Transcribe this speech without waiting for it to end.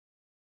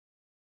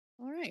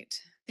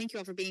right. Thank you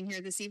all for being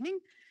here this evening.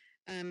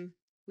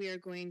 We are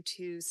going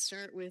to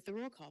start with the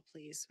roll call,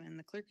 please, when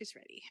the clerk is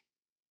ready.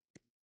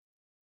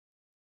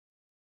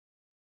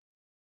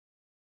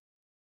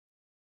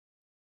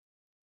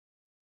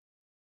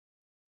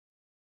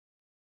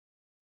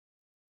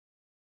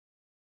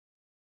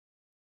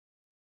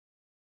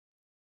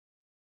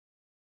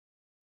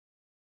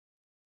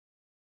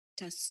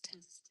 Test.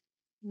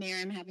 Mayor,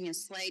 I'm having a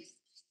slight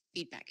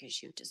feedback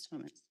issue. Just a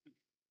moment.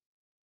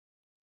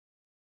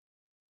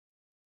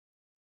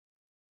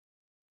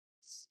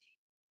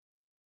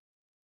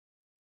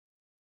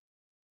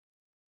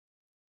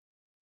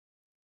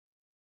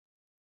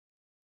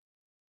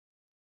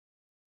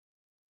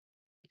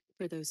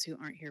 For those who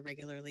aren't here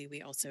regularly,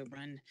 we also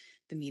run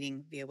the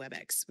meeting via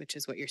WebEx, which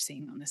is what you're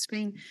seeing on the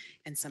screen.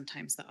 And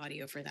sometimes the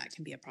audio for that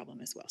can be a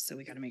problem as well. So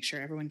we got to make sure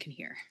everyone can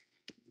hear.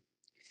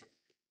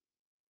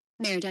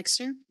 Mayor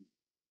Dexter?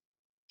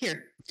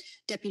 Here.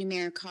 Deputy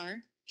Mayor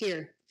Carr?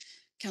 Here.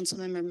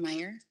 Councilmember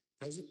Meyer?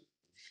 Present.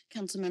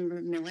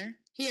 Councilmember Miller?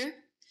 Here.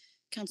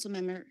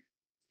 Councilmember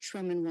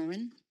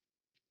Schroman-Warren?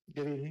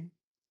 Good evening.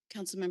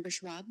 Councilmember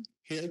Schwab?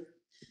 Here.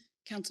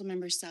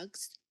 Councilmember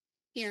Suggs?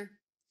 Here.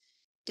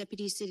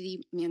 Deputy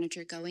City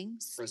Manager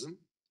Goings? Present.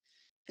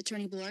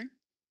 Attorney Bloor?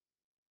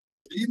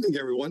 Good evening,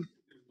 everyone.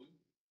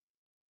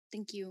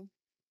 Thank you.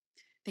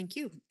 Thank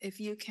you. If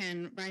you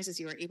can rise as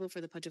you are able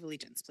for the Pledge of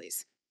Allegiance,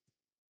 please.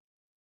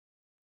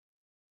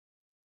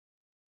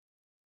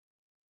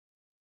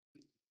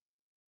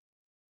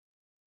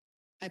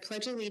 I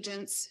pledge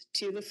allegiance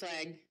to the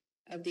flag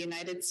of the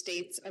United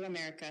States of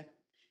America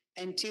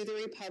and to the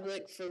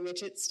republic for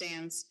which it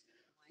stands,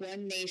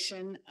 one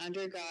nation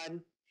under God,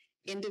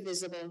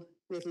 indivisible,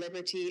 with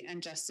liberty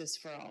and justice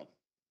for all.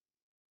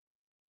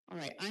 All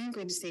right, I am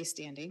going to stay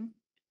standing.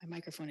 My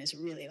microphone is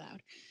really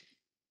loud.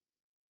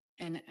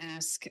 And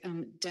ask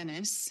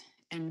Dennis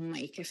and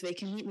Mike if they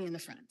can meet me in the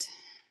front.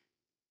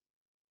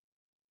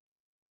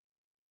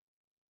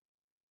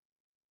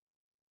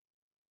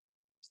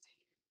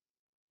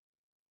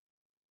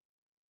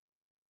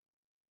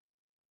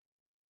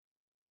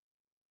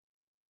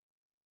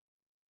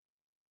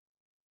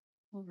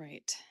 All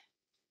right.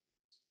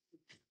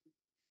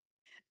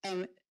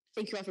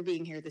 Thank you all for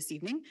being here this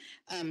evening.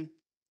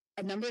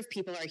 A number of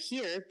people are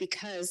here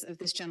because of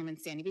this gentleman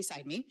standing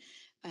beside me.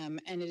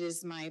 And it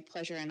is my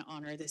pleasure and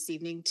honor this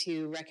evening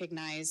to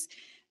recognize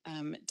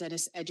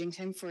Dennis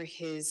Edgington for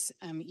his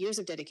years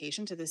of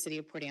dedication to the city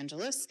of Port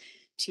Angeles,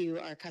 to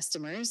our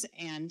customers,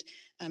 and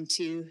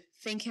to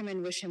thank him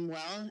and wish him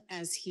well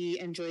as he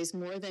enjoys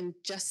more than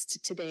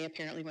just today.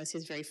 Apparently was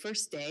his very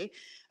first day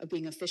of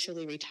being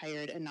officially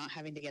retired and not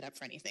having to get up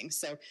for anything.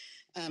 So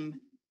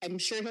I'm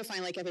sure he'll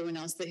find, like everyone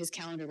else, that his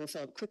calendar will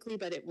fill up quickly,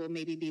 but it will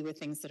maybe be with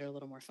things that are a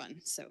little more fun.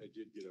 So I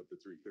did get up at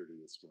 3:30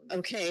 this morning.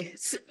 Okay.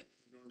 So,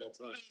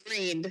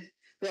 ingrained.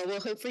 Well, we'll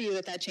hope for you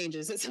that that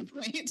changes at some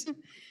point.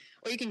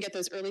 Or you can get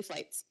those early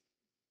flights.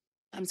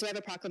 So I have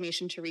a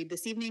proclamation to read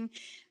this evening,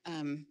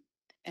 and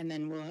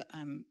then we'll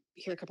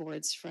hear a couple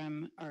words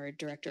from our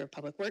Director of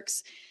Public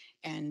Works,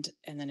 and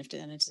then if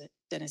Dennis,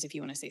 if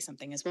you want to say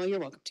something as well, you're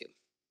welcome to.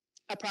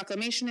 A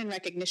proclamation in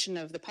recognition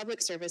of the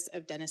public service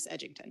of Dennis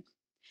Edgington.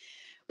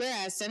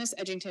 Whereas Dennis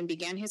Edgington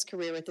began his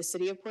career with the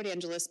City of Port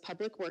Angeles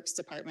Public Works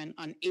Department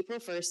on April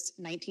 1st,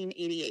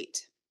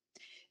 1988.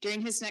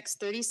 During his next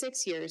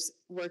 36 years,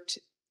 worked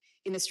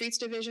in the Streets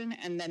Division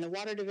and then the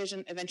Water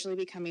Division, eventually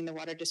becoming the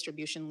Water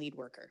Distribution Lead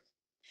Worker.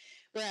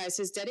 Whereas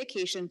his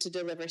dedication to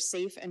deliver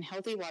safe and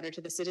healthy water to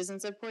the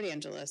citizens of Port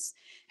Angeles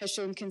has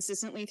shown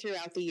consistently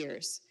throughout the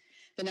years.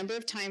 The number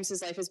of times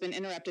his life has been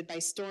interrupted by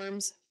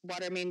storms,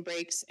 water main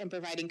breaks, and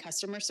providing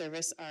customer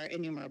service are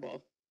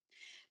innumerable.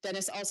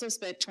 Dennis also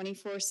spent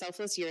 24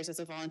 selfless years as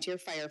a volunteer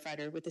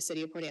firefighter with the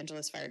City of Port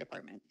Angeles Fire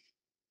Department.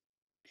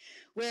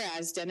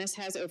 Whereas Dennis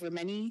has over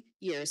many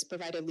years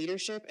provided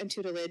leadership and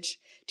tutelage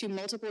to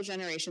multiple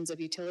generations of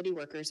utility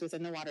workers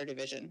within the Water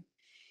Division.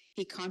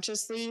 He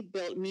consciously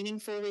built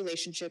meaningful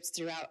relationships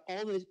throughout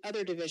all the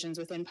other divisions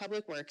within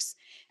Public Works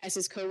as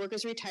his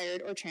coworkers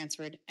retired or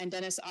transferred, and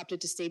Dennis opted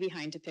to stay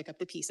behind to pick up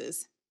the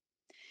pieces.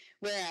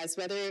 Whereas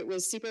whether it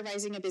was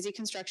supervising a busy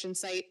construction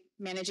site,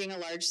 managing a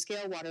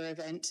large-scale water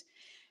event,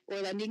 or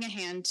lending a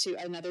hand to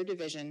another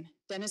division,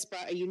 Dennis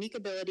brought a unique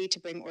ability to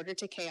bring order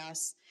to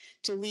chaos,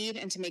 to lead,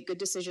 and to make good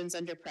decisions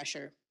under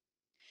pressure.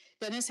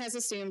 Dennis has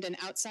assumed an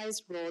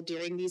outsized role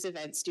during these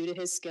events due to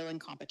his skill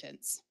and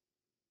competence.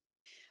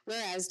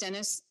 Whereas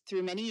Dennis,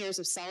 through many years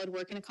of solid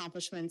work and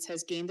accomplishments,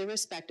 has gained the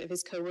respect of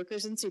his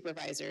coworkers and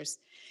supervisors,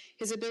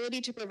 his ability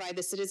to provide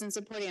the citizens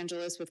of Port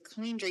Angeles with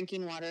clean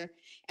drinking water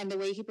and the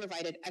way he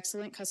provided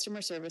excellent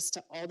customer service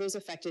to all those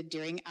affected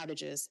during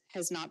outages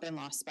has not been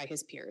lost by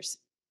his peers.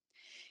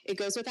 It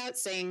goes without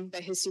saying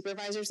that his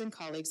supervisors and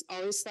colleagues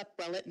always slept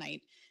well at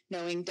night,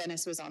 knowing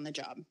Dennis was on the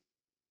job.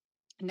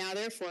 Now,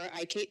 therefore,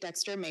 I, Kate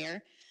Dexter,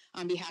 Mayor,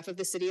 on behalf of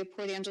the City of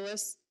Port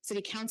Angeles,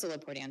 City Council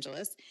of Port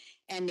Angeles,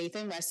 and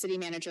Nathan West, City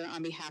Manager,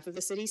 on behalf of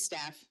the city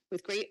staff,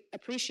 with great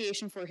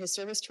appreciation for his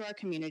service to our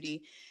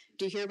community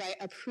do hereby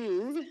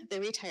approve the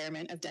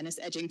retirement of Dennis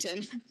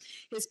Edgington.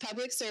 His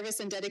public service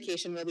and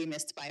dedication will be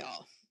missed by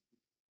all.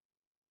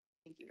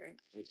 Thank you very much.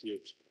 Thank you.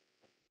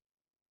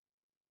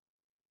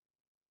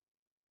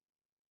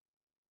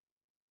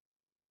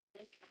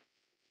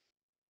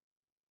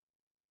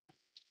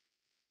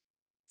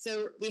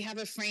 So we have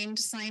a framed,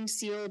 signed,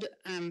 sealed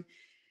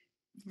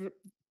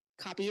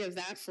copy of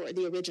that for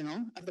the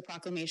original of the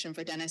proclamation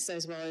for Dennis,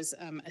 as well as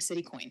a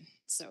city coin.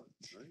 So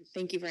Nice.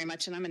 thank you very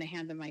much. And I'm going to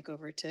hand the mic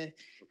over to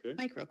Okay.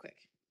 Mike real quick.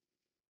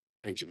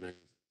 Thank you, Mayor.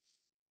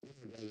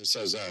 This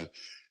as a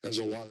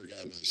water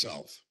guy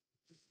myself,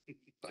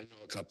 I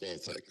know a couple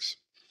of things.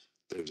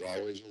 There's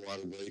always a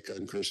water break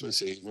on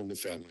Christmas Eve when the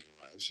family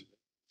arrives.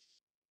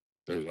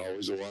 There's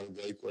always a water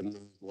break when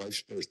the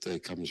wife's birthday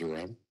comes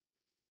around.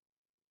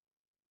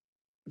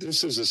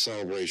 This is a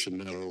celebration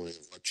not only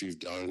of what you've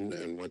done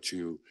and what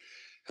you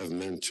have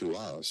meant to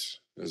us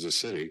as a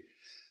city.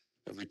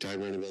 Every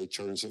time anybody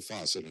turns the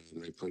faucet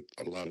on, they put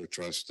a lot of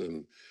trust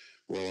and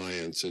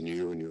reliance in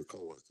you and your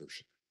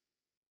coworkers.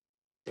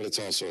 But it's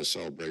also a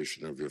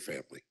celebration of your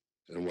family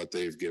and what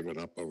they've given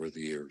up over the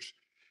years.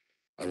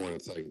 I want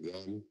to thank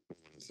them. I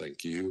want to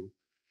thank you.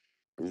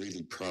 I'm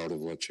really proud of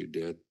what you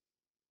did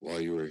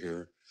while you were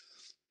here,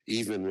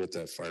 even with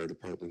that fire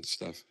department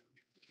stuff.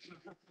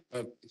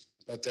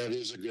 But that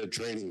is a good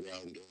training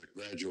ground to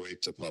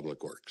graduate to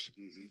Public Works.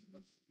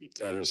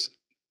 Dennis,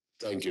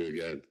 thank you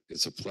again.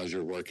 It's a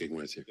pleasure working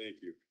with you. Thank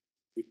you.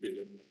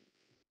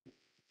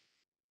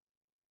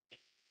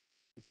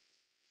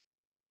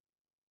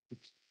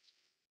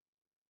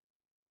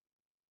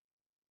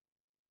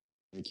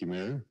 Thank you,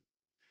 Mayor.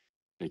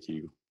 Thank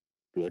you,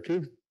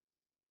 Director.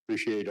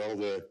 Appreciate all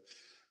the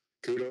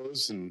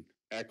kudos and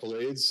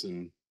accolades,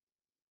 and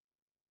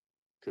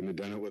couldn't have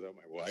done it without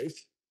my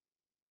wife.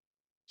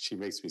 She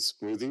makes me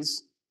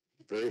smoothies,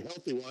 very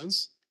healthy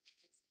ones,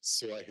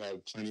 so I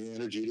have plenty of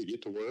energy to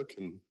get to work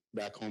and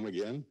back home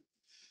again.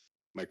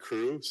 My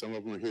crew, some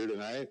of them are here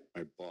tonight,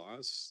 my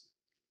boss,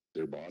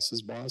 their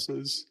bosses'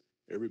 bosses,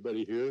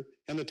 everybody here,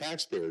 and the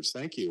taxpayers,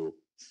 thank you.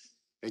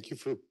 Thank you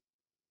for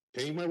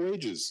paying my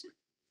wages,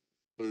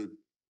 for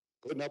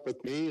putting up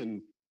with me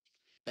and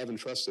having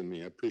trust in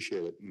me. I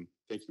appreciate it. And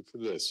thank you for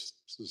this.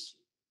 This is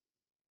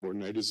more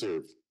than I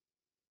deserve.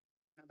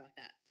 How about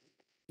that?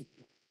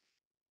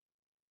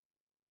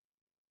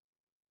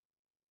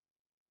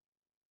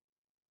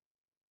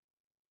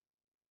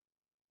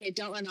 Okay,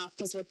 don't run off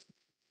because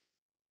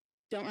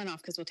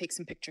we'll take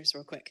some pictures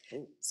real quick.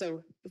 Oh.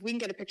 So if we can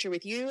get a picture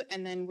with you,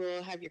 and then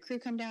we'll have your crew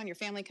come down, your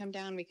family come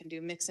down, we can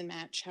do mix and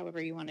match,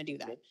 however you want to do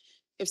that.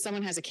 If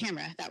someone has a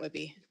camera, that would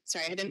be,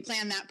 sorry, I didn't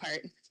plan that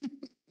part.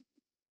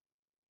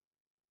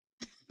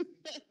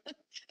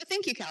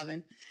 Thank you,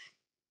 Calvin.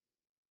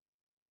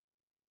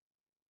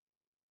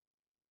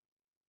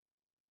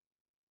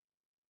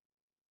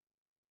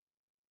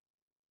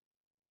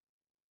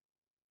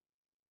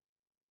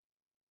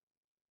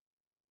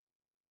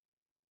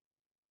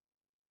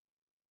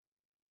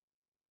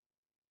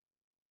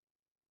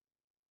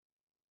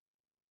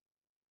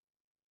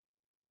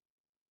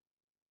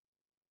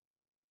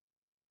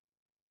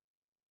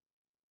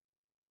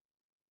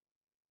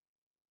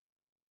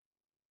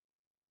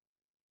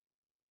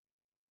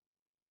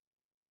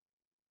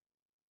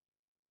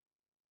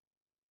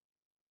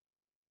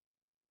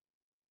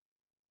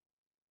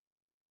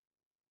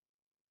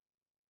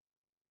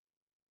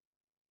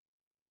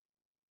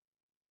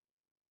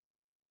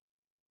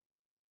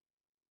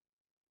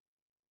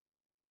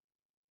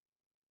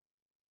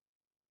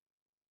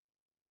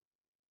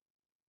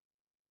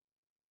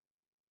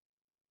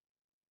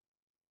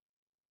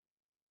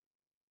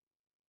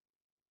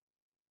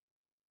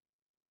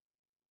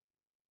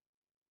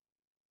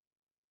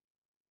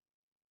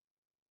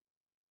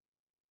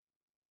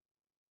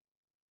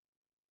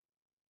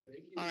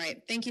 All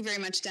right. Thank you very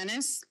much,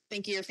 Dennis.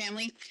 Thank you, your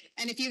family.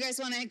 And if you guys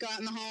want to go out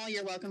in the hall,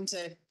 you're welcome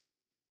to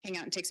hang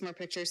out and take some more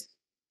pictures.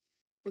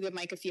 We'll give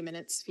Mike a few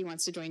minutes if he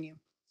wants to join you.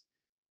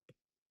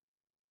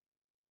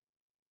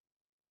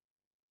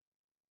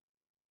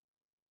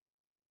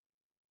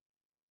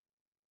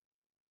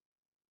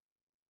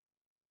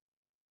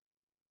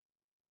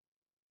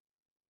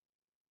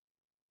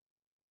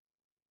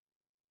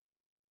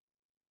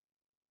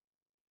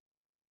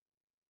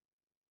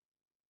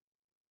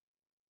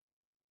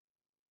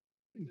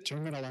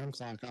 Turn that alarm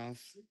clock off.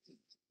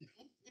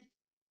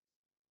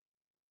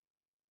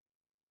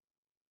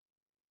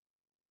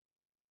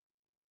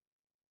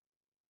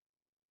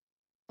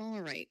 All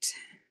right.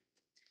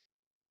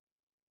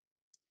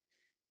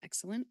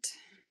 Excellent.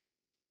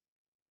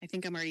 I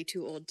think I'm already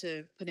too old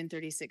to put in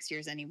 36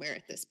 years anywhere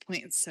at this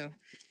point, so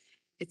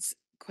it's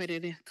quite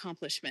an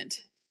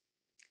accomplishment.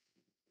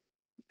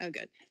 Oh,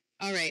 good.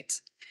 All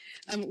right.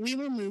 We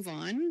will move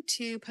on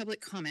to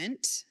public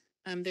comment.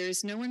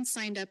 There's no one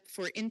signed up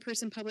for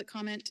in-person public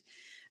comment,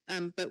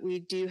 but we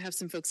do have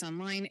some folks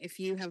online. If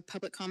you have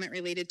public comment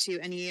related to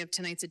any of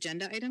tonight's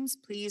agenda items,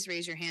 please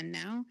raise your hand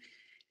now.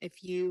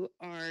 If you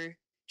are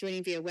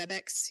joining via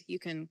WebEx, you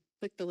can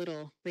click the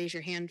little raise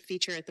your hand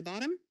feature at the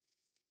bottom.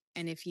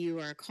 And if you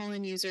are a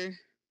call-in user,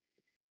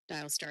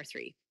 dial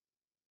 *3.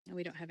 And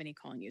we don't have any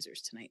calling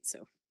users tonight,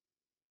 so.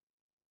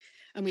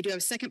 And we do have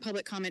a second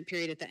public comment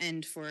period at the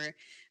end for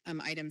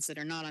items that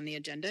are not on the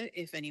agenda,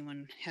 if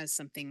anyone has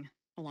something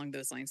along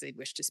those lines they'd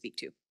wish to speak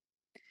to.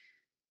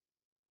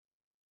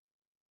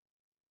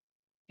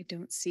 I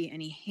don't see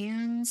any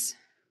hands,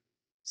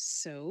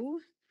 so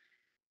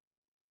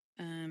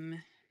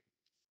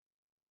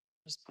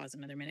just pause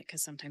another minute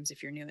because sometimes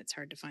if you're new, it's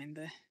hard to find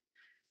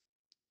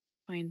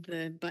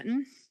the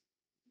button.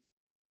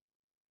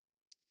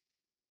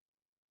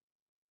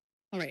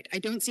 All right, I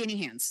don't see any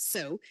hands,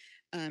 so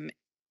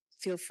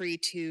feel free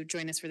to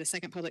join us for the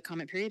second public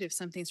comment period if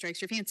something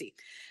strikes your fancy.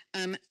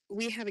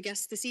 We have a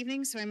guest this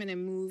evening, so I'm going to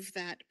move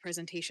that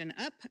presentation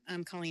up.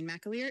 Colleen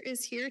McAleer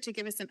is here to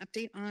give us an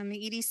update on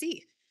the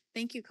EDC.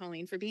 Thank you,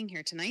 Colleen, for being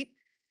here tonight.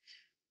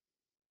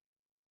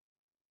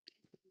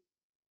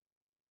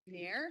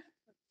 Mayor?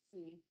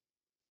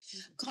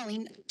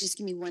 Colleen, just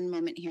give me one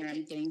moment here.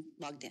 I'm getting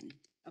logged in.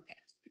 Okay,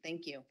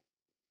 thank you.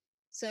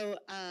 So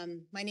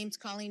my name's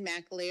Colleen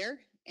McAleer,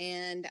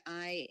 and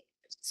I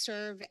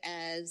serve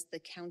as the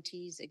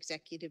county's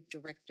executive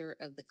director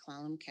of the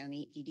Clallam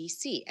County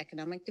EDC,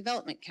 Economic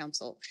Development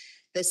Council,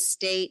 the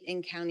state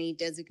and county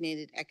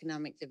designated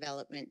economic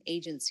development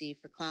agency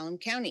for Clallam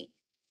County.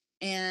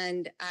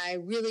 And I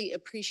really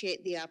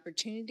appreciate the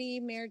opportunity,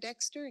 Mayor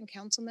Dexter and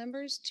council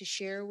members, to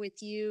share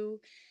with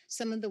you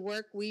some of the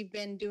work we've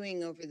been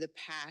doing over the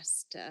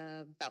past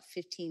about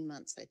 15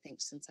 months, I think,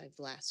 since I've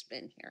last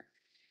been here.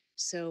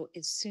 So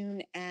as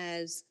soon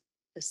as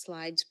the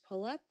slides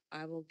pull up,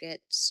 I will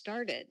get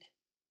started.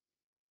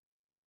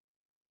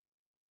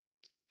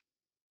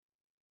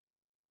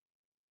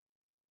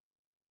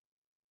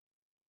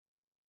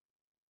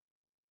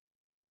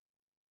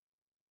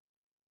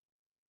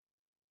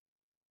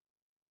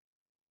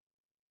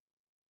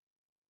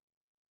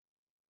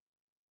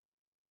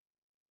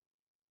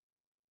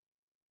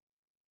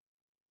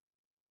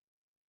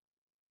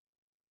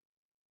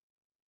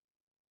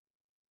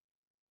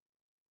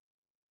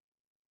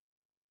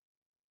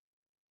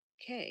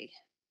 Okay.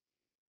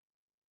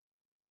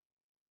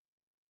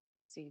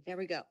 See, there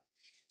we go.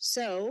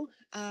 So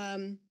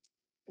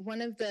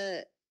one of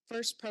the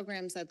first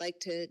programs I'd like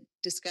to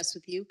discuss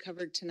with you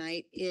covered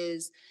tonight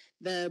is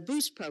the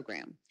Boost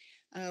program.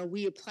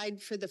 We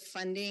applied for the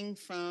funding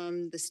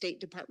from the State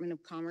Department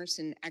of Commerce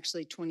in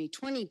actually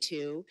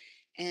 2022,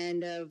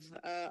 and of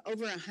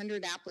over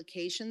 100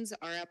 applications,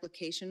 our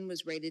application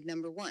was rated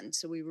 #1.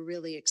 So we were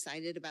really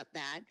excited about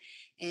that.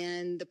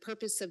 And the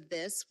purpose of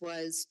this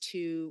was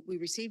we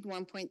received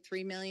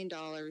 $1.3 million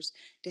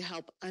to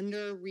help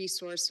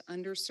under-resourced,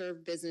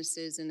 underserved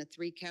businesses in a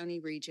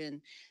 3-county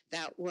region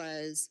that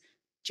was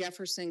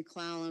Jefferson,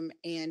 Clallam,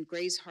 and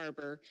Grays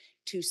Harbor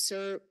to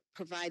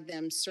provide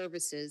them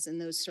services. And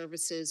those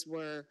services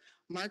were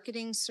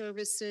marketing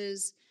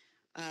services,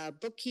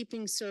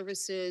 bookkeeping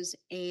services,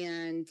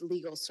 and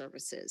legal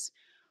services.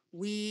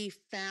 We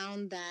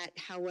found that,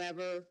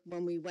 however,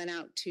 when we went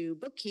out to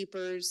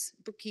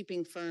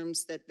bookkeeping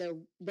firms, that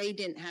they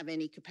didn't have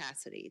any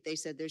capacity. They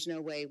said, there's no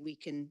way we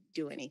can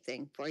do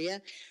anything for you.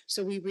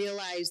 So we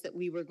realized that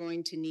we were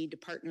going to need to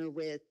partner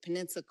with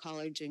Peninsula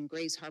College and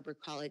Grays Harbor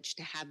College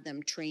to have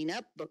them train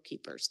up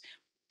bookkeepers.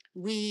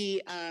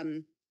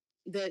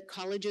 The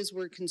colleges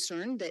were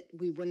concerned that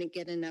we wouldn't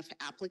get enough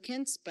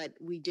applicants, but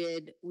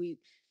we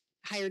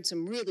hired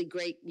some really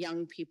great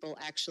young people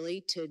actually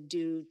to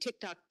do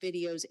TikTok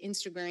videos,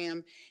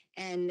 Instagram,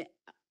 and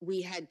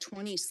we had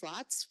 20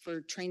 slots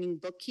for training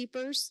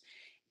bookkeepers.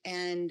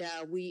 And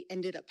we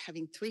ended up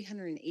having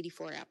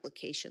 384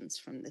 applications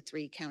from the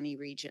 3-county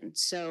region.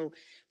 So,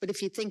 but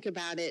if you think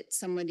about it,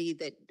 somebody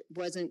that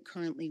wasn't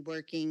currently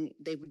working,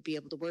 they would be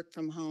able to work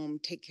from home,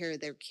 take care of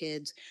their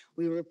kids.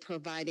 We were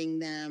providing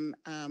them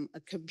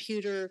a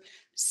computer,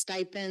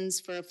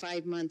 stipends for a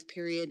 5-month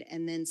period,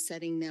 and then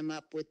setting them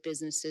up with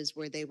businesses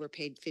where they were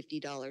paid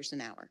 $50 an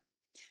hour.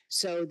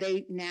 So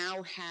they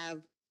now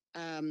have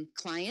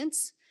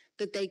clients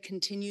that they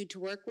continued to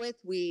work with.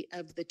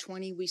 Of the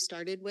 20 we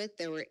started with,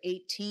 there were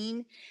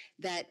 18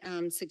 that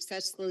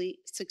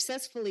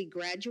successfully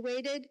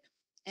graduated,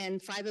 and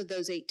 5 of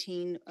those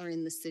 18 are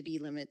in the city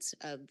limits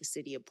of the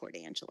city of Port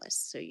Angeles.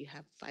 So you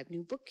have 5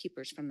 new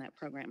bookkeepers from that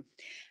program.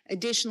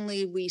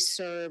 Additionally, we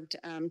served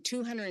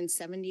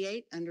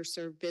 278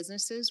 underserved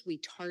businesses. We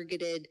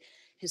targeted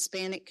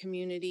Hispanic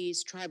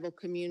communities, tribal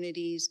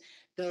communities,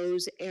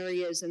 those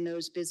areas and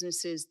those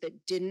businesses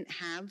that didn't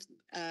have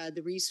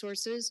the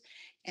resources.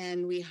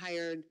 And we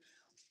hired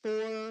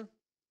 3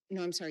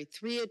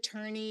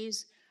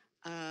 attorneys,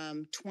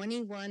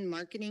 21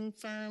 marketing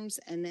firms,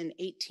 and then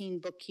 18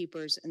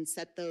 bookkeepers, and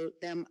set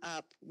them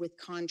up with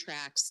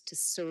contracts to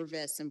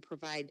service and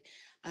provide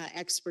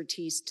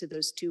expertise to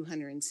those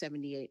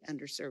 278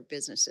 underserved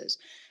businesses.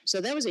 So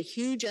that was a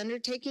huge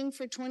undertaking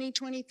for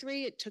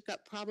 2023. It took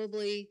up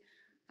probably,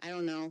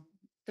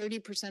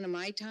 30% of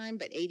my time,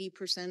 but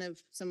 80%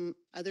 of some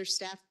other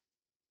staff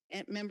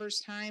members'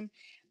 time.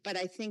 But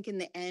I think in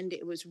the end,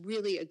 it was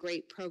really a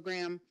great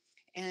program.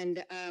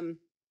 And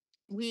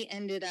we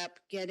ended up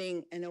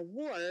getting an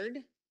award.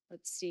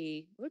 let's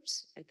see,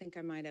 whoops, I think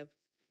I might have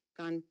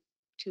gone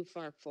too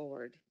far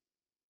forward.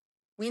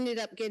 We ended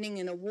up getting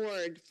an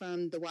award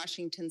from the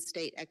Washington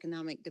State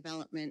Economic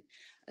Development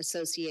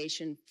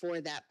Association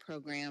for that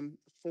program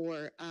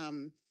for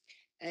an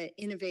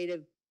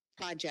innovative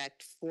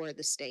project for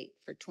the state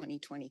for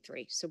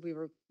 2023. So we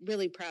were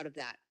really proud of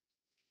that.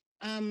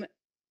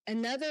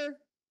 Another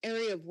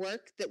area of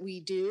work that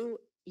we do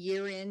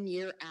year in,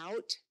 year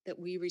out, that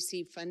we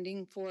receive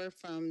funding for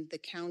from the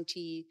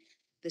county,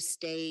 the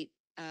state,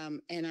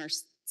 and our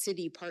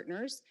city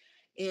partners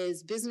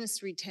is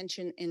business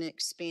retention and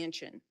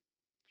expansion.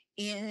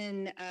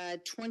 In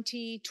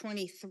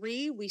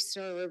 2023, we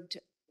served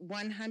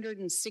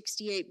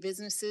 168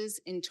 businesses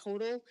in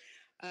total,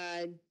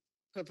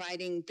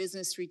 providing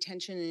business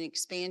retention and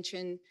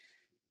expansion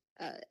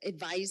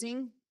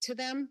advising to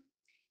them.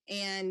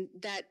 And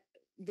that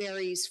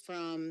varies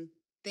from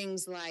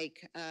things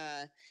like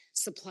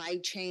supply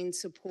chain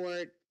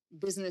support,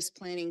 business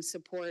planning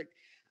support.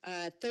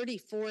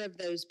 34 of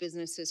those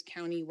businesses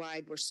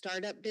countywide were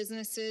startup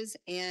businesses,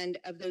 and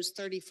of those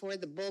 34,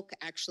 the bulk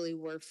actually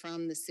were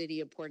from the city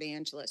of Port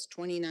Angeles.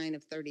 29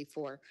 of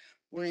 34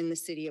 were in the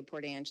city of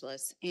Port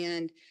Angeles.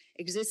 And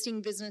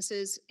existing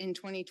businesses in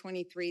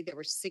 2023, there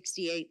were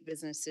 68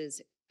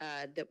 businesses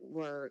that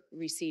were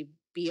received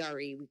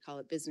BRE, we call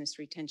it Business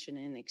Retention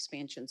and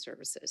Expansion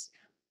Services.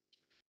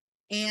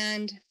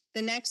 And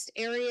the next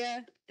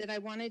area that I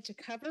wanted to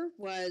cover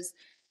was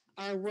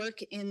our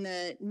work in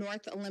the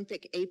North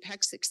Olympic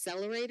Apex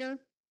Accelerator.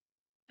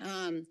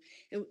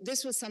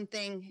 This was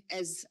something,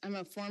 as I'm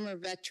a former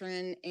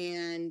veteran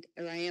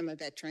or I am a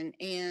veteran,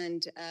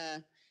 and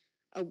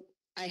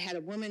I had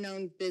a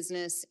woman-owned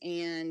business,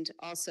 and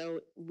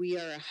also we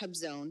are a hub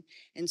zone.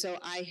 And so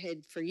I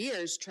had for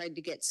years tried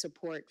to get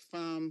support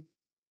from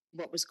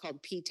what was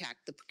called PTAC,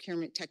 the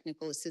Procurement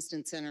Technical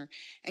Assistance Center,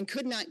 and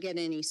could not get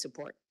any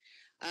support.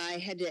 I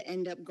had to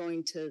end up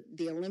going to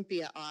the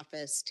Olympia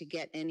office to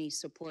get any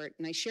support.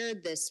 And I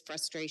shared this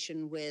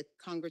frustration with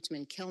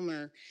Congressman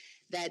Kilmer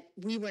that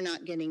we were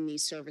not getting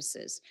these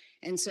services.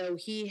 And so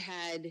he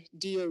had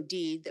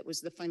DOD, that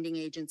was the funding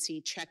agency,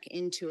 check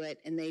into it,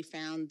 and they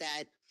found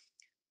that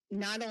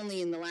not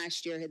only in the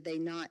last year had they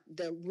not,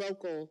 the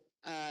local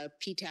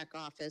PTAC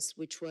office,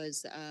 which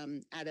was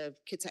out of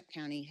Kitsap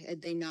County,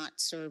 had they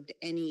not served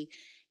any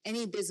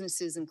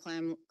businesses in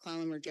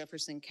Clallam or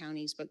Jefferson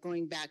counties, but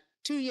going back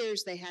 2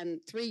 years, they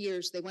hadn't, 3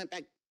 years, they went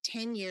back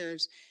 10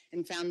 years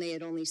and found they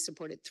had only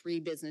supported 3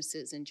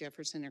 businesses in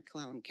Jefferson or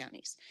Clallam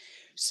counties.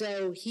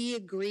 So he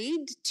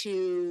agreed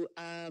to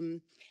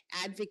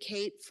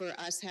advocate for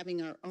us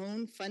having our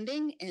own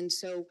funding. And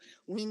so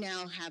we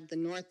now have the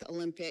North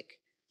Olympic,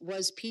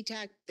 was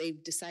PTAC.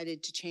 They've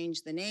decided to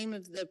change the name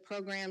of the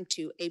program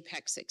to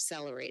Apex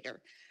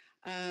Accelerator.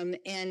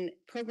 And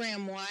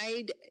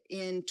program-wide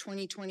in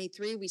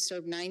 2023, we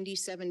served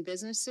 97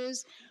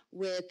 businesses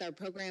with our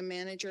program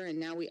manager, and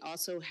now we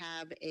also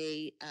have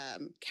a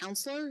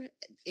counselor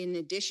in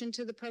addition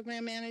to the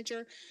program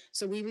manager.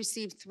 So we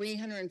received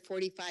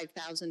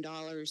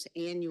 $345,000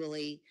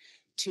 annually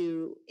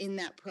in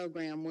that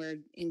program, where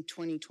in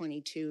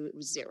 2022 it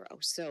was 0.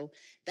 So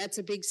that's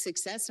a big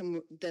success,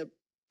 and the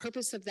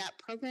purpose of that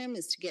program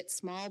is to get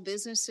small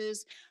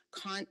businesses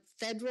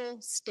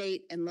federal,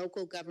 state, and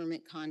local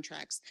government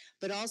contracts,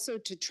 but also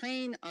to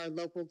train our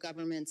local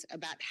governments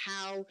about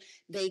how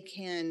they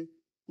can,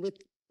 with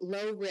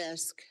low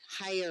risk,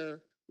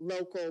 hire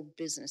local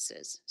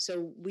businesses.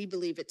 So we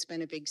believe it's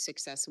been a big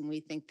success, and we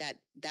think that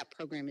that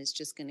program is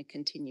just going to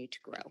continue to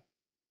grow.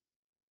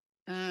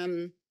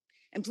 And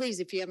please,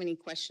 if you have any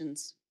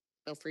questions,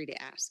 feel free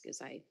to ask as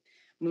I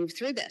move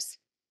through this.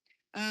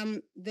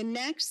 The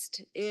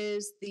next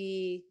is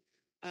the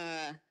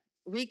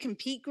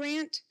Recompete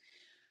grant.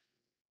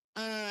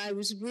 I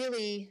was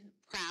really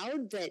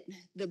proud that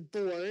the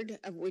board,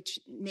 of which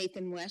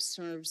Nathan West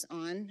serves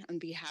on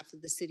behalf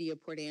of the city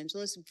of Port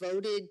Angeles,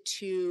 voted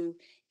to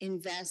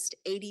invest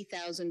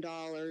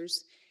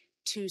 $80,000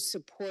 to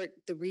support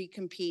the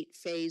Recompete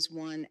Phase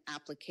 1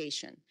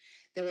 application.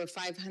 There were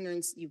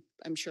 500,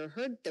 I'm sure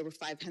heard, there were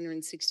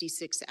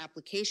 566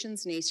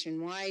 applications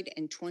nationwide,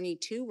 and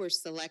 22 were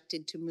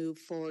selected to move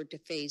forward to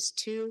Phase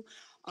 2.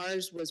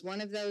 Ours was one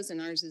of those, and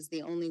ours is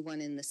the only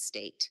one in the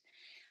state.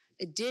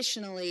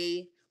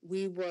 Additionally,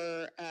 we've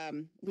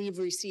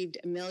received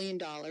 $1 million,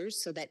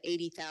 so that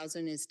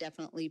 $80,000 is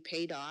definitely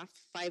paid off.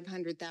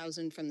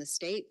 $500,000 from the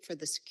state for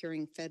the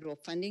Securing Federal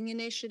Funding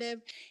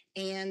Initiative,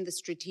 and the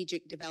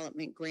Strategic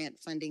Development Grant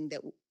funding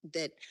that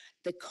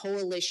the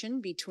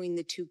coalition between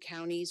the 2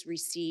 counties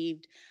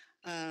received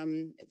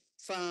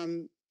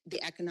from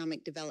the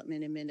Economic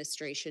Development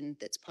Administration,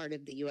 that's part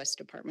of the U.S.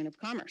 Department of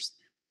Commerce.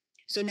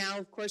 So now,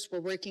 of course, we're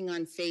working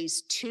on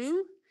Phase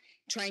 2.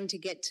 Trying to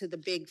get to the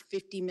big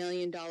 $50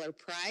 million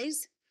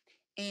prize.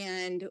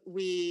 And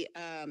we,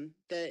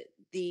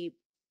 the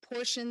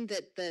portion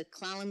that the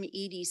Clallam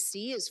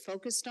EDC is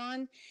focused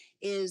on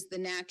is the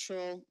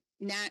Natural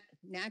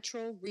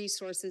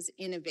Resources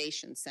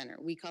Innovation Center.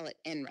 We call it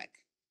NREC.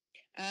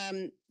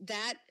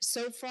 That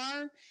so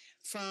far,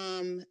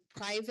 From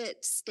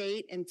private,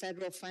 state, and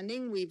federal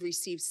funding, we've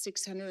received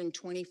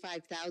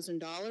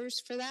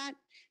 $625,000 for that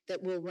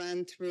will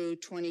run through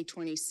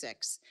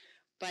 2026.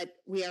 But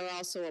we are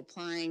also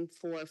applying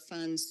for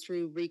funds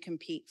through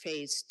Recompete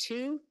Phase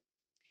 2.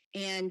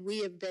 And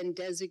we have been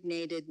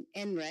designated,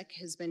 NREC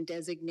has been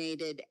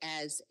designated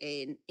as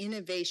an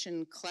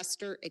Innovation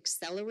Cluster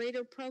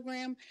Accelerator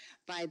Program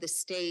by the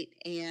state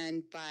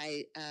and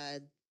by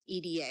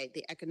EDA,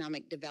 the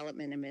Economic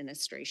Development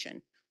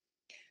Administration.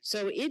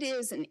 So it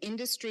is an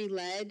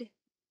industry-led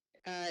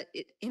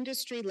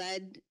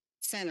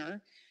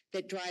center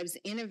that drives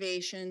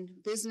innovation,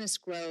 business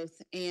growth,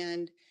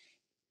 and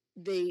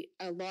a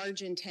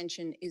large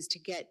intention is to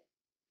get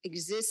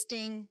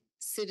existing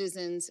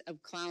citizens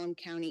of Clallam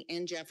County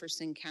and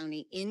Jefferson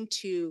County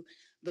into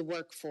the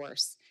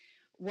workforce.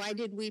 Why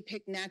did we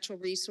pick natural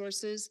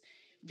resources?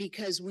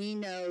 Because we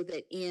know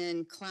that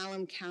in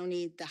Clallam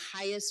County, the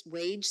highest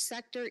wage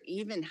sector,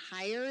 even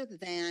higher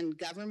than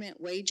government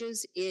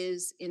wages,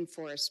 is in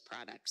forest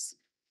products.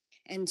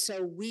 And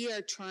so we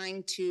are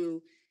trying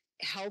to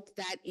help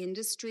that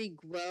industry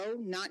grow,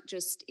 not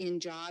just in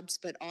jobs,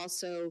 but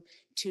also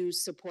to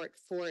support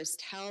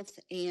forest health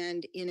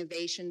and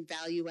innovation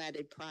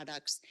value-added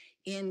products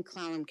in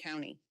Clallam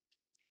County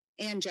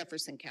and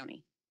Jefferson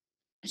County.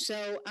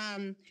 So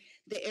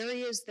the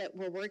areas that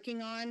we're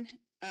working on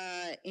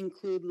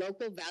include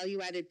local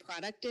value-added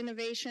product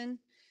innovation,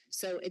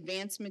 so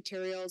advanced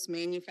materials,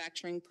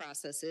 manufacturing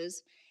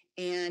processes,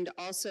 and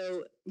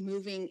also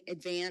moving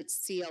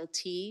advanced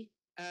CLT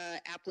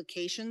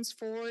applications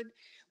forward,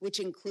 which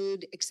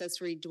include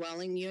accessory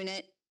dwelling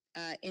unit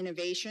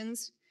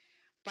innovations,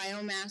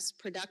 biomass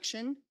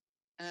production,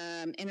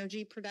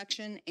 energy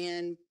production,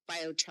 and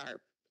biochar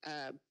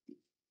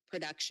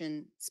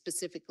production,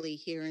 specifically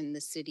here in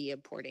the city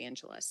of Port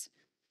Angeles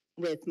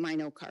with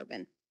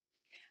minocarbon.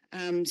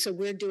 So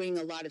we're doing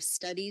a lot of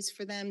studies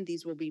for them.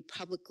 These will be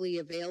publicly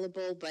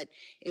available, but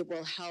it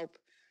will help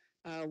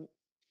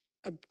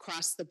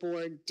across the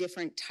board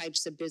different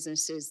types of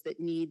businesses that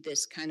need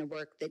this kind of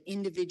work that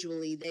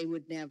individually they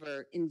would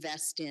never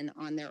invest in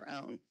on their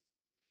own.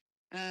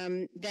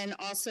 Then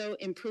also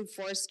improve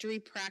forestry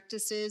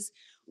practices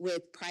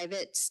with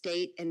private,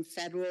 state, and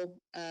federal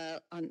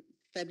on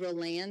federal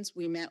lands.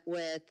 We met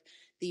with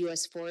the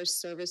U.S. Forest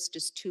Service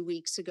just 2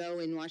 weeks ago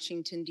in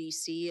Washington,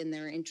 D.C., and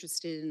they're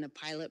interested in a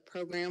pilot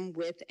program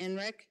with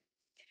NREC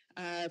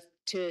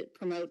to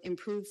promote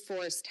improved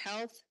forest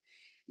health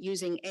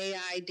using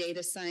AI,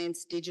 data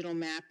science, digital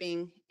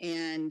mapping,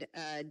 and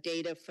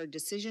data for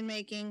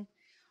decision-making.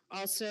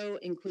 Also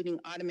including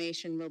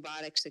automation,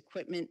 robotics,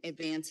 equipment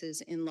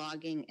advances in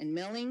logging and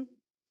milling,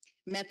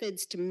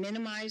 methods to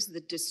minimize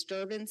the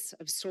disturbance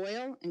of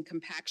soil and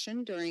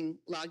compaction during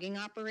logging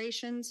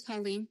operations.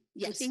 Colleen,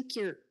 I Yes. think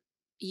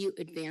you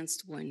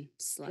advanced one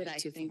slide Did I?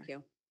 too Thank far.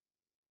 you.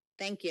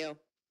 Thank you.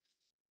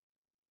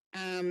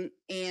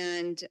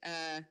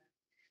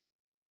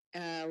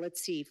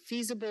 Let's see,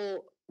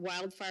 feasible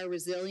wildfire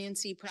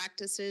resiliency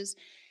practices.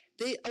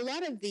 A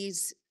lot of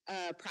these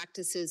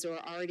practices are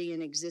already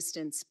in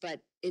existence, but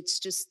it's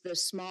just the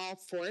small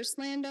forest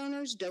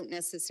landowners don't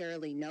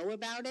necessarily know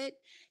about it.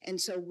 And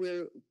so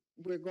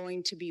we're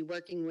going to be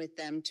working with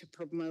them to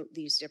promote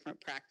these different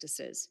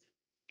practices.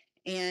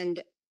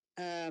 And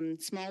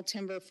small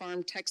timber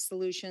farm tech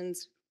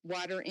solutions,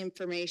 water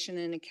information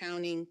and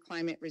accounting,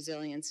 climate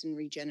resilience, and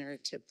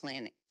regenerative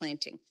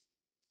planting.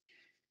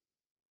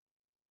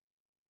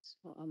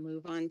 So I'll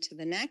move on to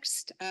the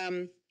next.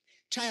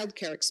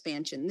 Childcare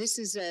expansion. This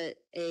is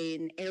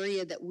an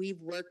area that we've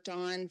worked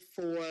on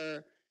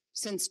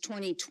since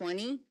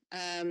 2020.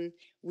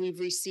 We've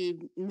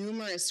received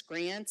numerous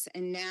grants,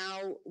 and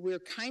now we're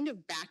kind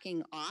of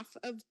backing off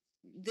of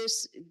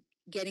this,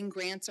 getting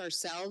grants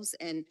ourselves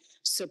and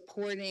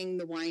supporting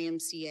the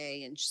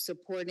YMCA and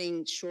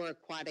supporting Shore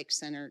Aquatic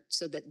Center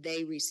so that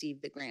they receive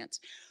the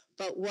grants.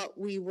 But what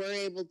we were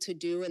able to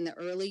do in the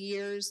early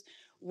years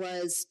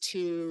was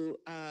to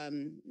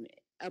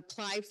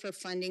apply for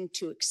funding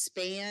to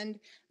expand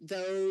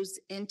those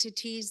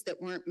entities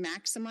that weren't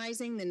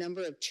maximizing the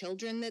number of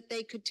children that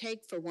they could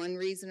take for one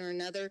reason or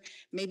another.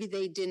 Maybe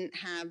they didn't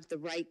have the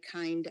right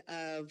kind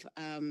of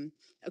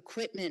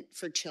equipment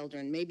for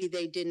children. Maybe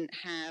they didn't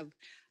have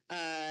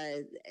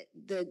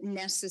the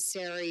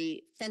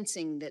necessary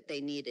fencing that they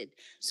needed.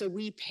 So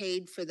we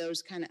paid for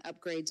those kind of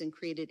upgrades and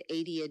created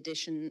 80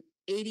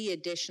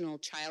 additional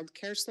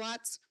childcare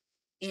slots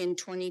in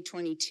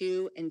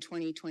 2022 and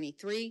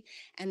 2023.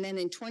 And then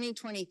in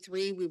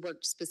 2023, we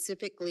worked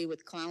specifically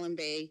with Clallam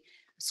Bay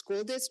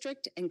School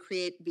District and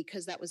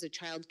because that was a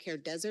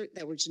childcare desert,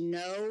 there was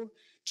no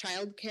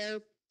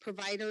childcare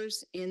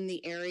providers in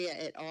the area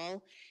at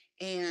all.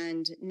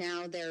 And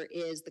now there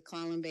is the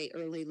Clallam Bay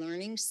Early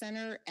Learning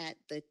Center at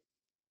the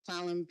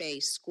Clallam Bay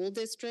School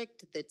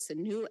District. That's a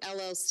new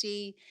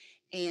LLC,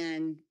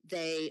 and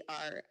they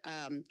are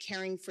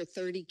caring for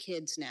 30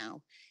 kids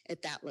now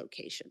at that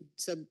location.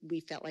 So we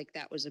felt like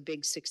that was a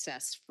big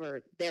success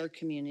for their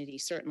community,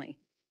 certainly.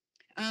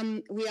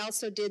 We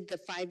also did the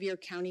 5-year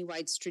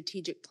countywide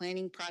strategic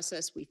planning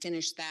process. We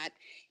finished that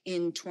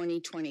in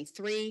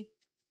 2023.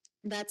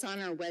 That's on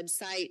our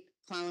website,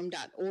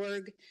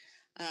 clallam.org.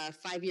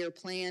 5-year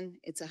plan.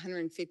 It's a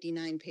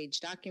 159-page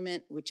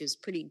document, which is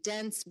pretty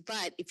dense,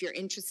 but if you're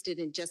interested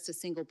in just a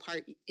single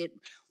part, it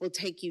will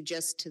take you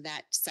just to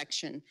that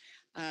section.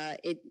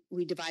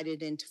 We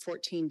divided into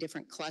 14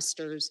 different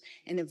clusters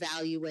and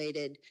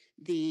evaluated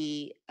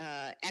the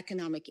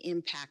economic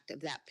impact of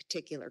that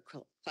particular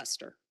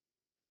cluster.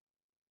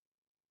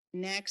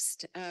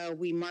 Next,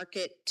 we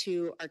market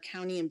to our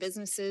county and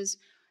businesses.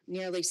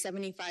 Nearly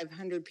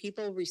 7,500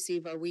 people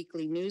receive our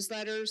weekly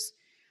newsletters.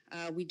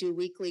 We do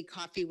weekly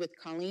coffee with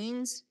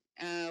Colleen's,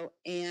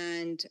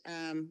 and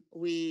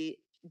we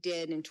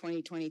did in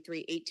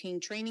 2023 18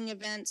 training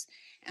events,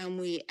 and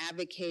we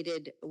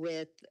advocated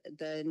with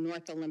the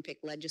North Olympic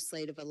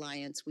Legislative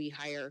Alliance. We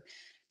hire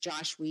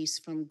Josh Weiss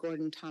from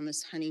Gordon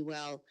Thomas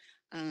Honeywell,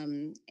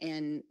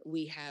 and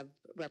we have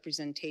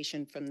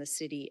representation from the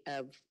city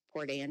of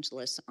Port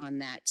Angeles on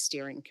that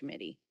steering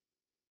committee.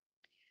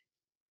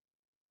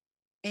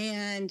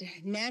 And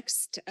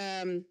next,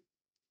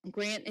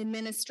 grant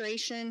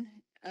administration.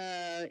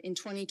 In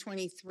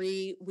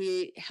 2023,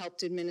 we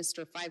helped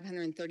administer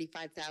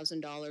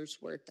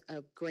 $535,000 worth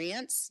of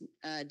grants,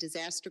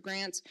 disaster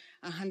grants.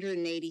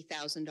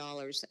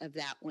 $180,000 of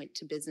that went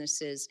to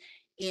businesses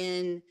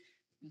in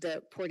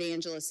the Port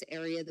Angeles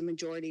area. The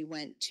majority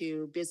went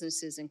to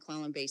businesses in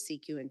Clallam Bay,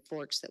 CQ, and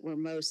Forks that were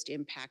most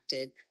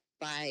impacted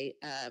by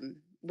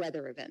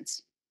weather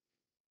events.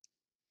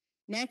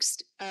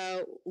 Next,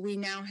 we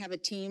now have a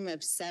team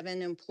of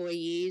 7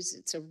 employees.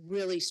 It's a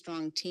really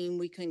strong team.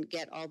 We couldn't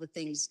get all the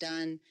things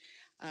done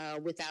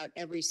without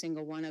every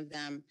single one of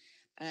them.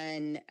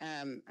 And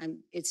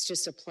it's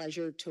just a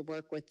pleasure to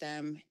work with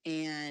them.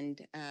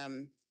 And,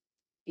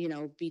 you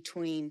know,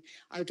 between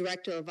our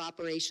director of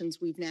operations,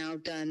 we've now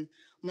done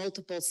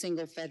multiple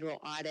single federal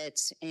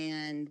audits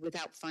and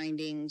without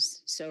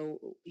findings. So,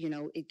 you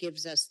know, it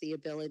gives us the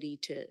ability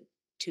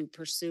to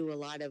pursue a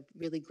lot of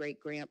really great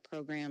grant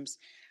programs.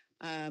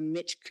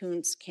 Mitch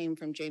Kuntz came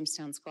from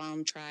Jamestown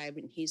Squam Tribe,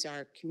 and he's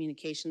our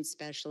communications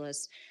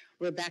specialist.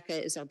 Rebecca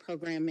is our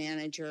program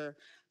manager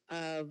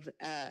of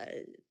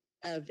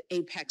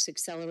Apex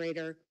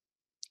Accelerator.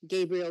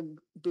 Gabriel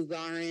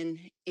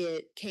Bugarin,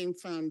 it came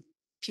from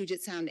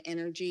Puget Sound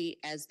Energy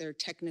as their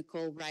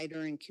technical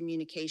writer and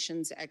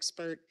communications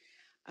expert.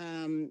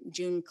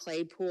 June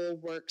Claypool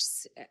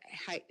works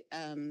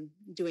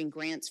doing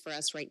grants for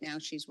us right now.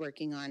 She's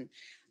working on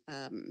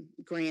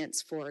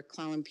grants for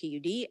Clallam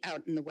PUD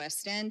out in the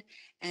West End.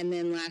 And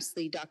then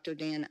lastly, Dr.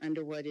 Dan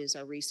Underwood is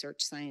our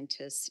research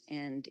scientist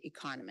and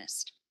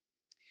economist.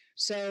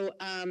 So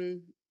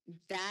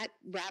that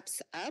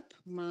wraps up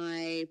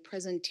my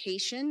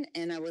presentation,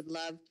 and I would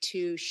love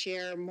to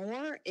share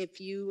more.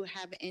 If you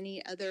have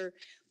any other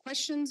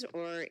questions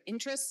or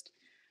interest,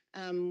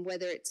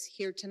 whether it's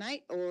here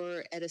tonight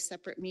or at a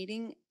separate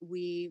meeting,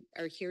 we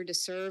are here to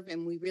serve,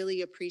 and we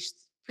really appreciate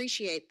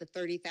the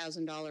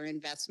 $30,000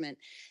 investment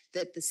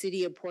that the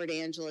city of Port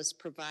Angeles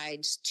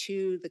provides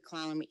to the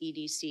Clallam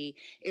EDC.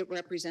 It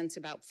represents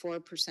about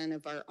 4%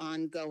 of our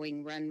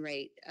ongoing run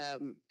rate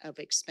of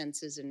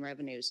expenses and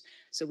revenues.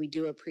 So we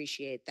do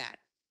appreciate that.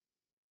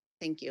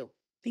 Thank you.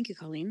 Thank you,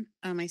 Colleen.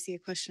 I see a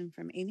question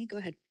from Amy. Go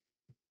ahead.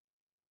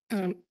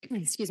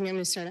 Excuse me, I'm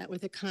going to start out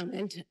with a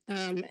comment.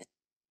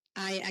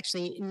 I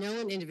actually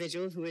know an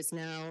individual who is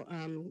now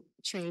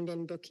trained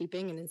in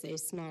bookkeeping and is a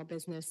small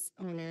business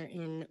owner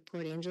in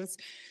Port Angeles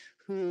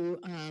who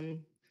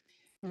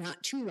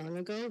not too long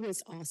ago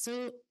was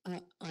also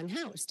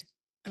unhoused.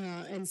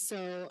 And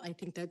so I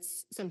think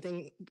that's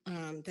something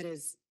that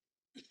is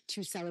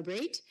to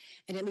celebrate.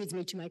 And it leads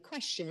me to my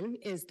question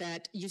is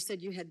that you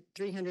said you had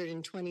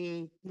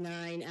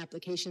 329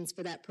 applications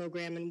for that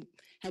program and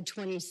had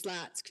 20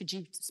 slots. Could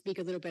you speak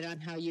a little bit on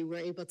how you were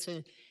able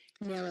to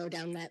narrow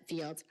down that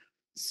field?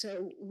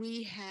 So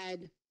we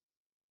had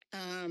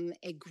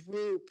a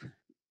group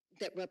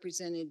that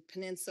represented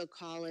Peninsula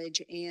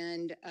College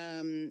and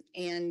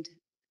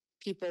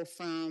people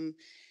from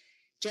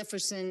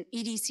Jefferson,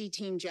 EDC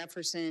Team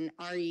Jefferson,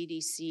 our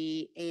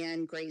EDC,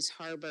 and Grays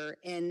Harbor.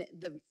 And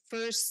the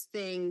first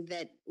thing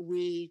that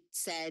we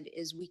said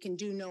is we can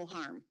do no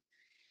harm.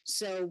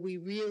 So we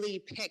really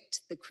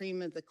picked the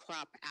cream of the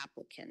crop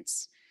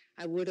applicants.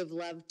 I would have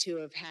loved to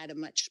have had a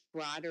much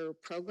broader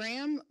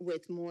program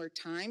with more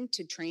time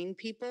to train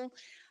people.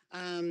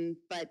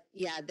 But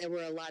yeah, there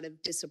were a lot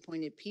of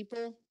disappointed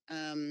people.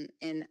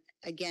 And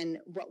again,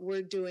 what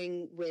we're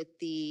doing with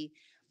the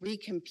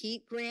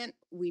Recompete grant,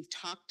 we've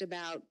talked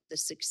about the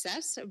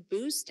success of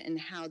Boost and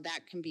how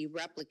that can be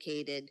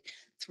replicated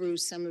through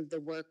some of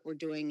the work we're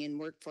doing in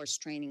workforce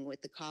training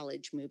with the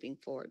college moving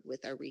forward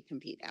with our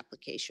Recompete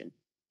application.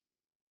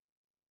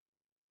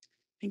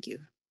 Thank you.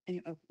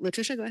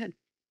 Latricia, go ahead.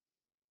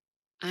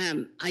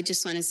 I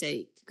just want to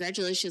say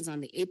congratulations on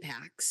the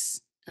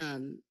APACs,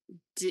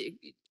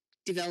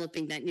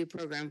 developing that new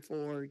program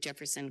for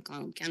Jefferson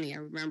Clallam County. I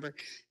remember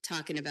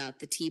talking about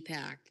the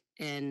TPAC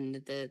and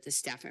the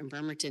staff in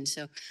Bremerton.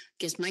 So I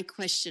guess my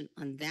question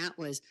on that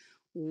was,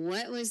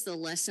 what was the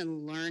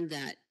lesson learned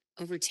that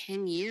over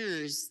 10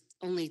 years,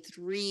 only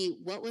 3,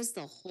 what was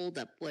the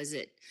holdup? Was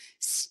it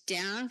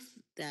staff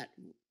that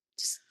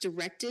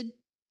directed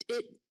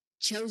it,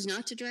 chose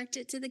not to direct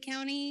it to the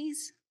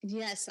counties?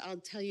 Yes, I'll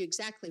tell you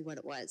exactly what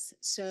it was.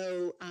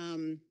 So,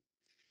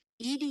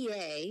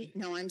 EDA,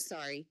 no, I'm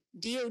sorry,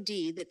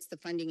 DOD, that's the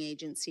funding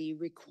agency,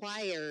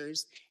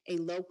 requires a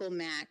local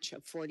match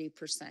of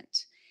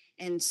 40%.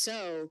 And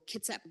so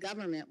Kitsap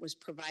government was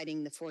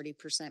providing the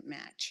 40%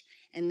 match.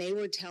 And they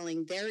were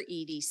telling their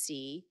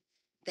EDC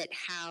that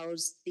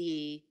housed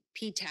the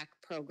PTAC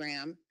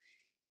program,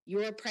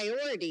 your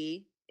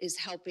priority is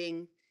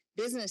helping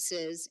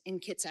businesses in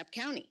Kitsap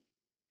County,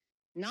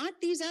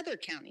 not these other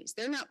counties.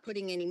 They're not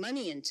putting any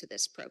money into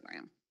this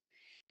program.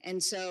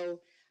 And so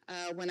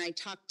when I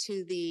talked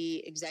to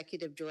the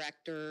executive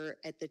director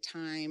at the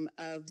time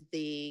of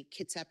the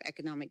Kitsap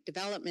Economic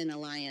Development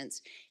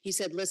Alliance, he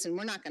said, listen,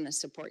 we're not going to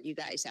support you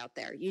guys out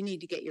there. You need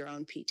to get your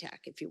own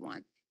PTAC if you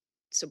want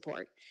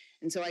support.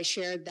 And so I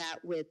shared that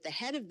with the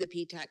head of the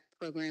PTAC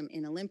program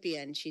in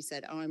Olympia, and she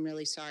said, oh, I'm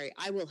really sorry.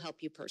 I will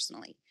help you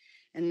personally.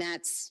 And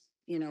that's,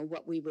 you know,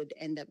 what we would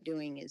end up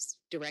doing is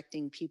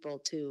directing people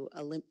to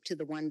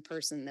the one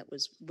person that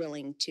was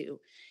willing to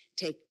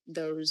take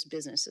those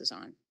businesses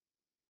on.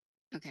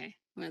 Okay,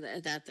 well,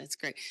 that's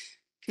great.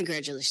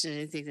 Congratulations.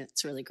 I think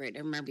that's really great. I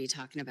remember you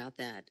talking about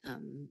that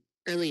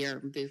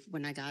earlier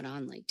when I got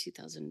on, like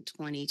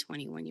 2020,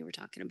 21, you were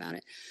talking about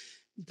it.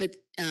 But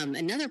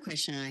another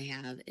question I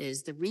have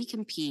is the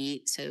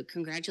recompete. So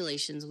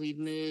congratulations, we've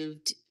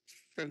moved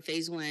from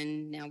phase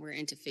 1, now we're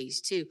into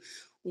phase 2.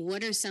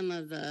 What are some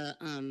of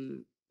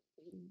the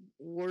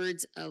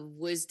words of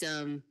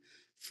wisdom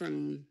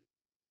from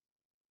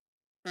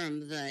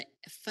the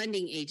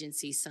funding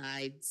agency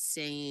side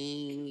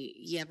saying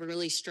you have a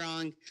really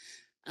strong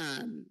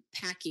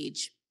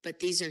package, but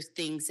these are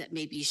things that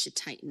maybe you should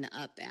tighten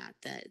up at,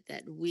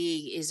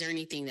 is there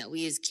anything that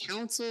we as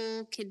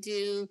council could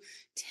do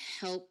to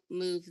help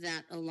move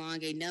that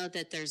along? I know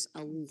that there's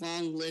a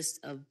long list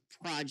of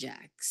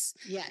projects.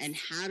 Yes. And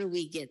how do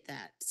we get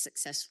that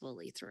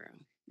successfully through?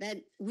 That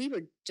we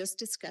were just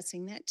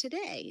discussing that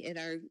today at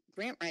our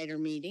grant writer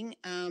meeting.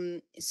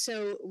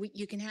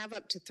 You can have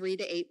up to 3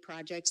 to 8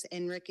 projects.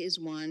 NRIC is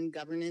one,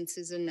 governance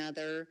is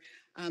another.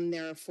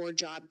 There are 4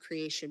 job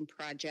creation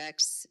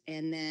projects,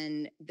 and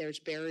then there's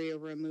barrier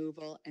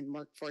removal and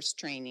workforce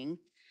training.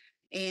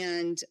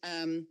 And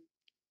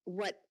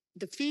what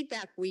the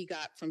feedback we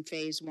got from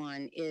phase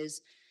 1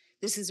 is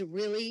this is a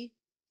really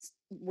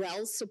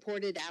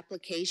well-supported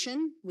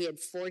application. We had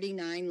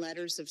 49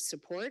 letters of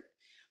support.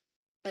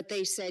 But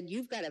they said,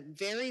 you've got a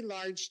very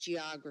large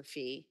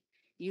geography.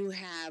 You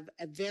have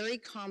a very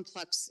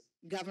complex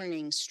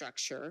governing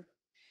structure.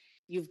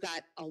 You've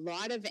got a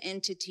lot of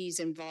entities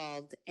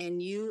involved,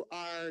 and you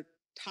are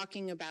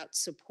talking about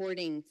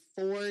supporting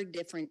 4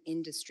 different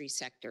industry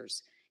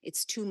sectors.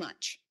 It's too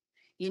much.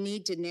 You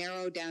need to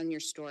narrow down your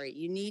story.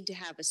 You need to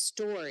have a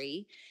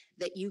story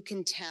that you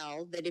can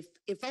tell that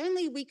if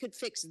only we could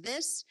fix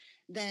this,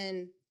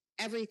 then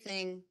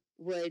everything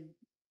would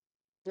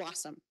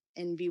blossom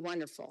and be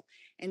wonderful.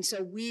 And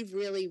so we've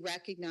really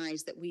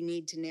recognized that we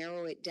need to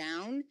narrow it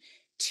down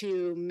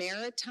to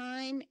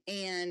maritime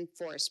and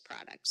forest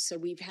products. So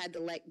we've had to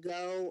let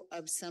go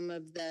of some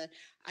of the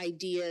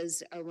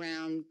ideas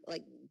around,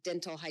 like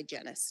dental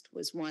hygienist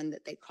was one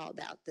that they called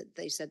out, that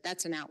they said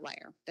that's an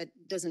outlier, that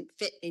doesn't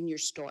fit in your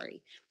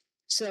story.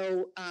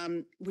 So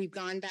we've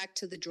gone back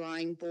to the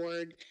drawing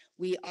board.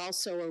 We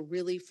also are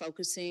really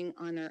focusing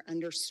on our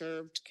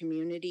underserved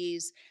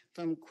communities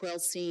from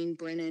Quilcene,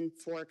 Brennan,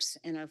 Forks,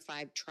 and our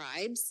 5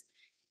 tribes.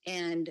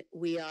 And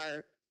we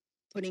are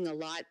putting a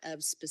lot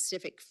of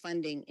specific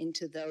funding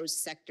into those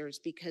sectors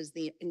because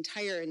the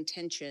entire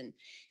intention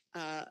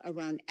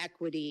around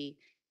equity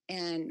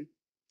and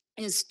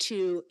is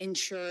to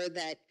ensure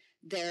that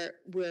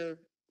we're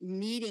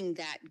meeting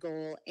that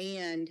goal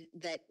and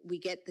that we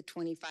get the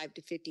 25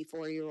 to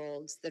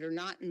 54-year-olds that are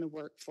not in the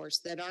workforce,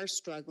 that are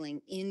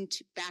struggling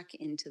back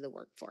into the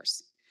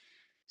workforce.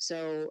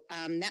 So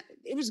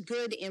it was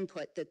good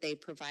input that they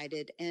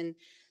provided. And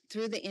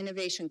through the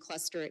Innovation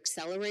Cluster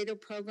Accelerator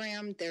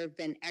Program, there have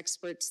been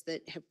experts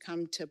that have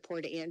come to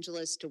Port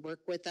Angeles to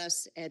work with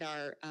us at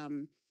our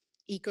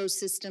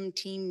ecosystem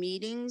team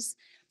meetings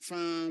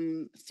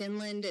from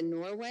Finland and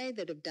Norway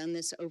that have done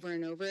this over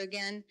and over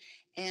again.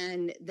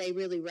 And they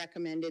really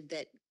recommended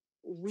that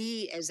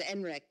we as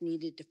NREC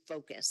needed to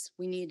focus.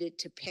 We needed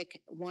to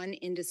pick one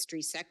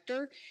industry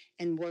sector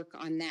and work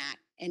on that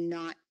and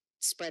not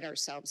spread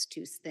ourselves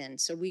too thin.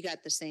 So we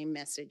got the same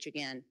message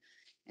again,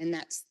 and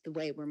that's the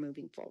way we're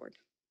moving forward.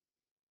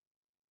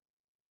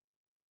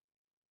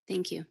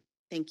 Thank you.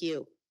 Thank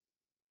you.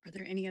 Are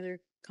there any other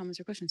comments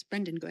or questions?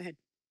 Brendan, go ahead.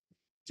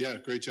 Yeah,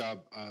 great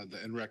job. The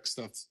NREC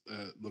stuff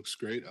looks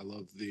great. I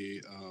love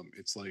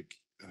it's like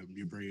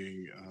you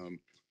bringing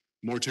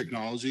more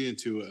technology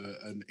into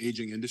an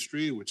aging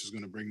industry, which is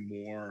going to bring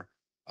more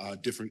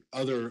different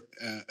other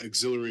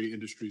auxiliary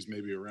industries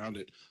maybe around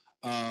it.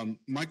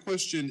 My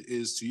question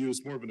is to you,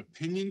 it's more of an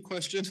opinion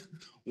question.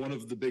 One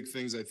of the big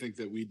things I think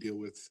that we deal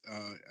with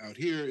out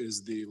here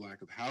is the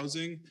lack of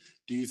housing.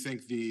 Do you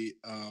think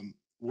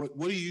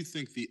what do you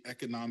think the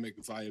economic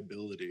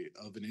viability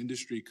of an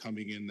industry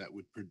coming in that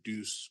would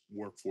produce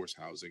workforce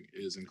housing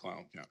is in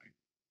Clallam County?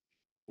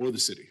 Or the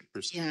city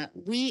per se? Yeah,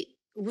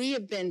 we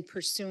have been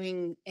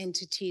pursuing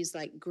entities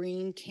like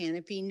Green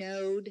Canopy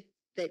Node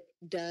that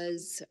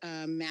does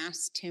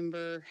mass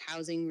timber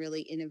housing,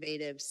 really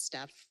innovative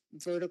stuff,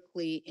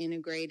 vertically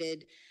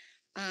integrated.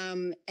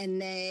 And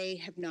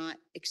they have not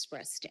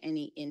expressed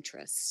any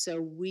interest. So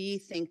we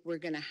think we're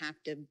going to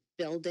have to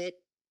build it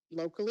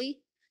locally.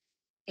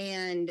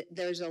 And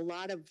there's a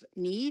lot of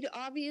need,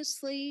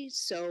 obviously.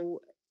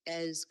 So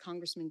as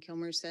Congressman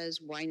Kilmer says,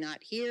 why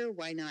not here?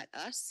 Why not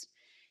us?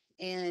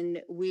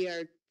 And we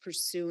are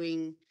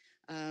pursuing,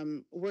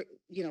 we're,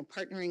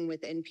 partnering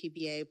with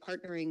NPBA,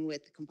 partnering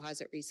with the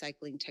Composite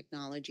Recycling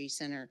Technology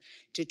Center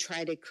to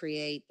try to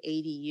create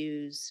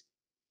ADUs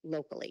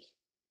locally.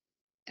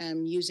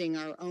 Using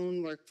our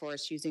own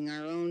workforce, using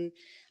our own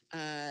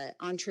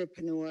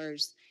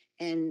entrepreneurs,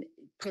 and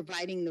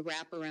providing the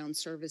wraparound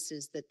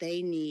services that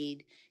they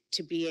need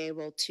to be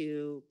able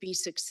to be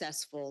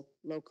successful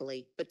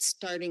locally, but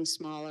starting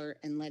smaller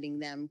and letting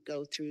them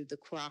go through the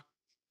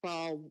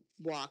crawl,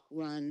 walk,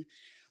 run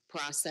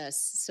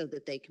process so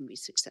that they can be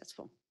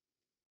successful.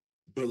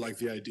 But like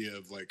the idea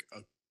of like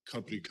a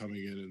company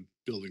coming in and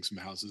building some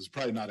houses is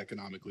probably not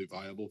economically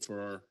viable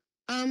for our.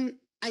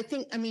 I've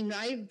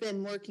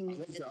been working I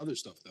love with the other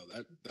stuff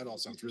though. That all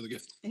sounds really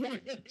good.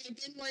 I've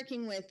been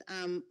working with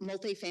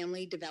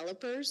multifamily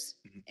developers,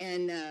 Mhm.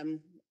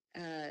 and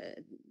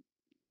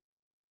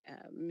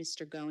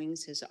Mr.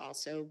 Goings has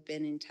also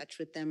been in touch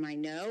with them, I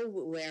know,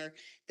 where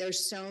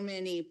there's so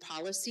many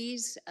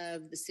policies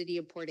of the city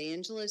of Port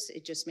Angeles,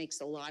 it just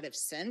makes a lot of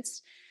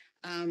sense.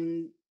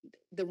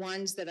 The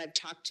ones that I've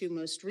talked to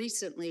most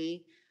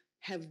recently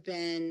have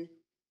been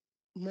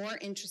more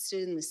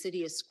interested in the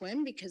city of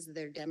Sequim because of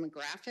their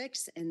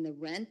demographics and the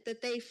rent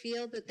that they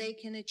feel that they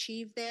can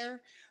achieve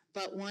there.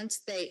 But once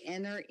they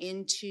enter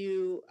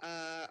into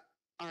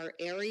our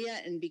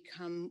area and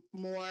become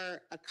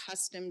more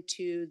accustomed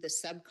to the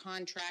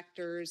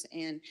subcontractors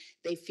and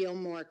they feel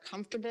more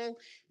comfortable,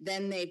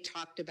 then they've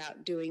talked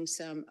about doing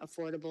some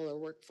affordable or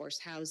workforce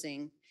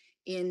housing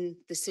in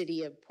the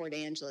city of Port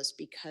Angeles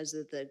because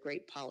of the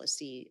great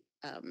policy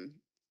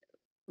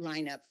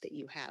lineup that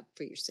you have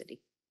for your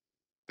city.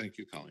 Thank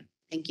you, Colleen.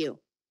 Thank you.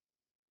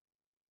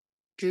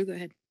 Drew, go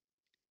ahead.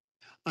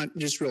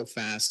 Just real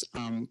fast,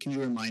 can you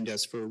remind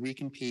us for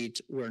recompete,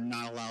 we're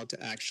not allowed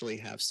to actually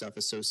have stuff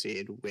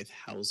associated with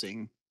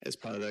housing as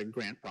part of the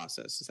grant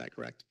process, is that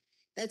correct?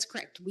 That's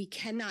correct. We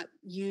cannot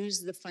use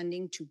the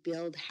funding to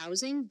build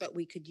housing, but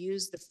we could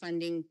use the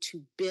funding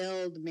to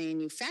build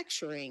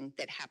manufacturing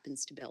that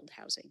happens to build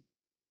housing.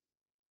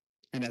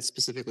 And that's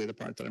specifically the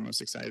part that I'm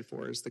most excited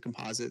for is the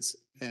composites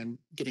and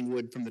getting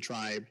wood from the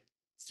tribe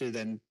to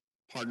then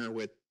partner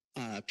with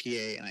PA,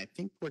 and I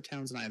think Port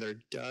Townsend either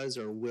does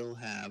or will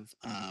have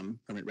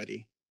permit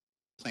ready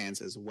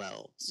plans as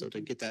well. So to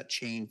get that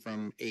chain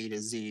from A to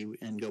Z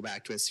and go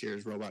back to a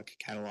Sears Roebuck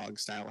catalog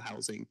style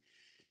housing,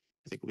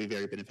 I think will be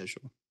very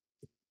beneficial.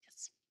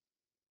 Yes.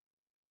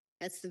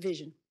 That's the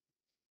vision.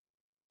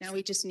 Now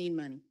we just need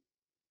money.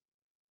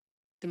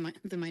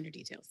 The minor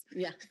details.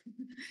 Yeah.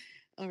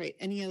 All right.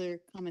 Any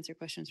other comments or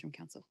questions from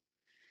council?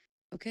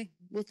 Okay.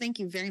 Well, thank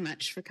you very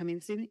much for coming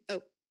this evening.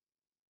 Oh,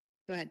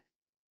 go ahead.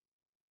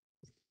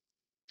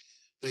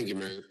 Thank you,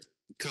 Mayor.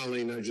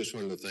 Colleen, I just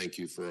wanted to thank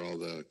you for all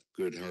the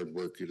good hard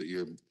work that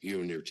you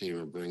and your team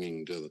are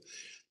bringing to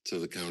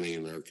the county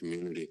and our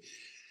community.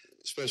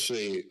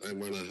 Especially, I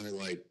want to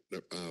highlight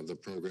the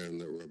program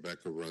that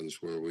Rebecca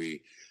runs, where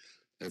we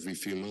every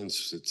few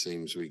months it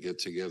seems we get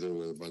together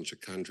with a bunch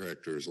of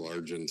contractors,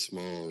 large and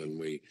small, and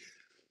we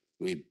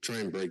try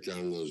and break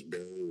down those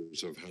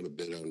barriers of how to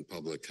bid on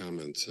public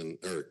comments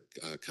or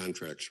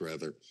contracts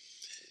rather.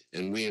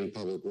 And we in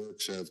Public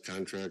Works have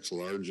contracts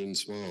large and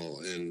small,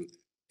 and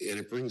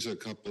it brings a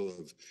couple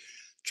of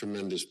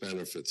tremendous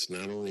benefits.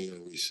 Not only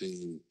are we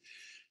seeing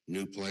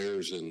new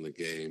players in the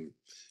game,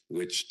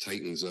 which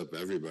tightens up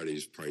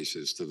everybody's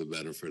prices to the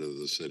benefit of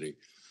the city.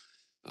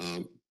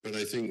 But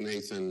I think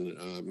Nathan,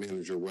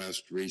 Manager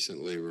West,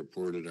 recently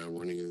reported on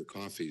one of your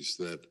coffees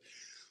that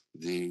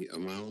the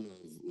amount of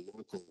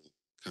local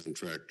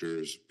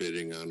contractors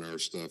bidding on our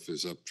stuff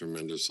is up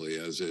tremendously,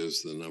 as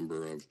is the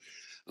number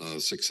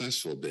of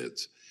successful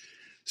bids.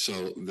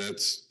 So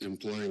that's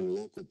employing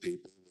local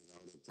people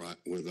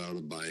without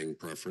a buying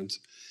preference,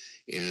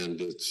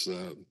 and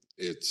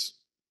it's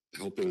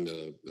helping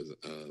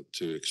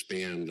to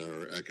expand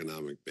our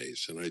economic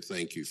base. And I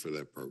thank you for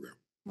that program.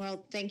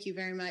 Well, thank you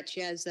very much.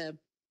 As an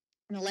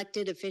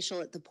elected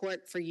official at the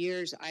port for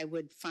years, I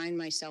would find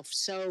myself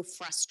so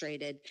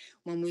frustrated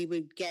when we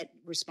would get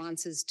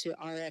responses to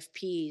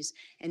RFPs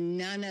and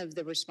none of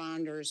the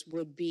responders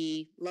would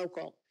be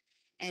local.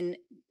 And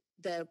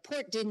the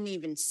port didn't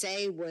even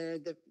say where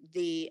the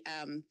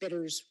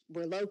bidders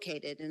were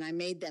located, and I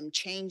made them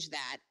change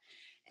that.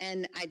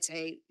 And I'd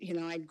say,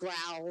 I'd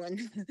growl and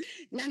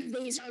none of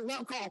these are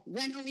local.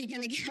 When are we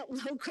going to get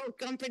local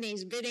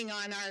companies bidding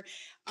on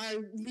our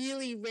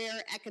really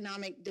rare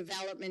economic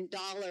development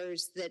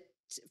dollars that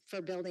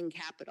for building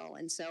capital?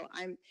 And so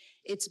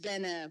it's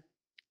been a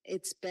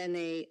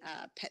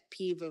pet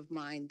peeve of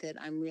mine that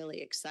I'm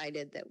really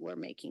excited that we're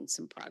making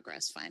some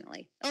progress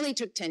finally. Only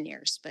took 10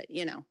 years, but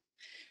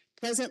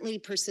pleasantly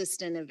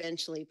persistent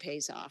eventually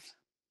pays off.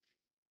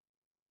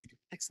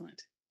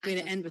 Excellent. Way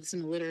to end with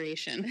some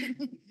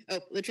alliteration. Oh,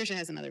 Latricia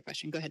has another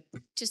question. Go ahead.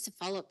 Just a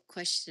follow-up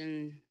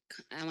question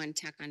I want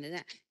to tack onto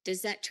that.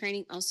 Does that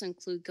training also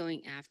include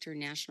going after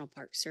National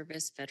Park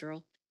Service,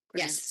 federal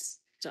grants? Yes.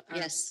 So,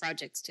 Yes.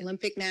 projects too?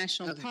 Olympic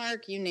National Okay.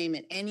 Park, you name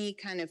it, any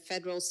kind of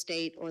federal,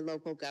 state, or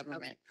local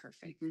government. Okay,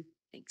 perfect. Mhm.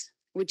 Thanks.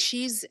 Which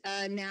she's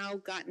now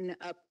gotten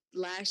up.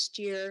 Last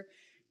year,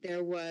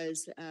 there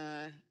was,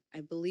 I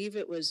believe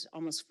it was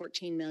almost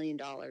 $14 million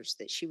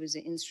that she was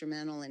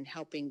instrumental in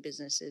helping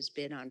businesses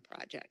bid on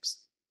projects.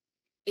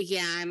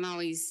 Yeah, I'm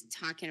always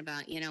talking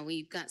about,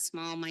 we've got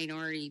small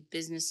minority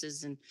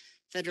businesses and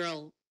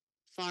federal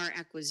FAR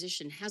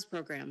acquisition has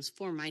programs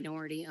for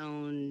minority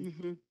owned,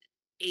 Mm-hmm.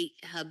 8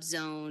 hub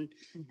zone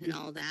and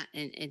all that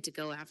and to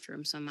go after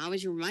them. So I'm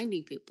always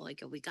reminding people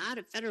like, we got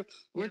a federal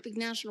Olympic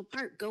National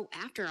Park, go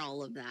after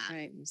all of that.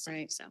 Right, and stuff.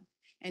 right. So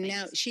And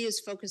now Thanks. she is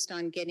focused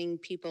on getting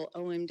people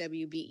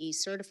OMWBE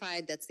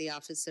certified. That's the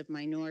Office of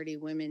Minority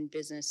Women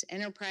Business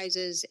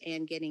Enterprises,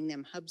 and getting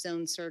them Hub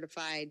Zone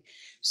certified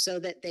so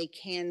that they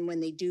can, when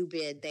they do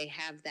bid, they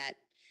have that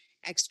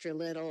extra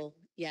little,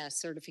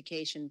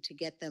 certification to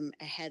get them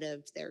ahead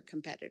of their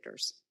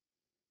competitors.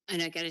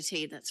 And I got to tell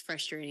you, that's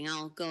frustrating.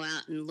 I'll go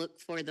out and look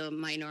for the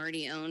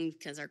minority owned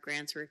because our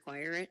grants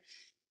require it.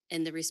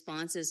 And the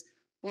response is,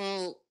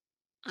 well,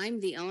 I'm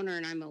the owner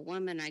and I'm a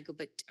woman. I go,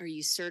 but are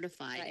you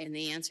certified? Right. And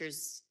the answer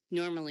is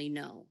normally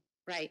no.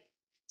 Right.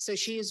 So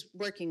she is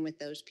working with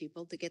those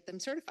people to get them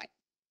certified.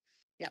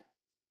 Yep.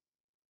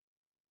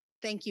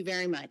 Thank you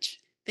very much.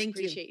 Thank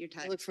you. Appreciate your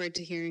I time. look forward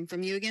to hearing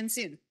from you again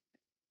soon.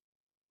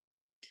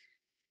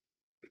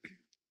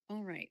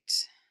 All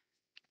right.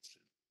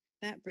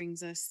 That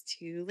brings us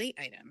to late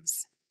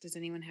items. Does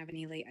anyone have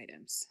any late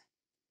items?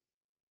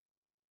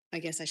 I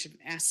guess I should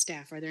ask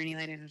staff. Are there any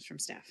late items from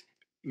staff?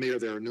 Mayor,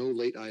 there are no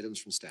late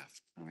items from staff.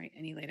 All right.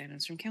 Any late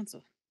items from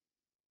council?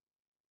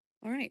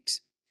 All right.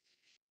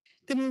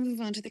 Then we'll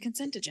move on to the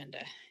consent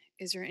agenda.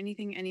 Is there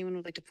anything anyone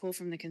would like to pull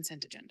from the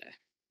consent agenda?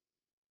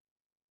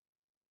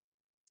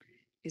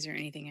 Is there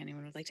anything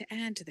anyone would like to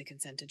add to the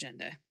consent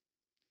agenda?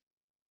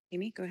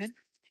 Amy, go ahead.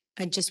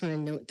 I just want to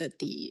note that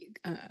the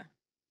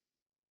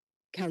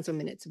council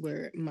minutes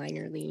were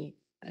minorly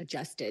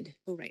adjusted.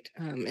 Oh, right.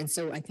 And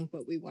so I think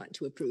what we want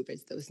to approve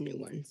is those new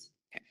ones.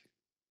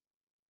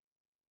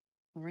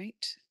 All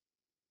right.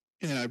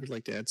 And I would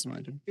like to add some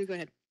items. You go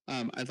ahead.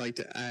 I'd like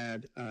to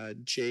add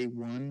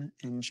J1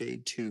 and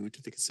J2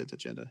 to the consent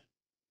agenda.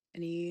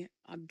 Any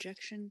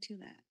objection to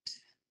that?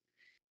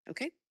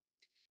 Okay,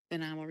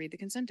 then I will read the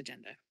consent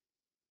agenda.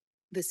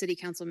 The city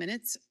council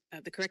minutes,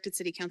 the corrected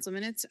city council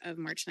minutes of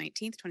March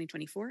 19th,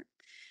 2024,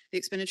 the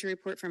expenditure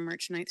report from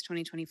March 9th,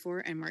 2024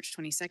 and March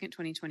 22nd,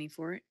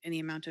 2024 in the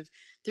amount of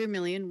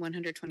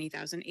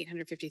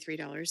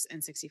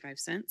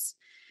 $3,120,853.65,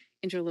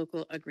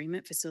 interlocal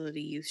agreement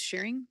facility use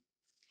sharing,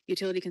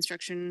 utility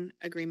construction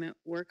agreement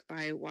work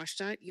by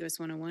WashDOT, US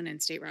 101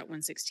 and State Route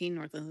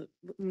 116,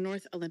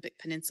 North Olympic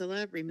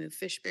Peninsula, remove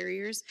fish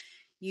barriers,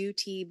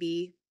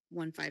 UTB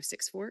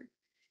 1564.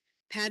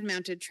 Pad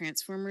mounted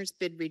transformers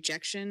bid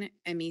rejection,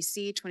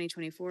 MEC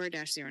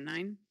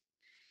 2024-09.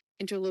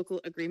 Interlocal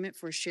agreement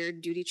for shared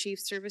duty chief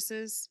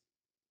services.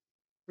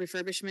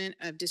 Refurbishment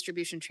of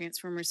distribution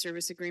transformer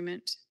service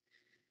agreement.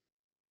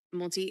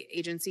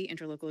 Multi-agency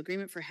interlocal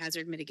agreement for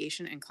hazard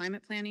mitigation and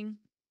climate planning.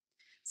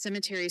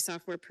 Cemetery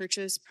software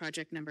purchase,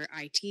 project number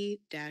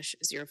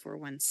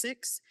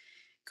IT-0416.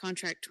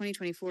 Contract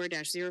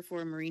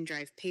 2024-04 Marine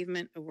Drive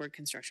pavement award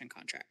construction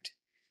contract.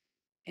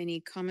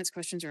 Any comments,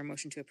 questions, or a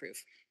motion to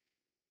approve?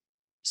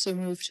 So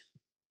moved.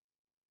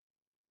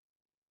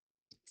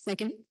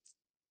 Second.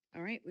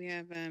 All right, we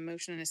have a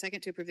motion and a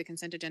second to approve the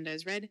consent agenda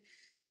as read.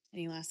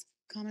 Any last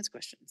comments,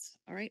 questions?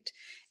 All right.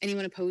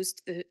 Anyone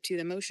opposed to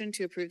the motion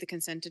to approve the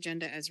consent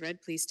agenda as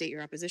read, please state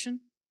your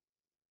opposition.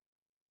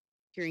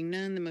 Hearing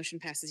none, the motion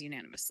passes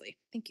unanimously.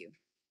 Thank you.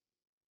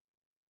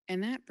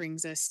 And that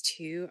brings us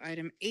to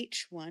item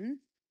H1.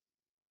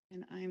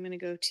 And I'm going to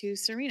go to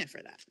Serena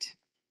for that.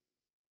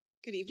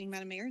 Good evening,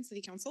 Madam Mayor and City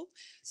Council.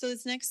 So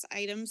this next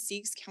item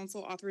seeks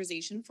council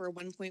authorization for a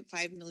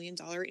 $1.5 million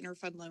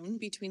interfund loan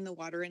between the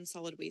Water and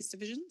Solid Waste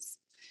Divisions.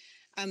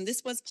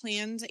 This was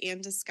planned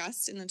and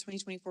discussed in the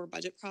 2024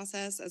 budget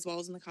process, as well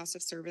as in the cost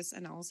of service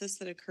analysis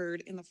that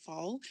occurred in the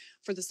fall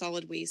for the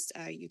solid waste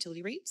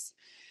utility rates.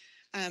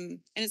 And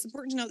it's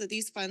important to note that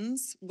these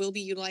funds will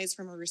be utilized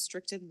from a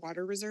restricted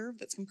water reserve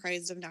that's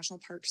comprised of National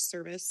Park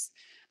Service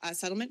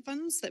settlement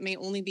funds that may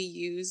only be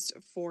used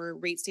for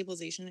rate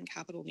stabilization and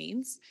capital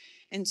needs.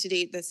 And to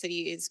date, the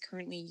city is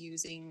currently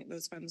using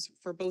those funds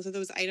for both of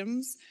those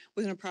items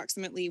with an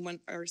approximately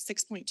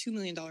 $6.2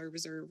 million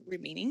reserve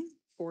remaining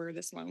for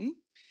this loan.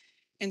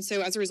 And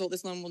so as a result,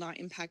 this loan will not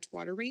impact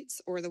water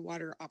rates or the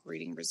water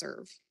operating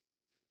reserve.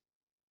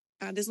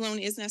 This loan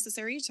is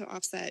necessary to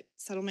offset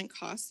settlement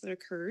costs that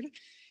occurred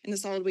in the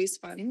solid waste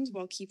fund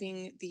while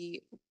keeping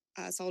the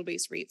solid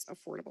waste rates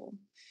affordable.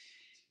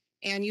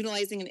 And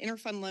utilizing an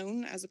interfund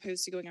loan as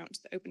opposed to going out into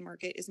the open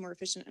market is more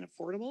efficient and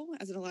affordable,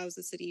 as it allows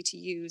the city to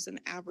use an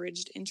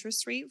averaged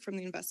interest rate from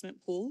the investment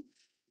pool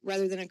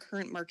rather than a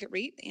current market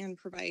rate, and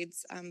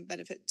provides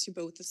benefit to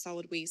both the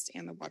solid waste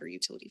and the water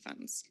utility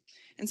funds.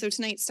 And so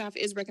tonight, staff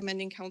is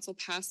recommending council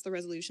pass the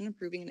resolution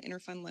approving an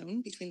interfund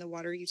loan between the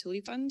water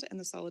utility fund and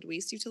the solid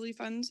waste utility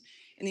fund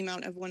in the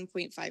amount of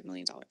 $1.5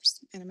 million.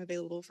 And I'm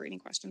available for any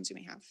questions you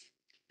may have.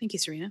 Thank you,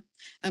 Serena.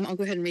 I'll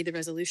go ahead and read the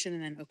resolution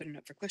and then open it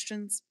up for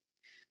questions.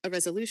 A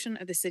resolution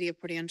of the City of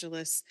Port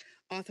Angeles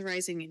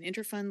authorizing an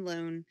interfund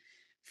loan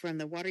from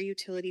the Water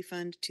Utility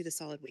Fund to the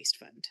Solid Waste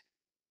Fund.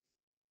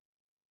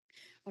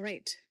 All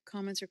right,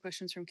 comments or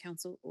questions from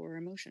council or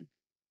a motion?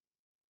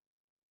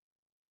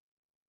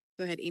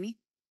 Go ahead, Amy.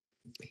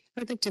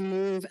 I'd like to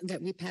move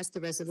that we pass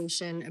the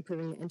resolution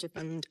approving the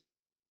interfund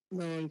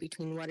loan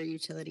between Water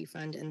Utility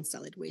Fund and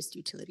Solid Waste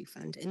Utility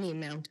Fund in the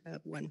amount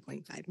of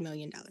 $1.5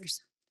 million.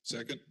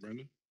 Second,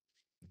 Brendan?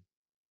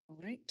 All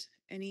right,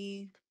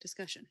 any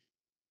discussion?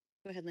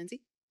 Go ahead,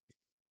 Lindsay.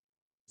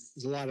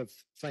 There's a lot of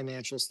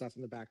financial stuff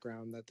in the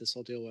background that this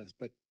will deal with,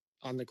 but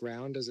on the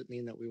ground, does it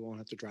mean that we won't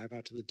have to drive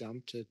out to the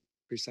dump to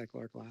recycle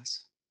our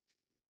glass?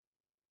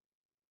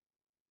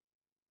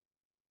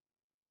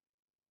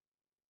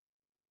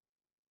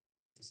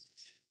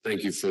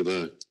 Thank you for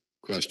the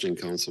question,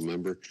 council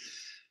member.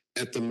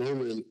 At the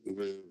moment,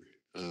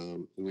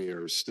 we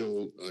are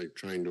still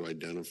trying to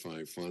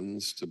identify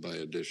funds to buy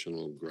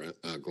additional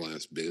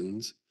glass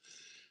bins.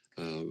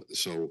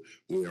 So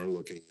we are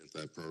looking at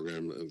that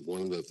program.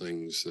 One of the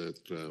things that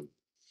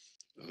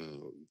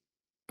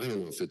I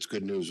don't know if it's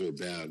good news or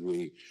bad.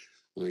 We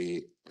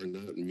are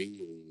not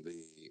meeting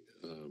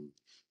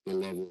the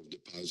level of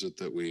deposit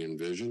that we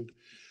envisioned.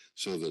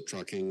 So the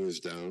trucking is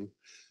down.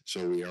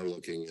 So we are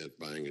looking at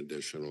buying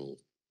additional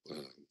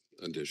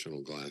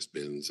glass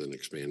bins and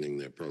expanding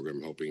that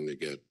program, hoping to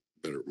get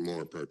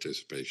more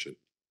participation.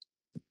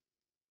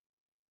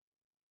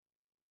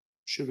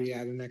 Should we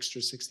add an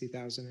extra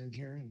 60,000 in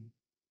here and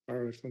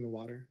borrow it from the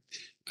water?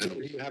 I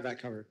don't, You have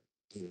that covered.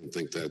 I don't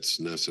think that's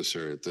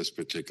necessary at this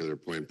particular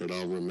point, but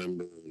I'll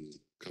remember and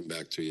come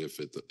back to you if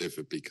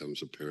it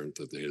becomes apparent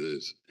that it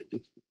is.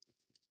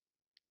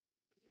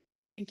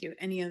 Thank you.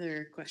 Any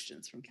other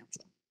questions from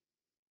council?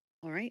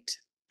 All right.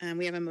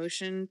 We have a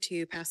motion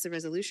to pass the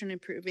resolution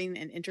approving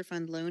an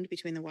interfund loan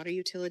between the Water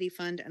Utility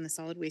Fund and the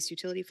Solid Waste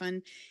Utility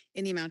Fund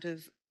in the amount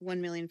of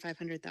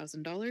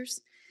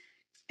 $1,500,000.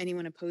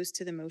 Anyone opposed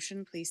to the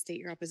motion, please state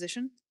your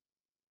opposition.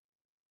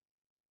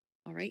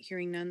 All right,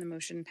 hearing none, the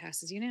motion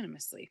passes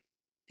unanimously.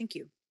 Thank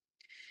you.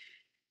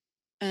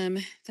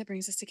 That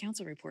brings us to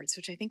council reports,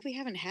 which I think we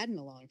haven't had in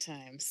a long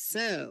time.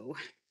 So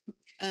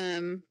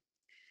I'm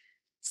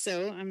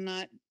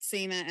not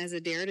saying that as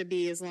a dare to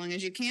be as long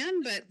as you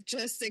can, but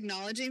just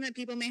acknowledging that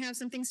people may have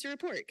some things to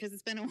report because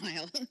it's been a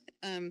while.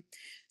 I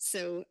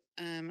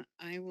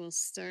will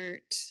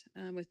start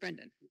with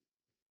Brendan.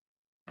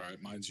 All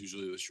right, mine's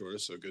usually the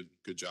shortest, so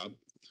good job.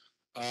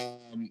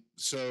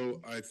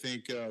 So I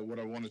think what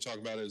I want to talk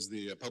about is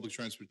the public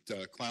transport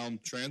clown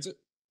transit.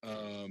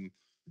 I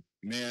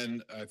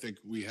think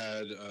we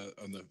had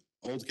on the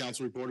old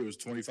council report, it was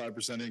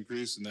 25%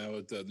 increase, and now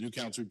at the new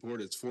council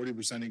report, it's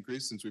 40%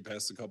 increase since we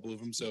passed a couple of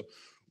them. So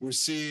we're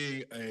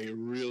seeing a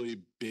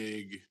really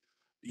big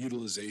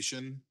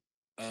utilization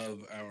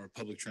of our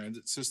public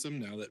transit system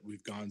now that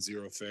we've gone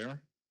zero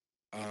fare.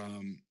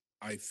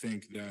 I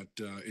think that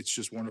it's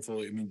just wonderful.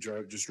 I mean,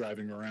 just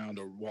driving around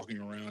or walking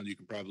around, you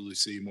can probably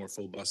see more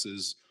full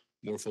buses,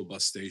 more full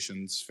bus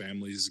stations,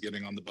 families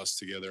getting on the bus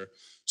together.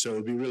 So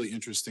it'd be really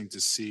interesting to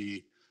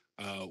see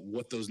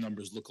what those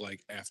numbers look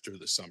like after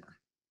the summer.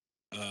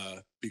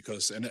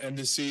 Because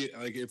to see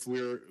like if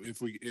we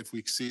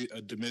see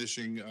a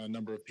diminishing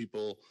number of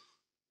people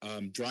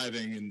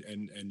driving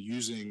and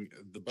using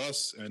the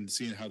bus, and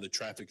seeing how the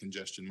traffic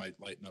congestion might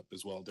lighten up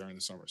as well during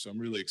the summer. So I'm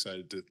really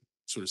excited to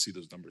sort of see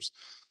those numbers.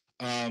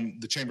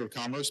 The Chamber of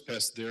Commerce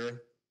passed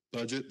their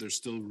budget. They're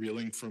still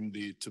reeling from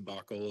the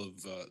debacle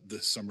of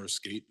the summer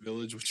skate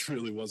village, which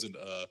really wasn't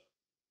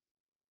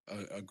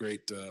a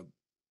great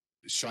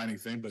shining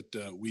thing, but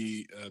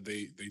they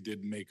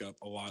did make up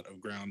a lot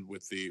of ground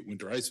with the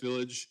Winter Ice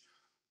Village.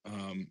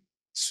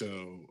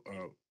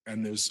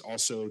 And there's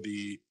also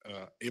the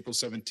April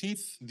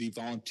 17th, the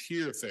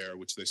volunteer fair,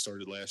 which they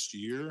started last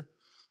year,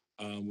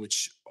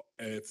 which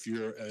if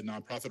you're a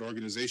nonprofit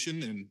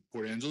organization in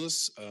Port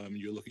Angeles,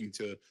 you're looking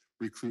to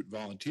recruit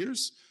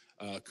volunteers.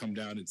 come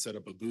down and set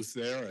up a booth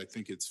there. I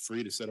think it's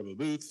free to set up a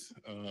booth.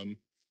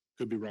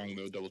 Could be wrong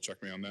though, double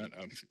check me on that.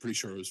 I'm pretty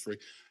sure it was free.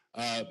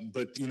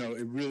 But you know,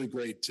 it really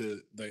great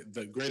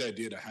the great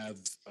idea to have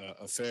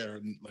a fair,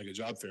 like a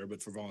job fair,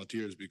 but for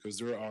volunteers, because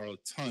there are a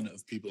ton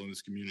of people in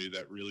this community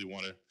that really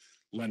want to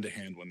lend a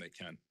hand when they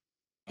can.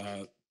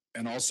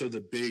 And also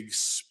the big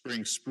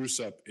spring spruce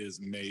up is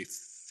May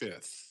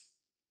 5th.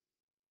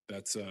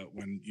 That's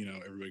when, you know,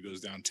 everybody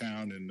goes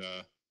downtown and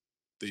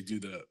they do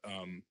the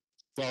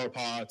flower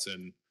pots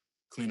and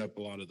clean up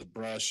a lot of the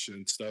brush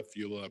and stuff.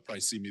 You'll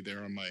probably see me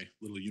there on my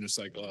little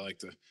unicycle. I like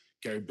to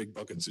carry big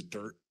buckets of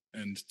dirt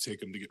and take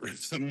them to get rid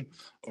of them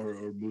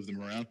or move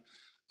them around.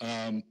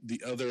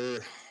 The other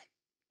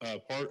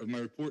part of my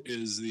report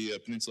is the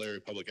Peninsula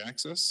Area Public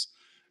Access.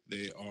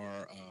 They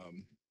are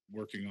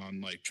working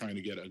on like trying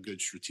to get a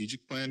good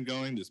strategic plan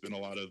going. There's been a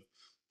lot of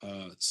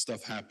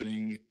stuff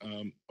happening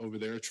over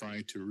there,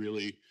 trying to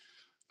really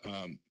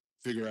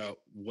figure out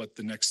what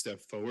the next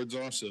step forwards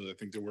are. So I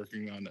think they're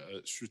working on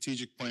a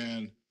strategic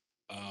plan.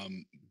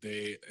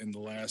 They, in the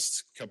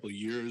last couple of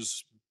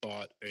years,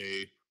 bought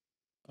a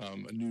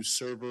new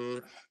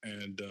server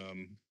and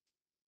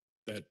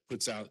that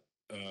puts out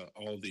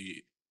all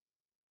the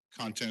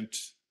content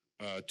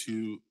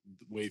to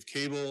Wave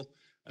Cable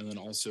and then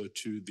also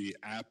to the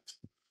app.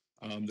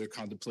 They're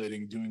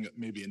contemplating doing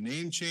maybe a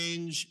name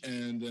change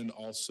and then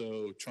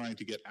also trying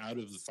to get out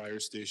of the fire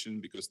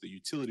station because the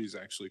utilities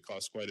actually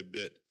cost quite a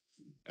bit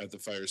at the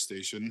fire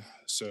station.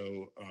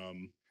 So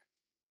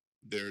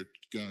they're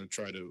going to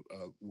try to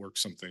work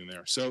something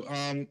there. So,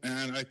 and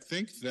I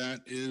think that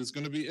is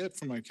going to be it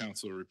for my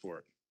council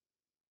report.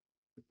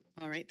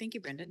 All right, thank you,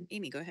 Brendan.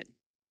 Amy, go ahead.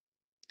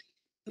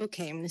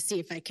 Okay, I'm going to see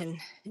if I can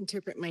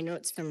interpret my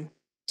notes from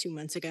 2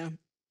 months ago.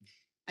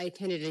 I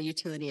attended a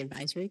utility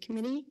advisory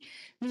committee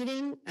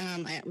meeting.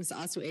 I was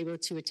also able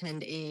to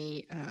attend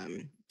a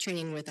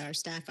training with our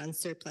staff on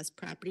surplus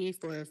property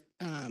for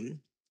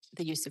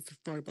the use of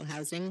affordable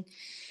housing.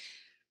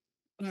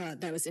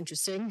 That was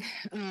interesting.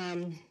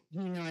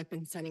 You know, I've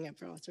been signing up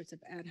for all sorts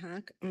of ad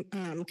hoc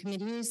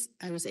committees.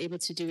 I was able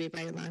to do a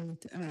ride-along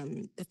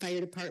with the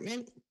fire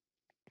department.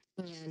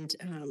 And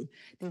I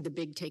think the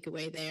big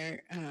takeaway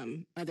there,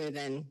 other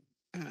than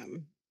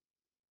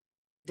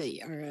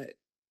they are a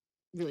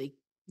really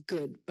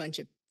good bunch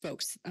of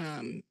folks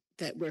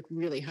that work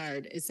really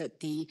hard, is that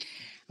I'm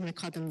going to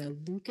call them the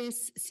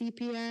Lucas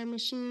CPR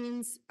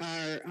machines,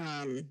 are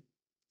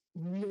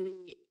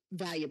really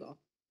valuable.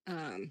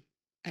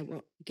 I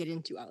won't get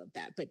into all of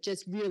that, but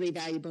just really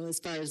valuable as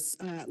far as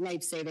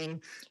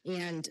life-saving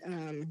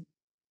and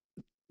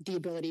the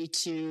ability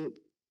to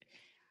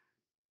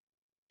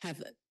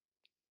have,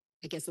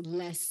 I guess,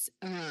 less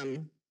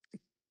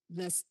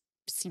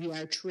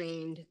CPR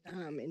trained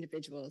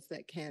individuals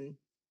that can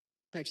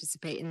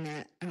participate in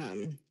that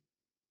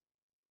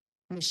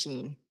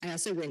machine. I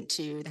also went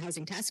to the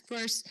Housing Task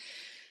Force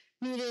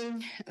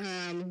meeting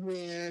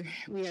where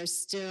we are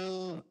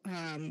still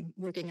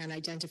working on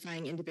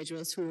identifying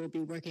individuals who will be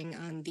working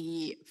on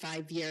the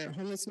 5-year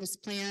homelessness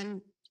plan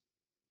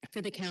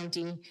for the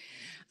county.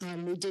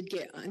 We did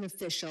get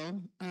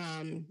unofficial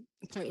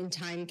point in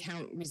time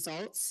count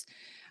results,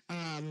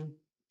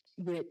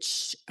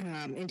 which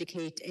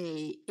indicate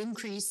a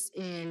increase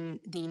in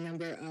the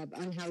number of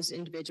unhoused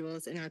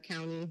individuals in our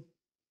county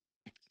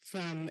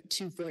from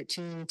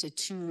 214 to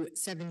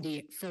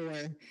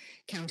 274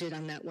 counted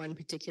on that one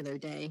particular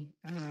day.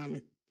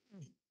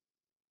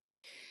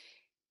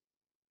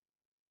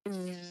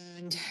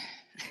 And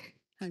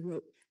I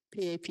wrote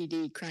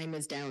PAPD, crime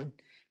is down.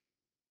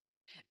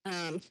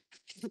 That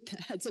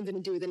had something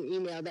to do with an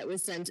email that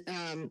was sent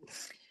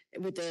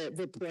with the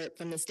report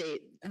from the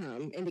state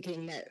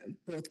indicating that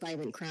both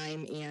violent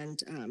crime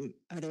and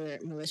other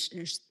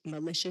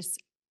malicious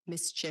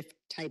mischief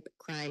type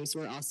crimes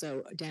were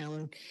also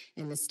down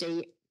in the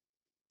state.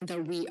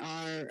 Though we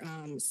are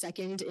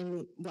second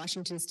in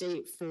Washington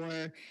state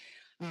for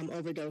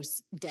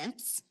overdose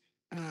deaths,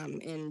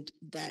 and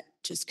that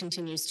just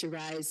continues to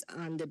rise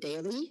on the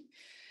daily.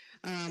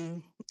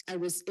 I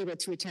was able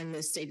to attend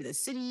the State of the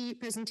City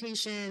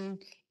presentation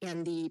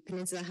and the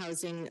Peninsula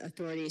Housing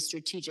Authority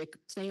strategic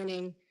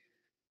planning,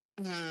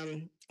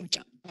 which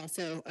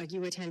also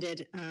you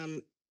attended,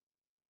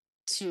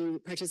 to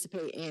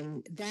participate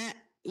in that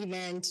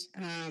event.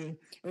 I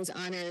was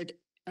honored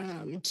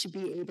to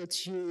be able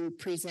to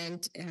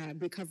present a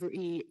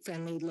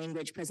recovery-friendly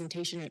language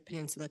presentation at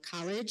Peninsula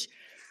College,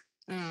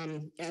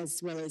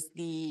 as well as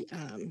the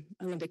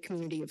Olympic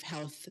Community of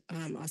Health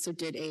also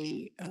did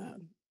a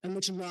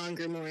much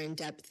longer, more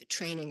in-depth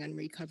training on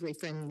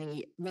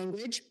recovery-friendly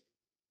language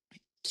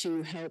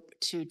to help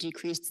to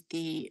decrease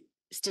the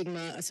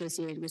stigma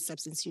associated with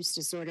substance use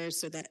disorders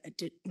so that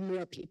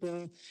more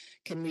people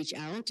can reach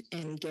out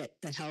and get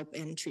the help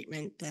and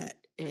treatment that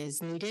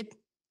is needed.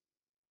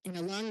 And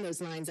along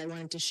those lines, I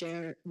wanted to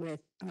share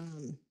with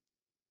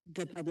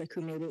the public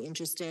who may be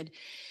interested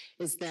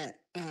is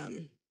that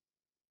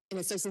in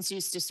a substance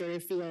use disorder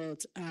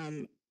field,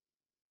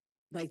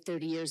 like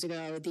 30 years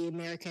ago, the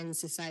American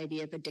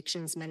Society of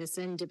Addictions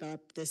Medicine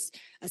developed this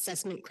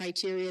assessment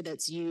criteria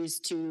that's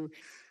used to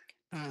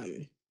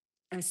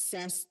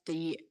assess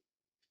the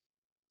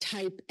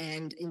type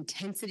and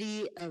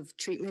intensity of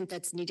treatment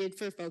that's needed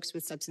for folks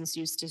with substance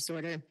use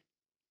disorder.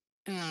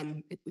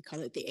 We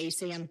call it the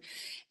ASAM.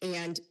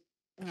 And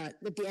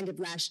at the end of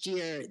last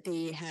year,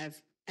 they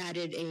have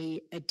added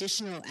a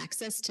additional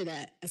access to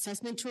that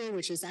assessment tool,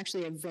 which is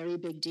actually a very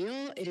big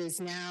deal. It is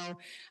now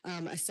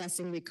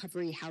assessing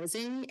recovery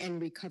housing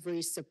and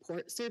recovery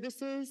support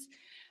services.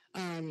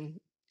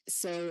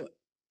 So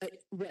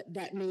what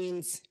that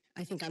means,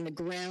 I think on the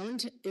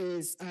ground,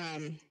 is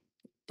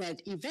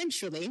that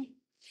eventually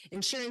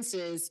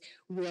insurances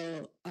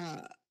will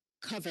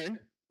cover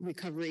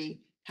recovery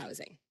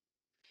housing.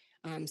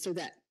 So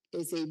that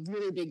is a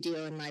really big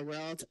deal in my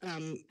world.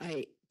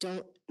 I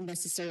don't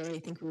necessarily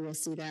think we will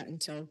see that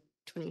until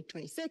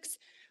 2026,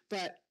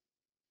 but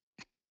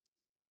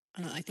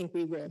I think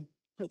we will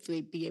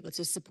hopefully be able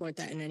to support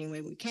that in any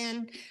way we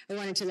can. I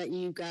wanted to let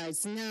you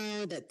guys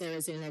know that there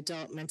is an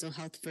adult mental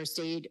health first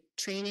aid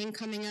training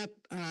coming up.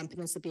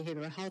 Peninsula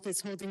Behavioral Health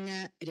is holding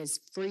that. It is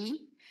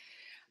free.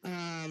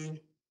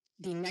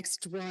 The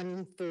next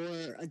one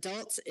for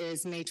adults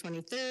is May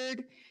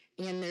 23rd,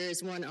 and there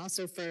is one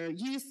also for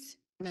youth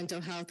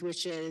mental health,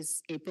 which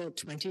is April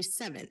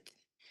 27th,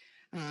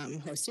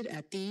 hosted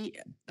at the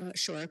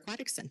Shore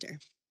Aquatic Center.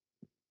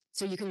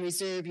 So you can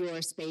reserve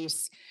your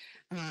space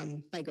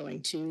by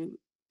going to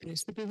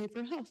Peninsula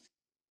Behavioral Health.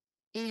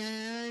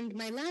 And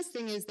my last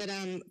thing is that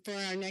for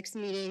our next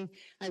meeting,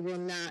 I will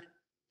not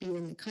be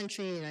in the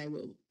country and I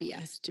will be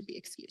asked to be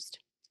excused.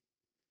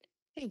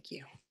 Thank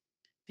you.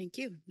 Thank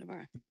you,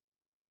 Navarra.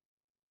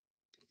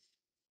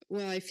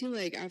 Well, I feel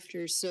like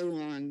after so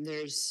long,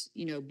 there's,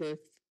 both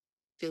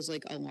feels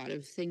like a lot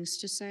of things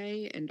to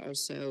say and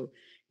also,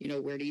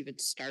 where to even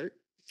start.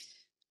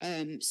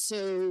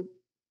 So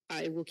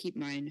I will keep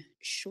mine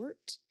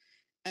short.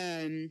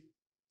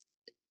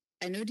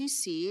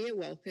 NODC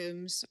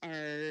welcomes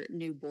our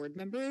new board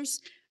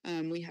members.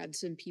 We had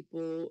some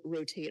people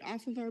rotate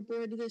off of our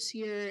board this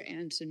year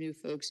and some new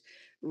folks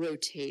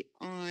rotate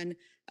on.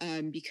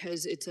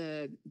 Because it's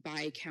a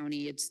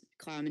bi-county, it's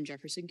Clallam and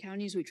Jefferson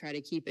counties, we try to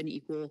keep an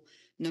equal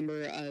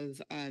number of,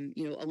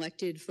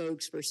 elected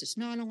folks versus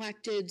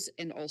non-electeds,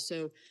 and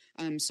also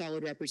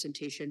solid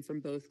representation from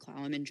both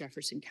Clallam and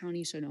Jefferson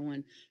County, so no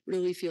one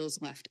really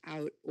feels left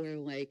out or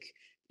like,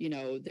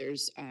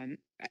 there's,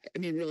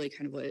 really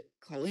kind of what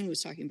Colleen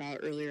was talking about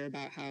earlier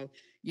about how,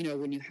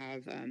 when you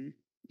have,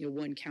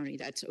 one county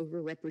that's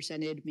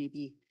overrepresented,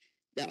 maybe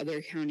the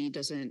other county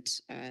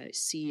doesn't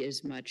see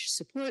as much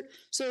support.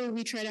 So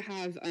we try to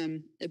have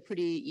a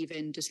pretty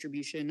even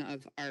distribution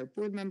of our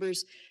board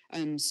members.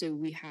 So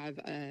we have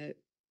the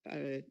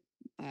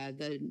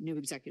new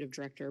executive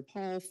director,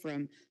 Paul,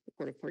 from the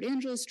Port of Port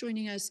Angeles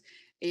joining us,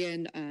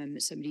 and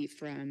somebody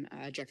from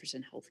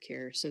Jefferson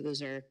Healthcare. So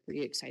those are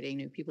pretty exciting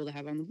new people to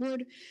have on the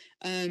board.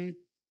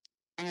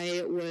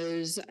 I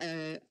was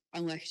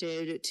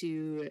elected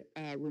to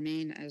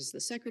remain as the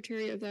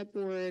secretary of that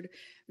board.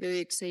 Very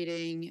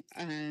exciting.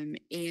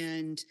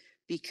 And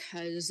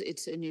because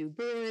it's a new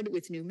board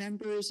with new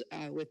members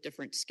with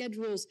different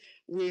schedules,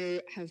 we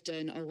have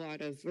done a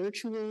lot of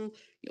virtual,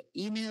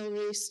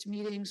 email-based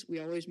meetings. We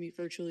always meet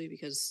virtually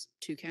because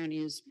 2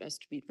 counties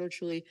best to meet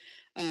virtually.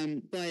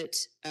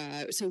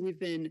 So we've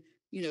been,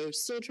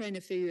 still trying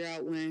to figure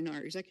out when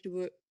our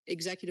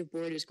executive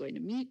board is going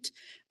to meet.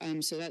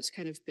 So that's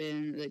kind of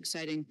been the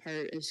exciting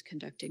part, is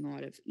conducting a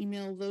lot of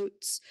email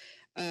votes,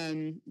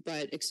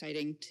 but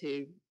exciting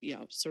to,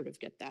 sort of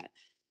get that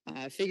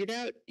figured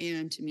out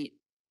and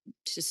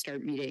to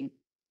start meeting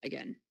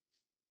again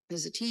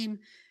as a team.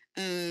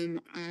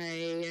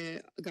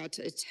 I got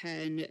to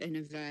attend an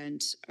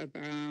event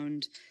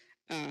around,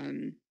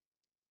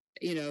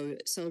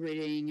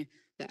 celebrating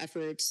the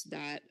efforts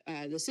that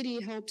the city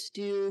helped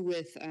do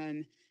with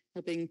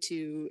helping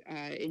to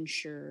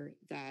ensure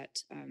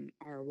that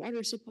our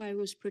water supply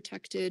was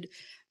protected,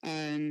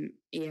 and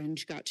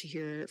got to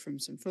hear from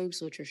some folks.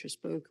 Latricia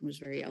spoke and was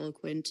very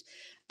eloquent,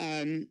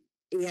 and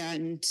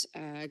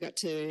I got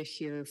to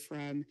hear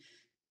from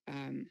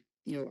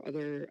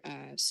other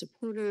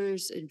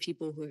supporters and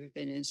people who have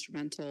been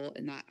instrumental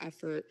in that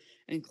effort,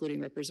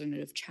 including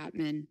Representative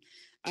Chapman.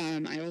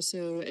 I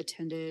also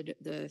attended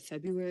the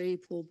February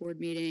pool board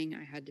meeting.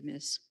 I had to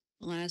miss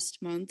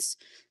last month's.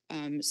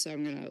 So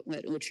I'm going to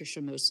let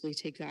Latricia mostly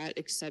take that,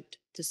 except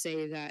to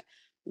say that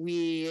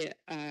we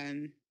are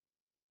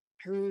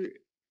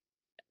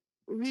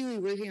really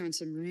working on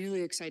some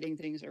really exciting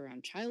things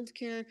around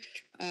childcare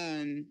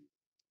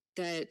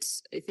that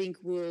I think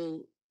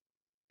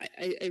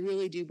I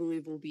really do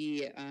believe will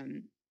be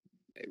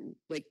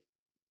like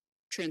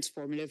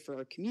transformative for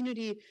our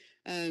community.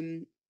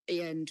 And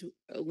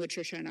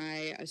Latricia and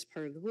I, as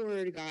part of the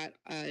board, got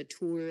a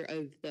tour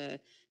of the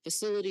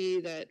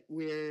facility that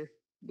we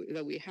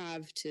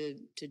have to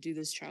do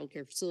this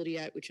childcare facility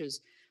at, which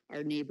is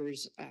our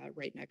neighbors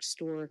right next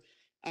door,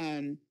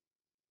 at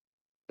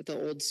the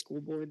old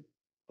school board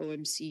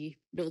OMC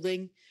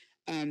building.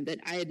 that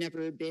I had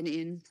never been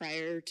in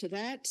prior to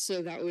that.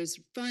 So that was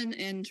fun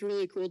and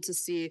really cool to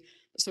see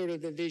sort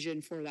of the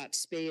vision for that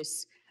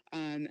space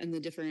and the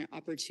different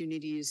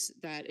opportunities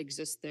that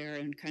exist there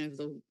and kind of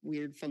the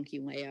weird, funky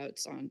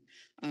layouts on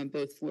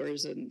both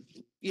floors. And,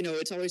 you know,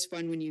 it's always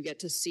fun when you get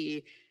to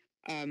see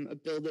a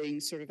building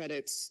sort of at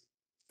its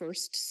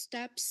first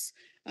steps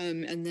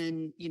and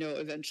then, you know,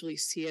 eventually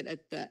see it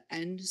at the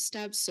end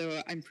steps.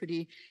 So I'm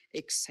pretty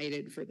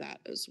excited for that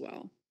as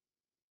well.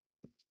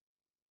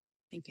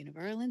 Thank you,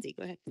 Navarro. Lindsay,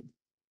 go ahead.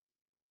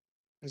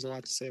 There's a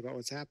lot to say about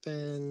what's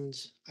happened.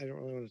 I don't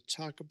really want to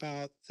talk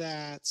about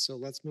that. So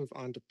let's move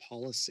on to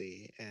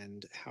policy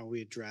and how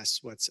we address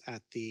what's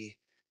at the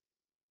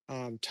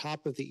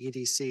top of the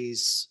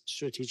EDC's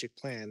strategic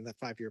plan. The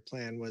 5-year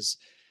plan was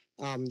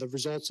the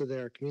results of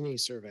their community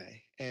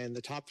survey. And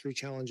the top 3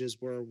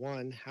 challenges were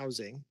 1,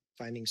 housing,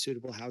 finding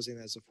suitable housing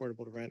that's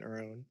affordable to rent or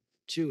own.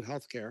 2,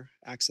 healthcare,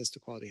 access to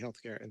quality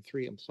healthcare. And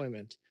 3,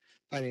 employment,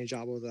 finding a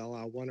job that will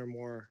allow one or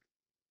more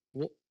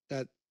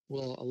that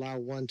will allow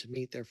one to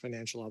meet their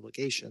financial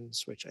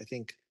obligations, which I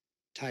think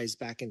ties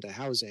back into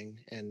housing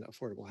and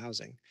affordable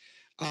housing.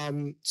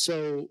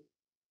 So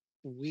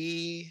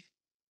we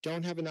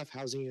don't have enough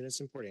housing units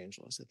in Port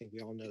Angeles. I think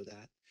we all know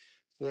that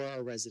for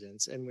our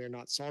residents, and we're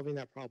not solving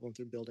that problem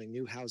through building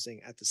new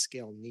housing at the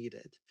scale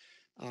needed.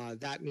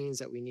 That means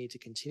that we need to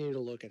continue to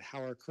look at how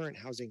our current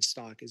housing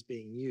stock is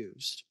being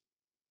used.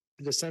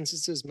 The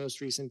census's most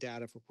recent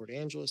data for Port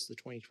Angeles, the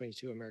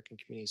 2022 American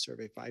Community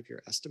Survey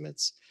 5-year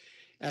estimates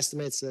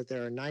that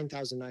there are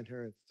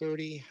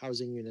 9,930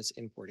 housing units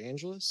in Port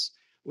Angeles,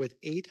 with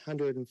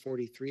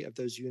 843 of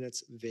those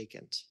units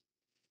vacant.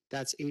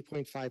 That's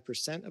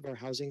 8.5% of our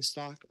housing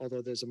stock,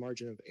 although there's a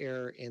margin of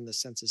error in the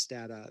census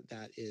data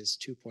that is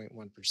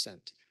 2.1%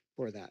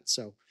 for that.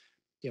 So,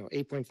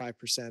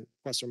 8.5%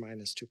 plus or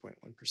minus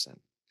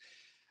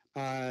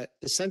 2.1%.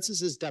 The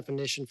census's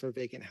definition for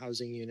vacant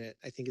housing unit,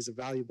 I think, is a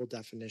valuable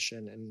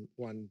definition and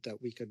one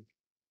that we could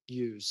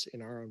use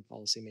in our own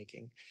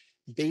policymaking.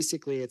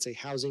 Basically, it's a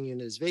housing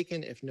unit is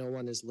vacant if no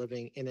one is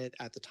living in it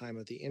at the time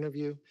of the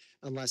interview,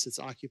 unless its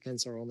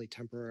occupants are only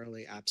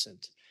temporarily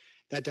absent.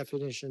 That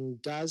definition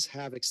does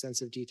have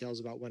extensive details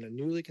about when a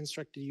newly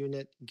constructed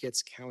unit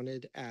gets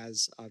counted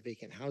as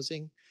vacant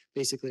housing.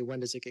 Basically, when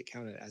does it get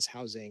counted as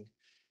housing?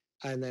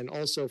 And then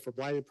also for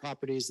blighted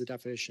properties, the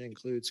definition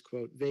includes,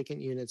 quote,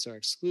 vacant units are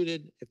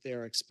excluded if they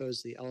are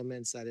exposed to the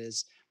elements, that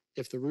is,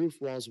 if the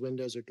roof, walls,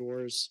 windows, or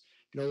doors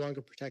no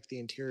longer protect the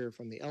interior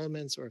from the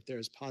elements, or if there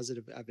is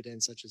positive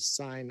evidence, such as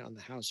sign on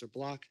the house or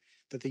block,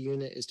 that the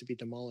unit is to be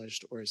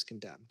demolished or is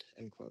condemned,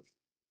 end quote.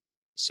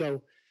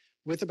 So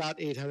with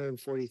about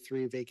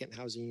 843 vacant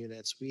housing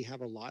units, we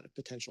have a lot of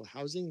potential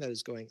housing that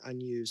is going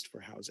unused for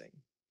housing.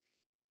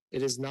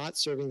 It is not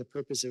serving the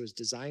purpose it was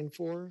designed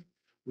for.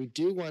 We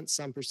do want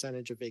some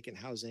percentage of vacant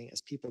housing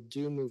as people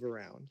do move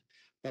around,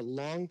 but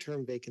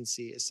long-term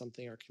vacancy is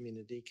something our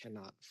community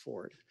cannot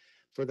afford.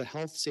 For the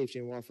health, safety,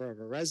 and welfare of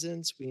our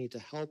residents, we need to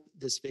help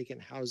this vacant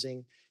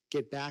housing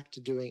get back to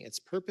doing its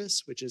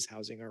purpose, which is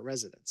housing our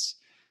residents.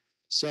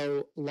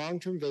 So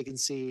long-term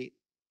vacancy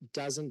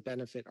doesn't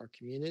benefit our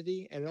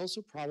community, and it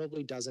also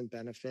probably doesn't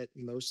benefit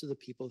most of the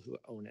people who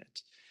own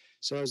it.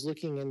 So I was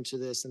looking into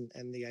this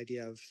and the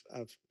idea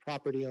of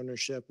property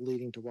ownership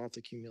leading to wealth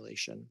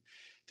accumulation.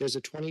 There's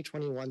a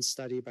 2021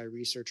 study by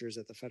researchers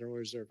at the Federal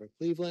Reserve of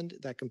Cleveland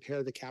that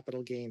compared the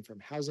capital gain from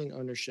housing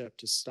ownership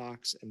to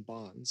stocks and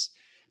bonds,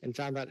 and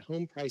found that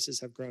home prices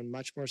have grown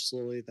much more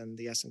slowly than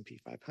the S&P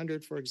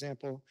 500, for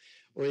example,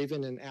 or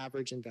even an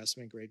average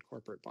investment grade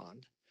corporate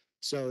bond.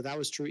 So that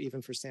was true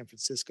even for San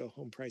Francisco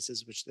home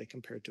prices, which they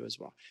compared to as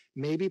well.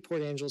 Maybe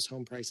Port Angeles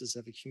home prices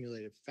have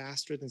accumulated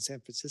faster than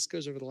San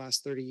Francisco's over the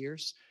last 30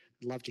 years.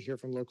 I'd love to hear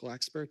from local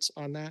experts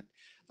on that.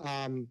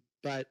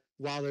 But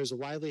while there's a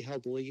widely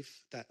held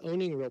belief that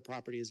owning real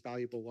property is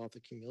valuable wealth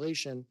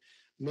accumulation,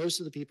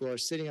 most of the people who are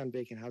sitting on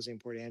vacant housing in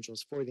Port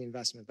Angeles for the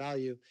investment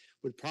value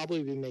would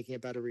probably be making a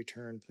better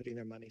return putting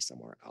their money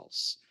somewhere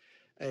else.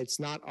 It's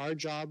not our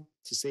job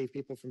to save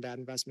people from bad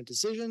investment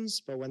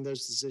decisions, but when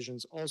those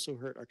decisions also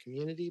hurt our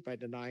community by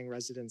denying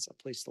residents a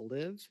place to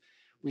live,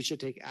 we should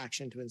take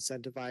action to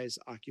incentivize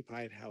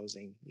occupied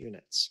housing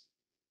units.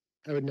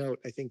 I would note,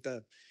 I think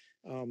the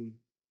point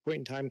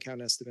in time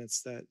count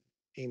estimates that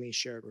Amy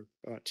shared were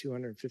about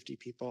 250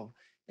 people.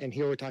 And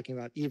here we're talking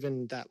about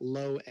even that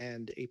low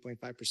end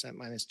 8.5%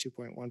 minus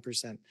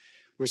 2.1%.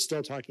 We're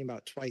still talking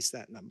about twice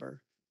that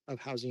number of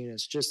housing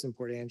units just in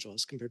Port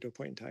Angeles compared to a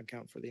point in time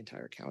count for the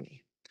entire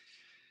county.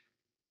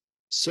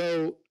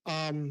 So,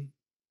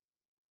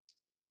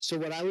 so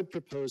what I would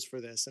propose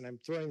for this, and I'm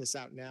throwing this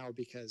out now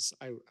because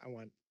I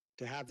want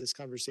to have this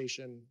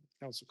conversation with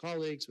council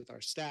colleagues, with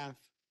our staff,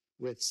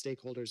 with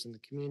stakeholders in the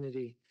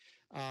community.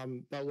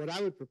 But what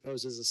I would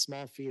propose is a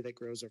small fee that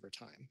grows over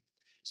time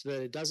so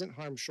that it doesn't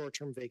harm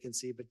short-term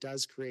vacancy, but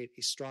does create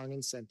a strong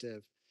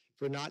incentive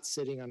for not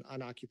sitting on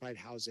unoccupied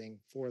housing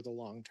for the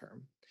long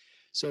term.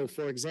 So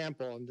for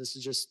example, and this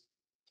is just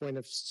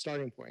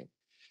starting point,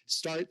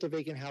 start the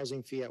vacant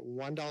housing fee at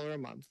 $1 a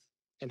month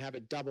and have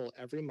it double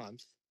every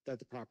month that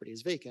the property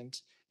is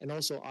vacant, and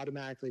also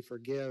automatically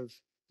forgive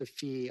the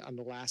fee on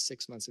the last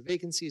 6 months of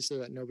vacancy so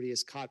that nobody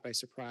is caught by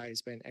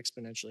surprise by an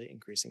exponentially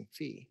increasing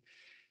fee.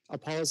 A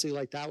policy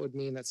like that would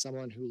mean that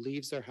someone who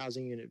leaves their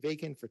housing unit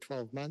vacant for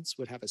 12 months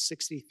would have a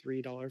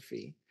 $63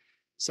 fee.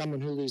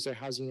 Someone who leaves their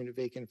housing unit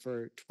vacant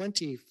for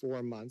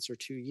 24 months or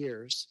 2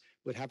 years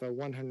would have a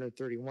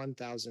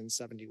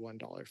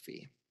 $131,071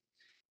 fee.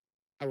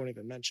 I won't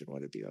even mention what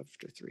it'd be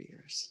after 3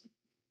 years.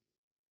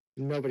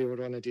 Nobody would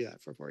want to do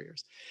that for 4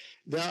 years.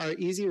 There are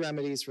easy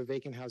remedies for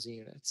vacant housing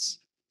units.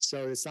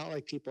 So it's not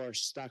like people are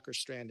stuck or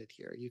stranded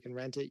here. You can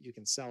rent it, you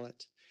can sell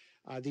it.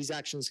 These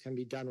actions can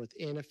be done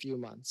within a few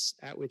months,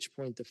 at which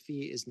point the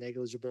fee is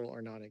negligible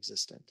or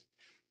non-existent.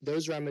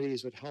 Those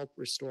remedies would help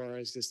restore our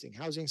existing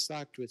housing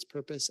stock to its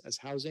purpose as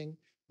housing,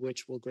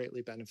 which will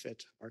greatly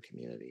benefit our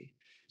community.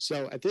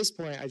 So at this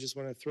point, I just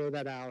want to throw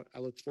that out. I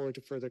look forward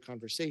to further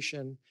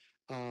conversation.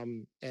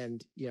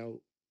 And, you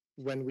know,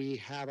 when we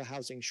have a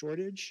housing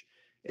shortage,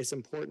 it's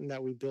important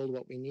that we build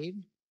what we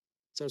need.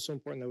 It's also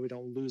important that we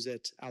don't lose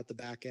it out the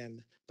back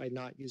end by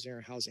not using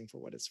our housing for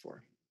what it's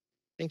for.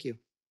 Thank you.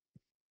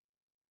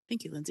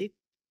 Thank you, Lindsay.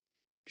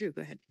 Drew,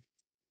 go ahead.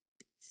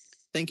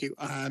 Thank you.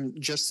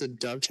 Just to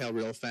dovetail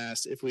real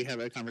fast, if we have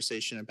a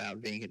conversation about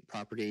vacant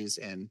properties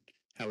and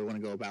how we want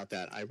to go about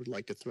that, I would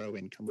like to throw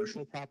in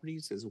commercial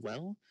properties as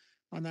well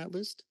on that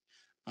list.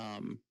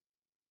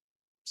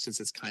 Since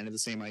it's kind of the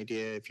same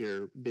idea, if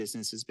your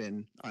business has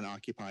been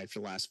unoccupied for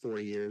the last 4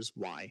 years,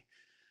 why?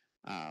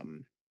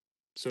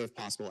 So if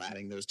possible,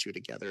 adding those two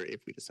together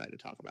if we decide to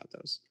talk about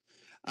those.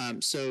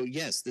 So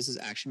yes, this is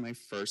actually my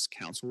first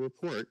council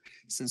report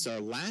since our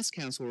last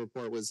council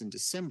report was in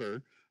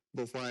December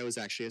before I was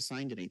actually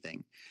assigned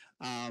anything.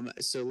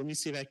 So let me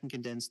see if I can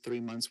condense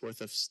 3 months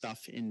worth of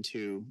stuff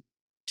into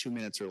 2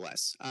 minutes or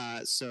less.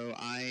 So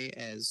I,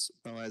 as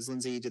well as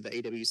Lindsay, did the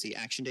AWC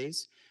Action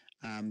Days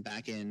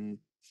back in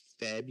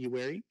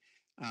February.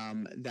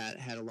 That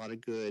had a lot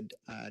of good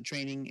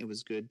training. It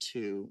was good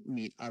to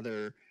meet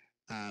other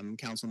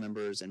council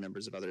members and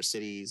members of other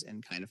cities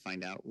and kind of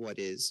find out what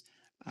is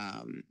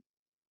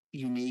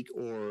unique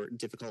or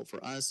difficult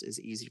for us is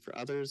easy for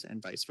others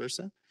and vice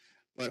versa,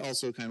 but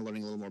also kind of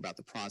learning a little more about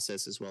the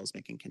process as well as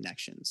making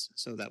connections.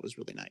 So that was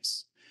really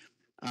nice.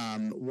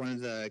 One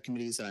of the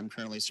committees that I'm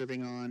currently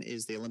serving on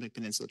is the Olympic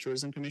Peninsula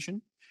Tourism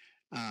Commission.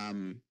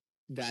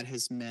 That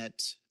has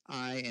met.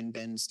 I and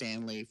Ben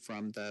Stanley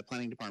from the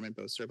planning department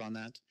both serve on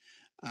that.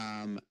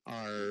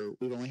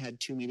 We've only had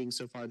 2 meetings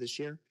so far this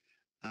year.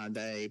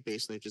 They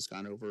basically have just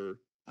gone over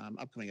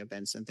upcoming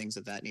events and things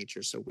of that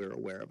nature, so we're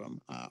aware of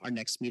them. Our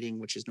next meeting,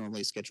 which is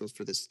normally scheduled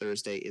for this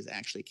Thursday, is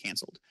actually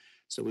canceled,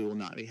 so we will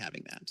not be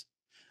having that.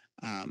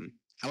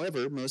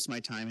 However, most of my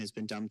time has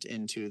been dumped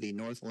into the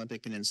North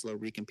Olympic Peninsula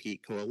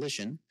Recompete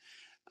Coalition.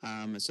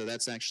 So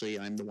that's actually,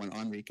 I'm the one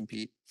on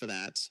Recompete for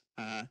that.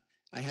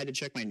 I had to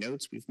check my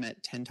notes. We've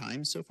met 10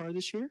 times so far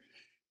this year.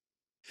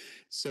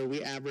 So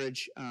we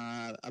average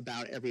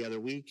about every other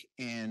week,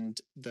 and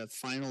the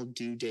final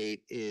due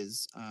date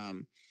is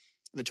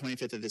the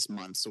 25th of this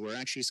month. So we're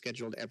actually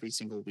scheduled every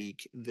single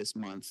week this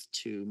month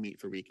to meet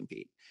for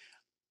Recompete.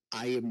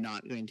 I am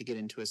not going to get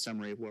into a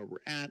summary of where we're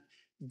at.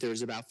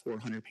 There's about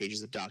 400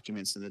 pages of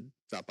documents in the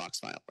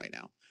Dropbox file right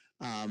now.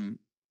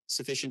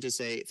 Sufficient to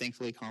say,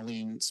 thankfully,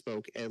 Colleen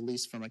spoke at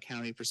least from a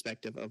county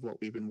perspective of what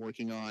we've been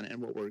working on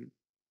and what we're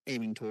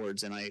aiming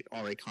towards. And I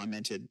already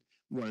commented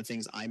one of the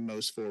things I'm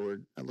most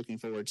looking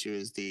forward to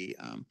is the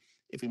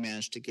if we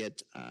manage to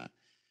get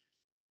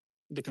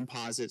the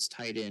composites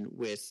tied in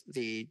with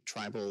the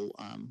tribal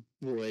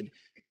wood,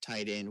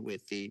 tied in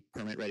with the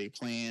permit ready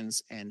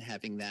plans, and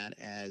having that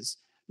as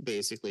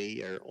basically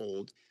your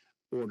old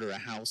order a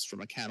house from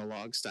a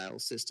catalog style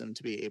system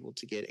to be able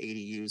to get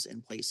ADUs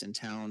in place in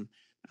town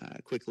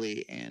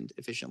quickly and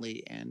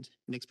efficiently and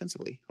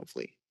inexpensively,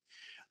 hopefully.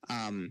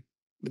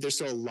 But there's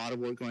still a lot of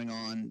work going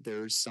on.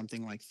 There's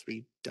something like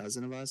 36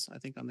 of us, I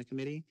think, on the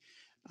committee.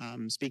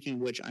 Speaking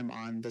of which, I'm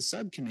on the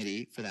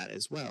subcommittee for that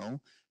as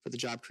well, for the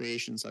job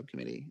creation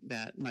subcommittee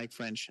that Mike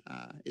French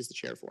is the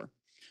chair for.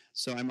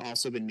 So I'm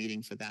also been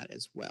meeting for that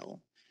as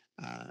well.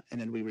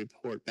 And then we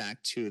report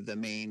back to the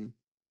main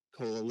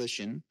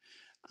coalition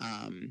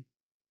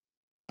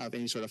of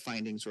any sort of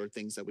findings or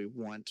things that we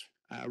want.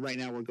 Right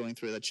now, we're going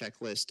through the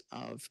checklist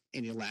of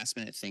any last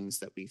minute things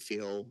that we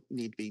feel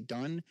need to be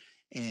done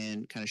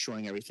and kind of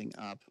shoring everything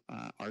up.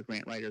 Our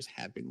grant writers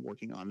have been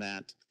working on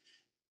that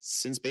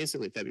since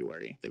basically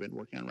February. They've been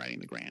working on writing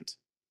the grant.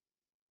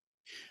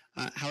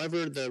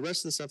 However, the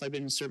rest of the stuff I've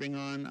been serving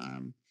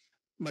on,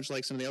 much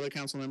like some of the other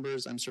council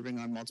members, I'm serving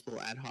on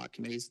multiple ad hoc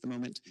committees at the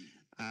moment.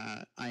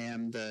 I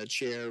am the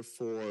chair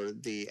for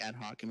the ad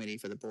hoc committee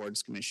for the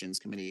boards, commissions,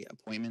 committee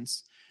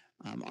appointments.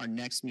 Our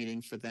next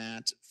meeting for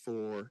that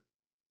for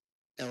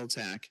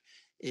LTAC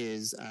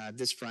is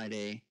this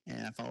Friday,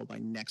 followed by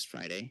next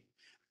Friday.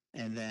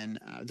 And then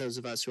those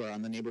of us who are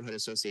on the Neighborhood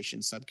Association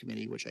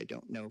Subcommittee, which I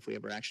don't know if we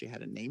ever actually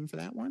had a name for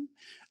that one,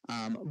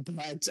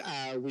 but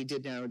we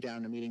did narrow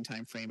down a meeting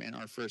time frame, and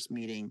our first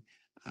meeting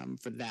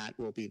for that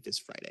will be this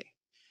Friday.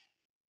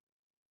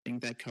 I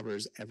think that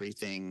covers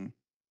everything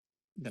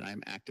that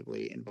I'm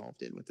actively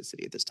involved in with the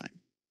city at this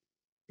time.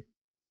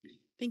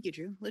 Thank you,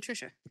 Drew.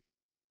 Latricia.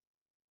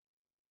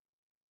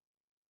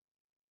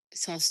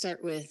 So I'll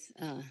start with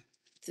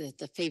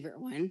the favorite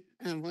one,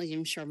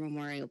 William Shore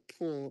Memorial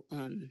Pool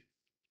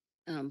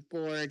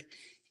Board.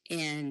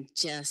 And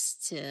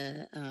just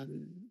to,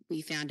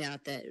 we found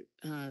out that,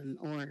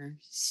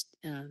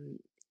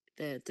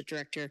 the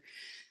director,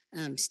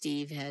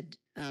 Steve had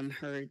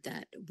heard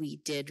that we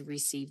did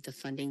receive the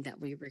funding that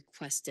we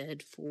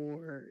requested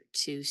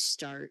to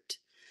start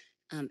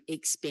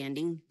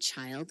expanding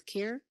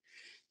childcare.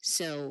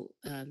 So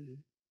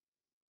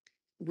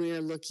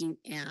we're looking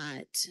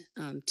at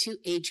 2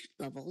 age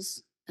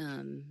levels,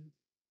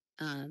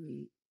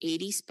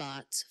 80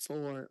 spots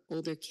for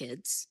older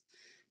kids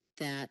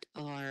that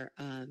are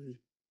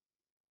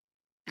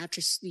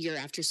your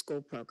after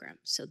school program.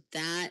 So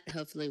that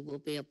hopefully we'll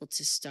be able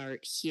to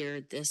start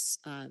here this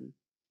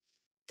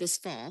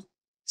fall.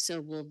 So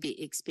we'll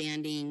be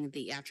expanding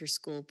the after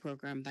school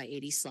program by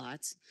 80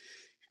 slots.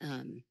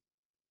 And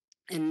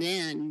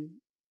then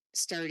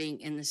starting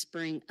in the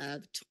spring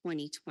of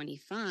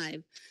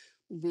 2025,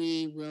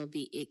 we will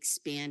be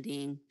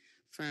expanding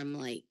from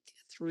like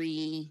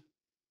 3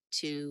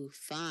 to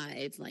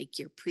 5, like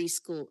your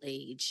preschool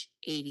age,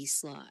 80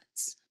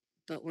 slots,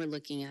 but we're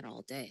looking at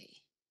all day.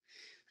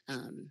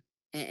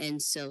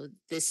 And so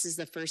this is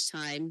the first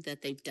time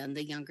that they've done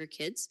the younger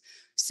kids.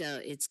 So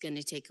it's going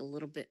to take a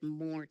little bit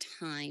more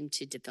time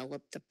to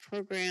develop the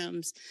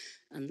programs,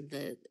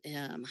 the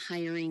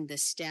hiring the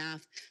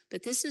staff.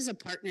 But this is a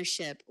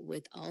partnership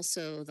with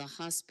also the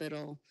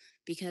hospital,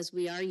 because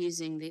we are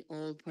using the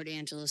old Port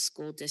Angeles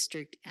School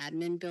District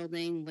admin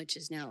building, which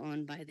is now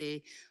owned by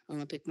the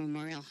Olympic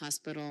Memorial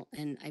Hospital.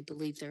 And I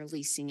believe they're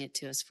leasing it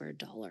to us for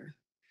 $1.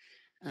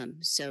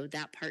 So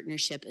that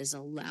partnership is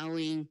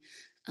allowing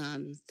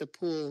the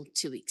pool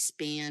to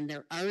expand.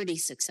 They're already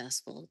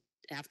successful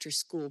after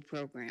school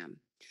program.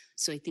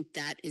 So I think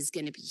that is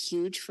going to be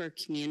huge for a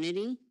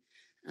community,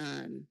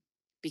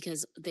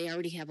 because they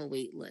already have a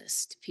wait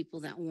list, people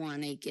that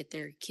want to get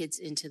their kids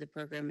into the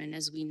program. And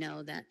as we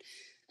know that,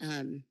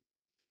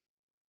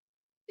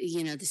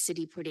 the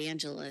city Port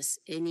Angeles,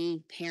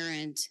 any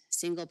parent,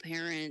 single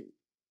parent,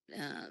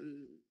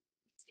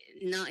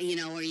 not,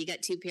 or you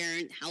got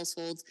 2-parent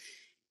households,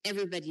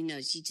 everybody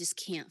knows you just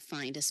can't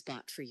find a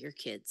spot for your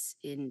kids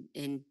in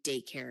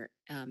daycare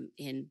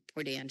in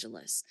Port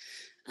Angeles.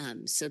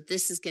 So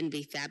this is going to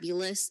be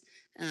fabulous.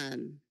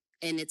 And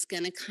it's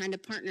going to kind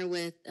of partner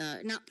with,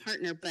 not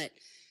partner, but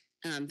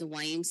the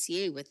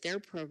YMCA with their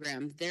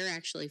program. They're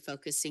actually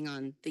focusing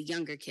on the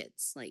younger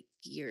kids, like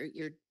your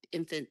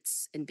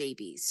infants and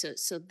babies.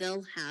 So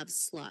they'll have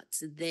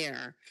slots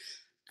there.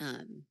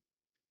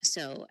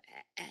 So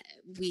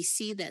we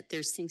see that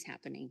there's things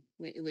happening,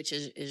 which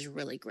is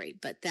really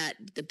great. But that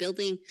the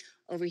building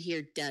over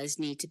here does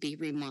need to be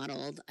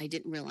remodeled. I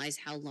didn't realize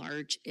how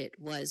large it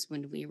was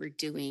when we were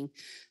doing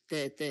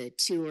the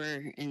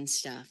tour and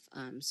stuff.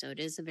 So it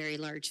is a very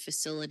large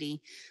facility,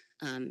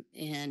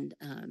 and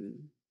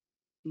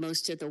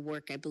most of the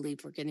work I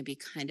believe we're going to be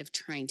kind of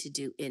trying to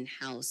do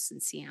in-house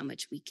and see how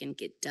much we can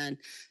get done,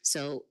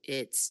 so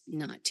it's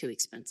not too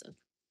expensive.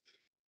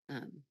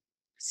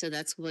 So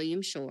that's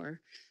William Shore.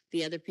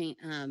 The other thing,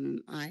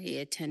 I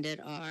attended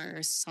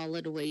our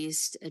solid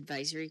waste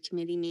advisory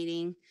committee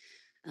meeting.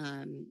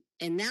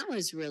 And that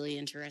was really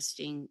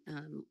interesting.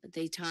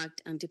 They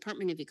talked,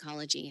 Department of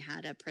Ecology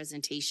had a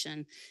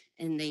presentation,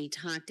 and they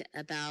talked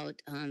about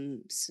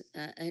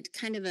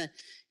kind of a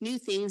new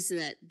things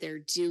that they're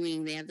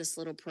doing. They have this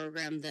little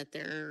program that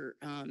they're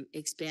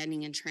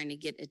expanding and trying to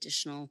get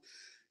additional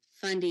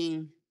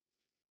funding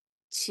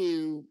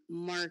to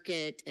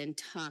market and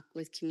talk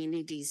with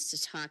communities to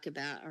talk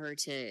about or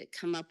to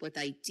come up with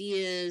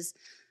ideas,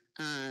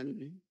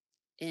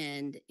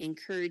 and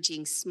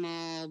encouraging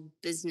small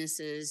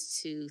businesses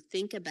to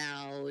think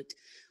about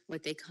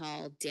what they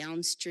call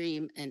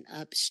downstream and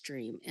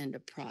upstream end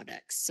of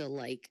products. So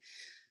like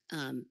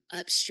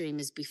upstream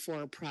is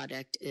before a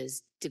product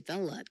is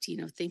developed,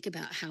 think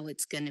about how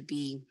it's going to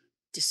be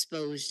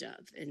disposed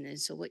of. And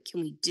so what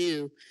can we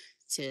do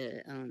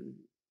to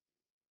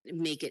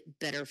make it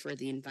better for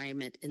the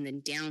environment? And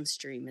then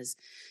downstream is,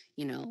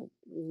 how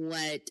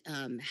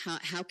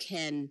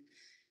can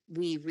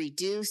we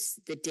reduce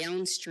the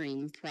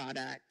downstream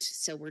product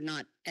so we're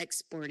not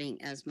exporting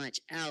as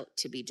much out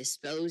to be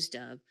disposed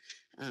of?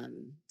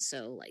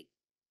 So like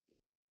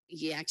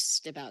you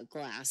asked about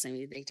glass. I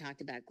mean, they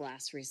talked about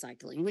glass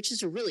recycling, which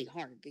is really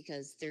hard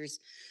because there's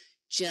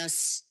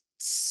just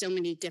so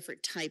many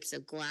different types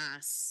of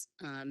glass,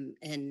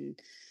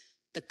 and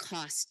the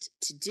cost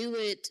to do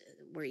it,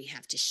 where you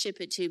have to ship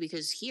it to,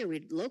 because here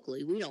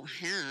locally we don't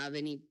have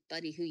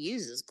anybody who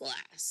uses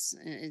glass,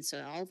 and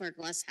so all of our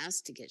glass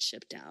has to get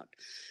shipped out.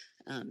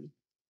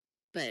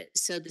 But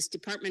so this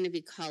Department of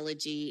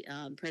Ecology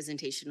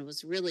presentation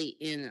was really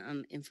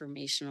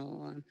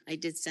informational. I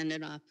did send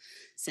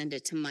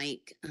it to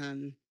Mike,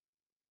 and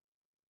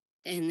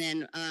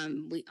then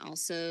we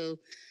also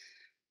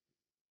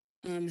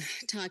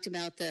talked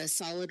about the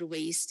solid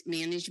waste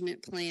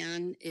management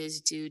plan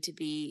is due to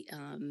be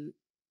um,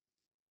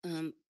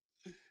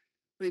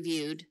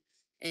 reviewed.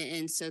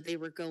 And so they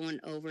were going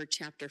over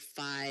chapter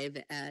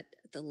 5 at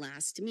the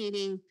last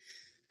meeting.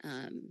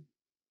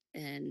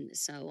 And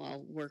so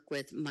I'll work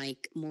with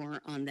Mike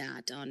more on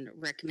that, on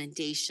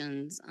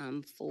recommendations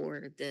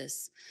for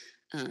this,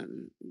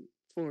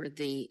 for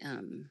the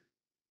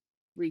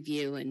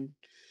review. And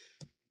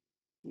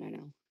I don't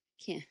know,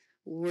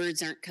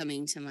 words aren't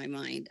coming to my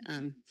mind.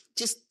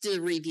 Just the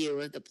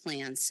review of the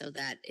plan so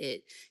that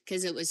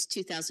because it was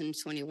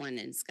 2021 and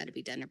it's got to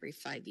be done every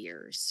 5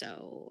 years.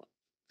 So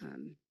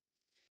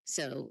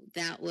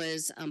that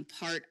was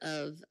part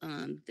of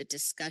the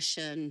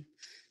discussion.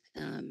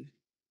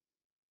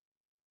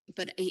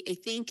 But I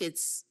think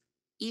it's,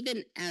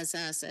 even as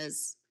us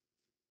as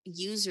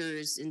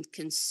users and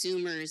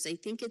consumers, I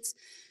think it's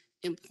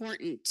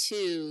important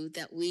too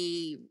that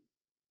we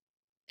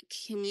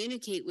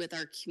communicate with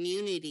our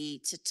community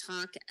to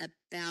talk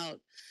about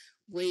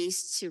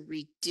ways to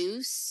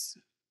reduce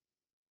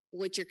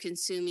what you're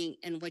consuming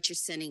and what you're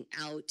sending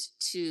out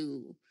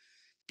to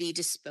be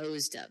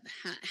disposed of.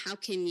 How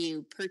can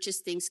you purchase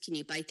things? Can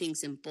you buy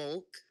things in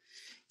bulk?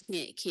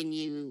 Can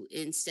you,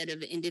 instead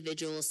of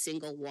individual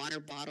single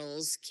water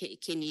bottles,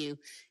 can you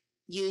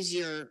use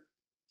your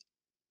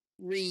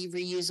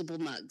reusable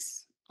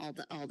mugs all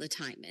the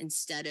time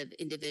instead of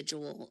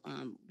individual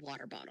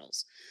water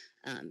bottles?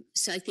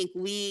 So I think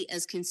we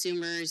as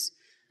consumers,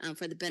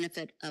 for the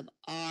benefit of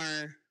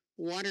our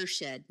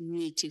watershed,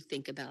 need to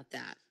think about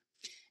that.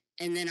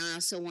 And then I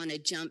also want to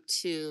jump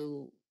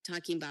to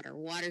talking about our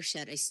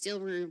watershed. I still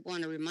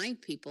want to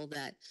remind people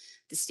that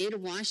the state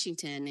of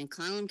Washington and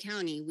Clallam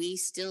County, we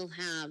still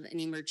have an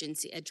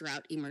emergency, a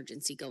drought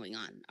emergency going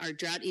on. Our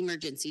drought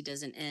emergency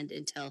doesn't end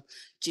until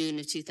June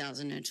of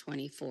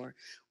 2024.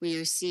 We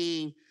are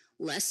seeing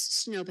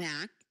less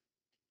snowpack,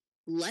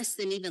 less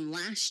than even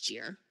last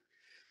year.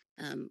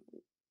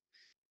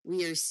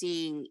 We are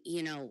seeing,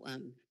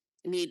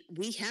 I mean,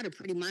 we had a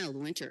pretty mild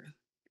winter.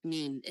 I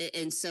mean,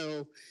 and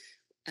so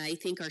I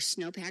think our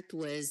snowpack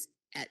was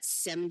at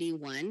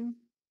 71%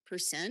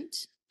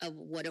 of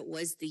what it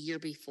was the year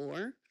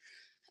before.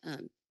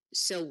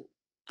 So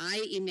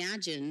I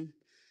imagine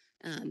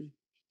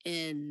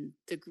in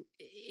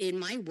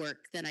my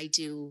work that I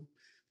do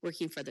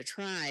working for the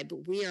tribe,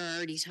 we are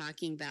already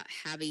talking about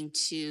having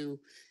to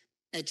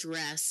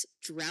address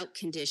drought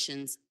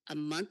conditions a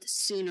month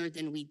sooner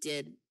than we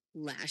did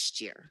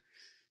last year.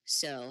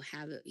 So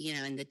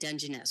in the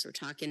Dungeness, we're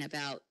talking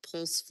about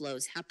pulse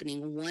flows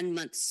happening 1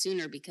 month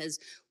sooner because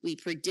we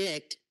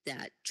predict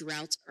that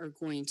droughts are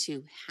going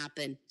to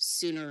happen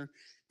sooner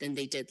than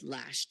they did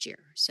last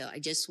year. So I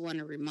just want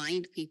to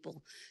remind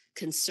people,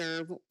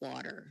 conserve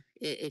water.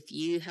 If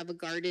you have a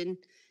garden,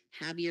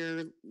 have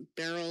your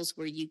barrels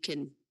where you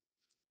can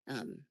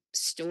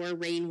store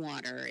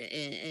rainwater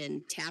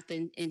and tap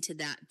into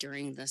that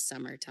during the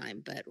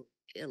summertime. But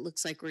it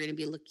looks like we're going to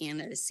be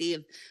looking at a sea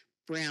of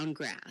brown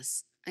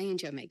grass. I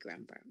enjoy my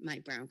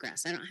brown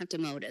grass. I don't have to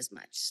mow it as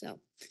much. So,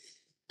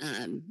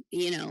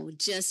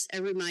 just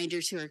a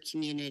reminder to our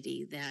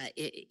community that,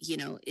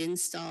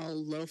 install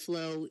low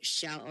flow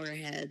shower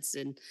heads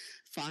and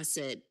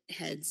faucet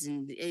heads,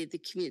 and the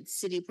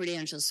city of Port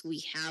Angeles,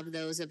 we have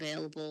those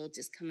available.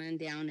 Just come on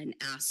down and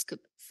ask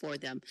for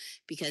them,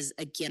 because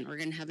again, we're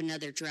going to have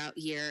another drought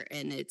year,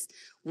 and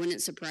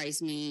wouldn't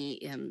surprise me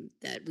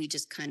that we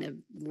just kind of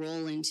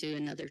roll into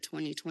another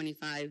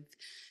 2025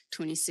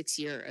 26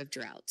 year of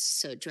droughts.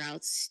 So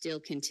droughts still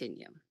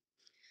continue.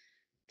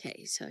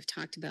 Okay, so I've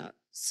talked about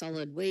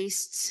solid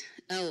wastes.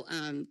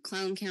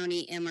 Clallam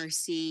County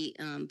MRC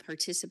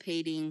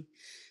participating.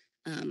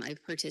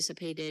 I've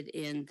participated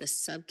in the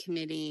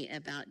subcommittee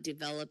about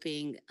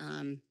developing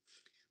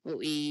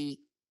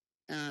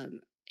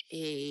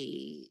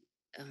a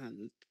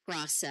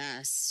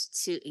process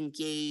to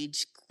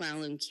engage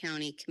Clallam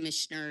County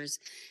commissioners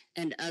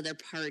and other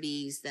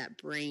parties that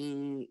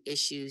bring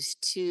issues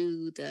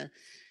to the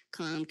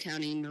Clallam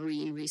County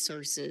Marine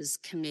Resources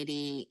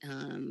Committee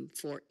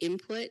for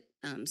input.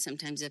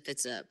 Sometimes if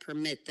it's a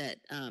permit that,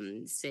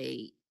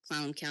 say,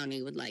 Clallam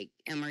County would like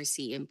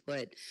MRC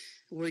input,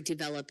 we're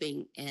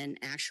developing an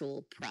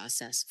actual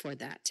process for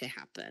that to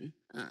happen.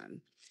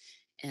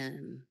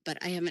 But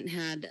I haven't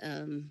had,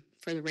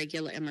 for the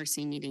regular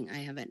MRC meeting, I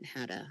haven't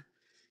had a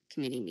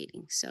committee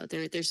meeting. So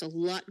there's a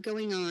lot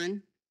going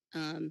on.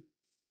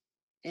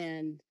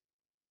 And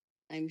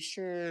I'm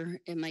sure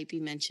it might be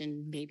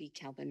mentioned, maybe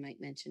Calvin might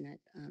mention it,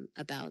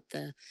 about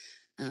the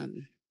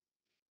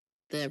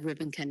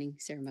ribbon cutting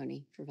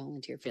ceremony for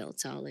Volunteer Field.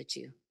 So I'll let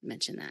you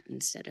mention that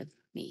instead of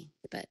me.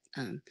 But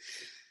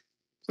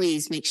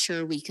please make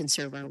sure we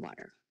conserve our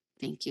water.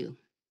 Thank you.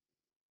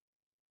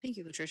 Thank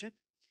you, Latricia.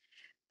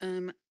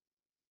 I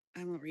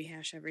won't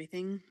rehash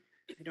everything.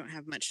 I don't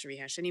have much to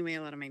rehash anyway.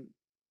 A lot of my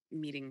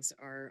meetings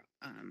are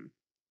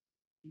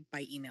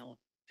by email,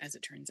 as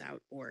it turns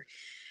out, or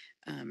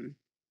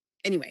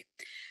anyway.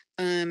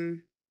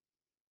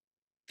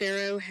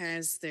 Faro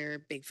has their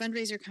big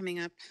fundraiser coming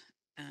up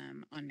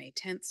on May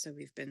 10th. So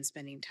we've been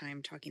spending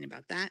time talking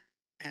about that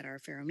at our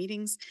Faro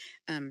meetings.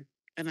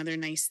 Another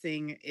nice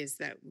thing is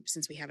that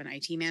since we have an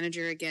IT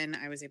manager again,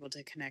 I was able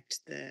to connect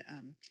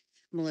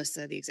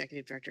Melissa, the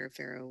executive director of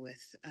Faro,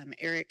 with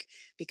Eric,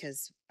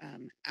 because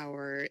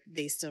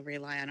they still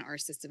rely on our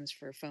systems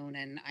for phone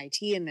and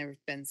IT, and there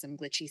have been some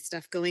glitchy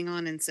stuff going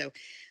on. And so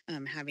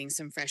having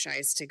some fresh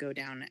eyes to go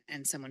down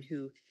and someone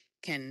who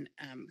can,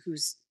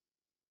 who's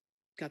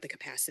got the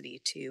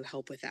capacity to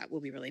help with that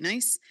will be really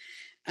nice.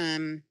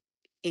 And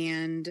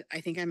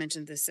I think I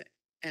mentioned this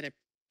at a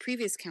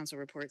previous council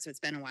report, so it's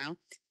been a while.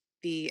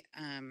 The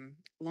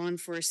Law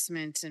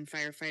Enforcement and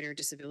Firefighter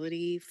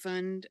Disability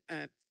Fund,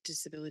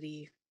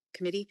 Disability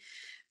Committee,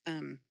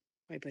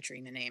 by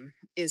butchering the name,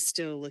 is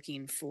still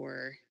looking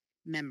for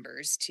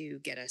members to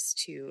get us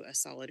to a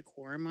solid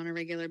quorum on a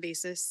regular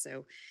basis.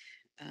 So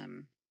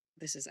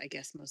this is, I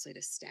guess, mostly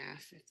to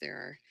staff. If there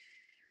are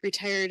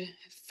retired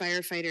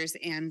firefighters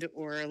and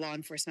or law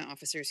enforcement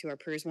officers who are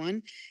PERS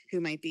 1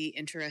 who might be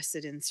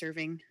interested in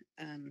serving,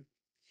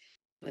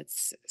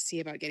 let's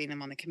see about getting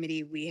them on the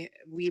committee. We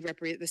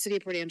represent, the city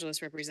of Port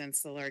Angeles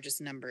represents the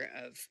largest number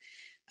of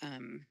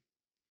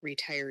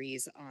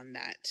retirees on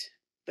that,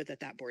 but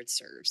that board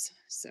serves.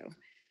 So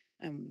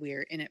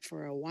we're in it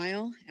for a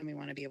while and we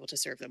want to be able to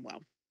serve them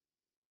well.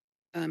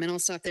 And I'll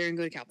stop there and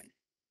go to Calvin.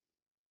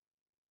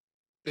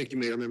 Thank you,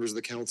 Mayor, members of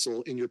the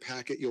council. In your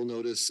packet, you'll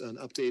notice an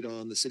update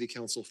on the city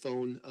council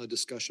phone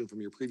discussion from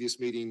your previous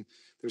meeting.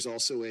 There's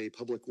also a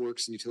Public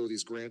Works and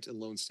Utilities grant and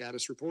loan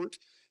status report,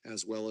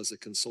 as well as a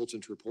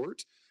consultant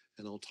report.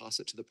 And I'll toss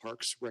it to the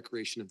Parks,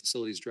 Recreation, and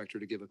Facilities Director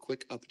to give a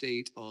quick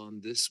update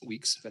on this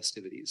week's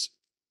festivities.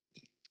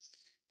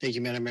 Thank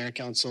you, Madam Mayor,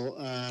 Council.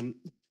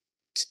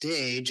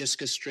 Today,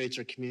 Jessica Straits,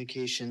 our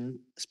communication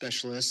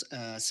specialist,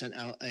 sent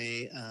out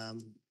a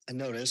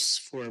notice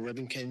for a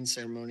ribbon cutting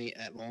ceremony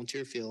at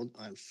Volunteer Field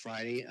on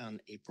Friday, on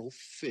April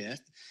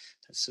 5th.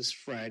 That's this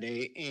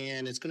Friday,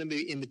 and it's going to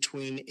be in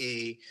between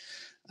a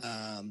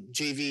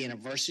JV and a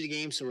varsity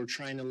game. So we're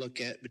trying to look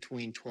at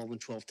between 12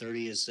 and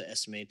 12:30 is the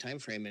estimated time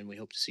frame, and we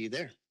hope to see you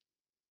there.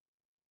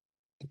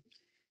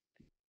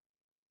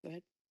 Go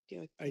ahead.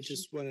 I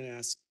just want to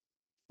ask,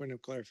 point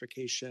of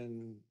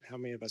clarification, how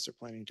many of us are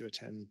planning to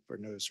attend for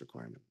notice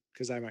requirement?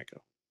 Because I might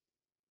go.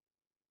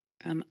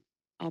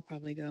 I'll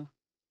probably go.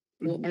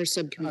 Well, our I was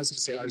subcommittee. gonna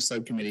say our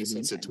subcommittee Same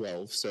meets at time.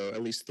 12, so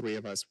at least 3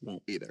 of us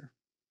won't be there.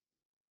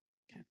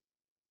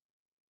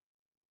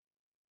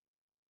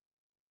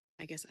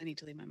 I guess I need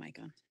to leave my mic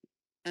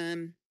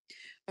on.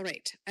 All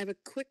right, I have a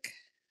quick,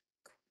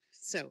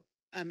 so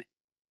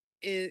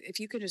if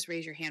you could just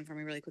raise your hand for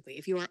me really quickly.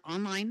 If you are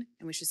online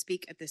and wish to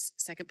speak at this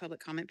second public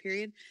comment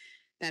period,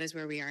 that is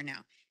where we are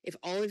now. If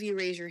all of you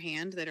raise your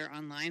hand that are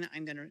online,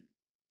 I'm going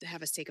to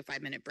have us take a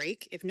 5-minute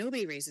break. If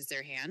nobody raises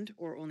their hand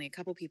or only a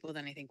couple people,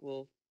 then I think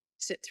we'll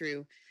sit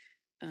through.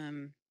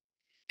 And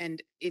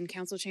in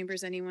council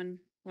chambers, anyone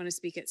want to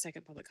speak at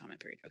second public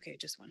comment period? Okay,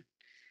 just one.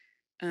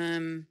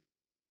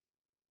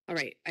 All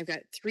right, I've got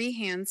 3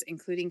 hands,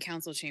 including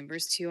council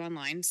chambers, 2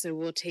 online. So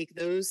we'll take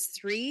those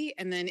 3.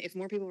 And then if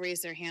more people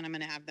raise their hand, I'm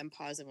going to have them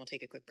pause and we'll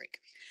take a quick break.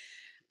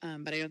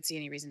 But I don't see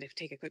any reason to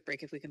take a quick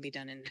break if we can be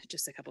done in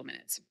just a couple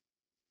minutes.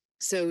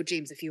 So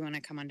James, if you want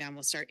to come on down,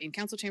 we'll start in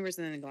council chambers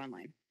and then go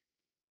online.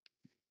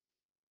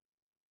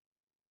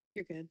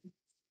 You're good.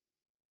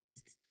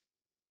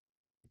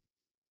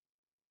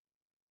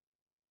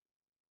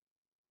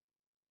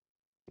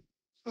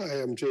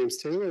 Hi, I'm James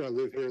Taylor. I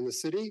live here in the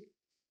city.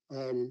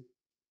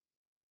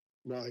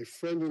 My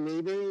friend and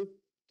neighbor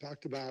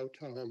talked about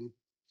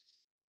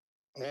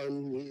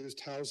unused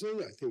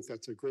housing. I think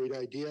that's a great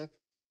idea.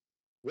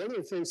 One of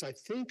the things I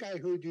think I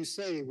heard you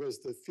say was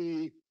the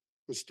fee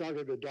would start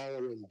at $1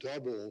 and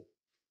double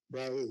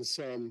rather than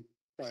some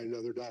by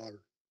another $1.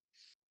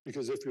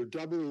 Because if you're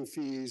doubling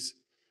fees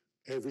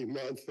every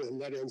month, then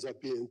that ends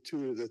up being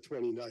 2 to the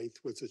 29th,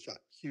 which is a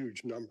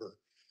huge number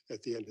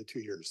at the end of 2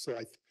 years. So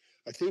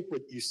I think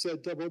what you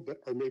said double, but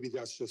or maybe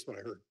that's just what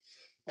I heard.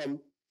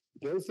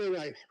 The other thing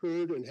I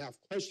heard and have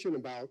question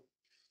about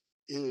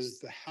is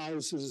the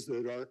houses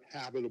that aren't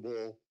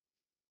habitable,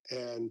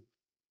 and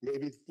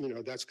maybe,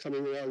 that's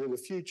coming around in the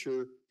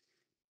future,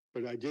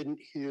 but I didn't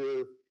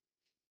hear,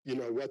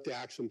 what the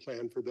action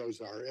plan for those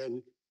are.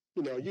 And,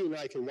 you and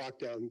I can walk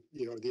down,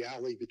 the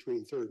alley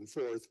between 3rd and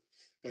 4th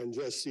and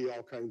just see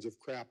all kinds of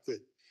crap that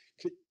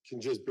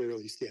can just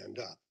barely stand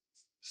up.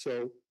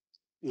 So,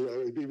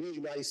 it'd be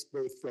really nice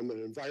both from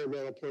an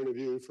environmental point of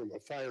view, from a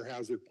fire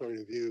hazard point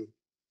of view,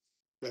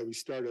 that we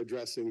start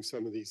addressing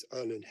some of these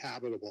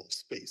uninhabitable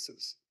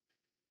spaces.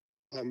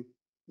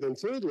 Then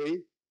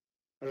thirdly,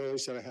 I only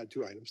said I had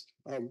 2 items.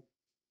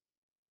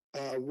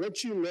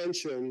 What you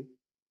mentioned,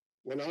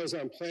 when I was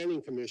on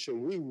planning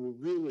commission, we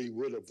really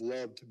would have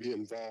loved to be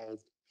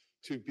involved,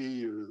 to be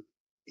your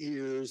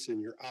ears and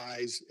your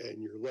eyes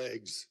and your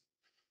legs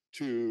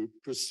to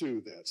pursue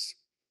this.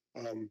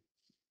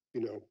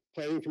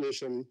 Planning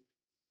commission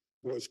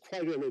was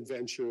quite an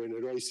adventure, and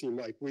it always seemed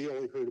like we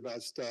only heard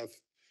about stuff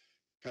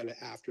kind of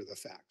after the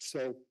fact.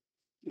 So,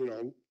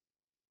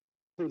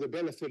 for the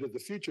benefit of the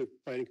future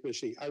planning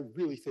commission, I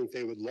really think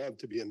they would love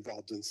to be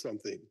involved in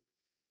something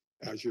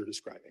as you're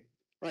describing.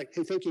 Right.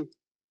 Hey, thank you.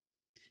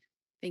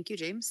 Thank you,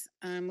 James.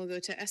 We'll go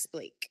to S.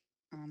 Blake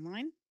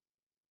online.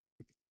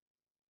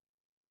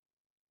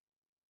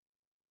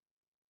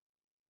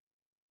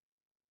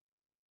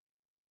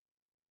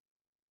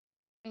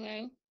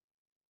 Hello.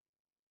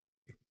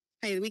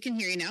 Hi, we can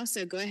hear you now,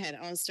 so go ahead.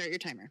 I'll start your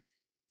timer.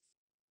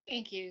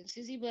 Thank you.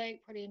 Susie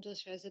Blake, Port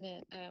Angeles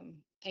resident.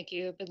 Thank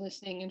you. I've been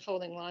listening and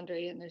folding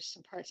laundry, and there's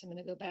some parts I'm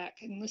going to go back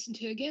and listen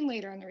to again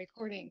later on the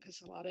recording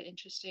because a lot of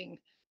interesting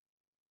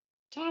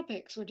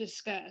topics were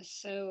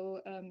discussed. So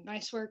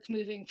nice work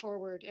moving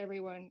forward,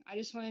 everyone. I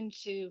just wanted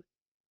to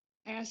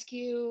ask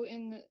you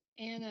and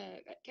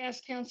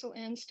gas council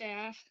and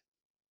staff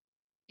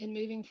in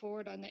moving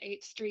forward on the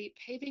 8th Street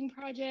paving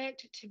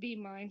project to be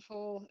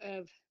mindful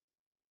of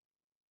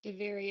the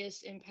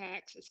various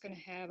impacts it's going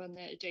to have on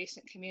the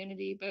adjacent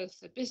community, both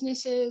the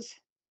businesses,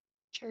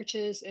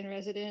 churches, and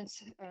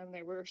residents.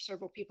 There were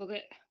several people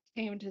that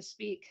came to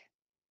speak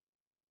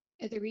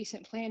at the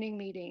recent planning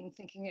meeting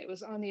thinking it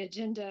was on the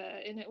agenda,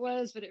 and it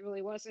was, but it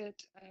really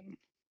wasn't.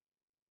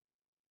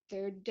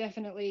 There are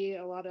definitely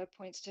a lot of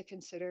points to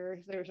consider.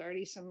 There's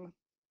already some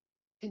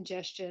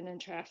congestion and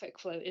traffic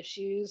flow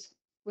issues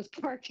with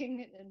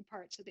parking in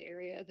parts of the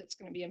area that's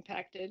going to be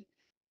impacted.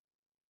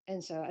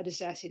 And so I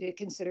just ask you to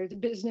consider the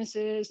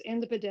businesses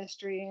and the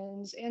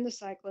pedestrians and the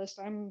cyclists.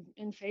 I'm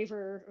in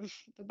favor of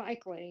the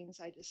bike lanes.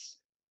 I just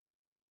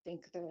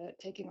think that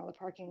taking all the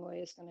parking away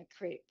is going to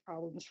create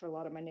problems for a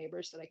lot of my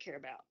neighbors that I care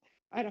about.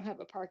 I don't have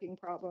a parking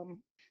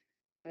problem,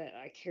 but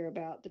I care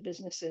about the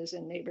businesses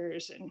and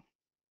neighbors and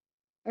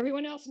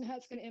everyone else and how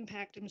it's going to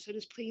impact them. So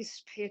just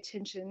please pay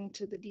attention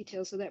to the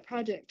details of that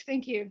project.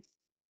 Thank you.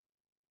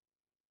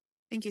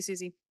 Thank you,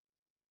 Susie.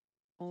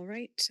 All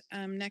right.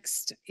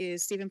 Next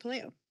is Stephen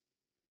Paleo.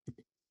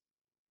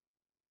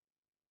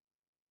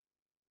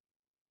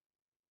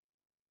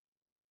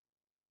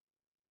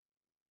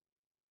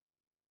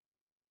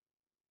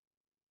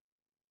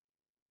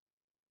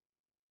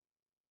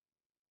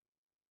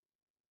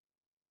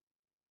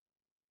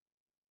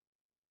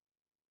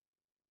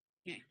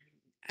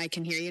 I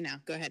can hear you now.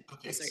 Go ahead.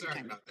 Okay, sorry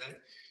about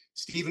that.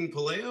 Stephen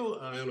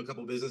Paleo. I own a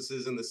couple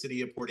businesses in the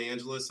city of Port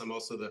Angeles. I'm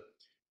also the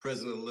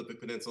president of the Olympic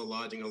Peninsula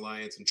Lodging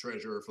Alliance and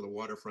treasurer for the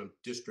Waterfront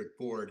District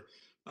Board.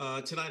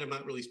 Tonight, I'm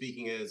not really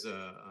speaking as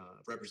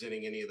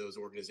representing any of those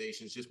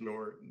organizations, just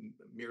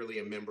merely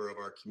a member of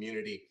our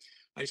community.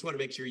 I just want to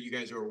make sure you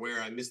guys are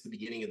aware. I missed the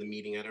beginning of the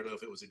meeting. I don't know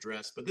if it was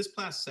addressed, but this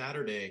past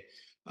Saturday,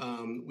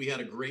 we had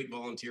a great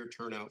volunteer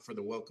turnout for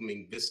the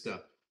Welcoming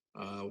Vista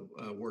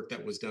work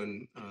that was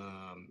done,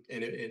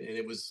 and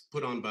it was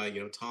put on by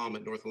Tom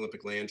at North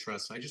Olympic Land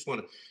Trust. So I just want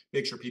to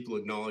make sure people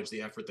acknowledge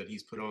the effort that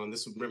he's put on.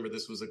 Remember,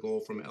 this was a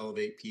goal from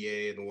Elevate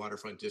PA and the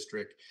Waterfront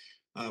District.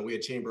 We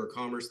had Chamber of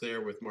Commerce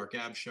there with Mark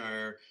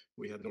Abshire.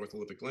 We had North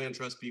Olympic Land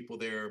Trust people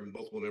there,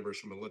 multiple members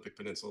from Olympic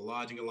Peninsula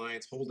Lodging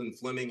Alliance, Holden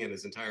Fleming and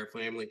his entire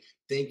family.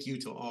 Thank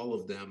you to all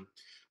of them.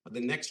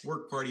 The next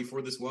work party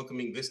for this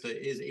Welcoming Vista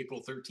is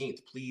April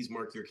 13th. Please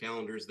mark your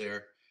calendars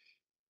there.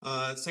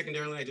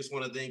 Secondarily, I just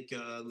want to thank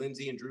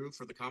Lindsay and Drew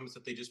for the comments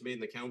that they just made in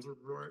the council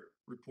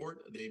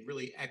report. They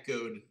really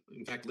echoed.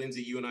 In fact,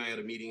 Lindsay, you and I had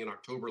a meeting in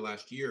October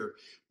last year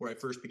where I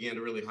first began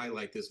to really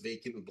highlight this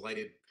vacant and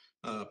blighted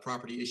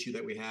property issue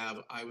that we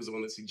have. I was the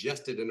one that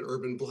suggested an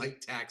urban blight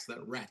tax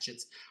that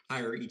ratchets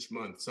higher each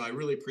month. So I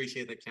really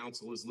appreciate that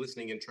council is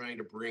listening and trying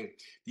to bring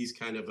these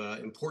kind of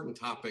important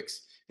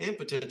topics and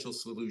potential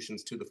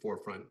solutions to the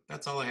forefront.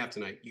 That's all I have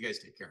tonight. You guys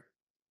take care.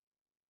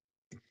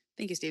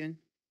 Thank you, Stephen.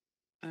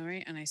 All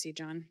right, and I see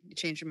John, you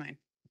changed your mind.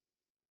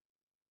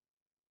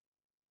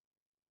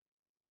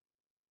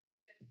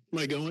 Am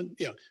I going?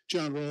 Yeah,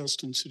 John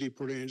Ralston, City of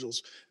Port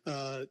Angeles.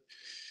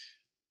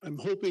 I'm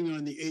hoping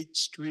on the 8th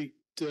Street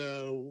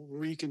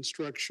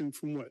reconstruction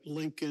from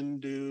Lincoln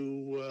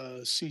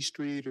to C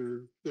Street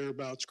or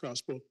thereabouts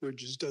across both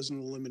bridges doesn't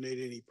eliminate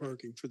any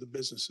parking for the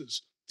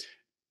businesses.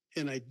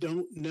 And I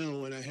don't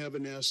know, and I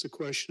haven't asked the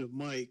question of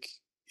Mike,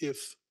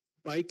 if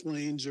bike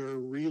lanes are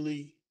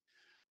really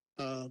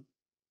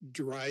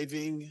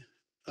driving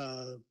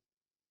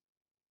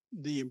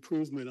the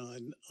improvement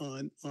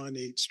on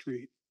 8th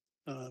Street.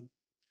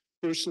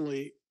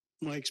 Personally,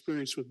 my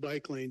experience with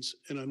bike lanes,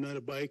 and I'm not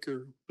a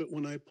biker, but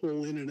when I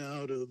pull in and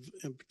out of,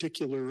 in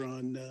particular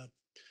on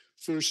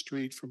 1st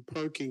Street from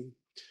parking,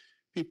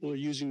 people are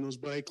using those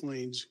bike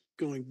lanes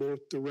going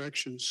both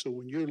directions. So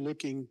when you're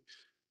looking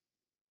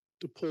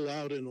to pull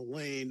out in a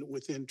lane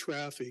within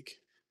traffic,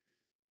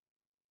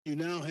 you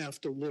now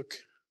have to look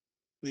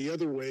the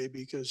other way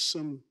because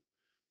some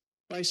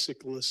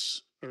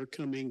bicyclists are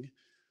coming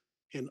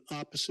in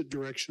opposite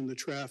direction of the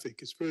traffic.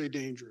 It's very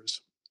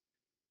dangerous.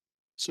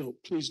 So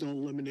please don't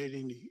eliminate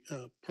any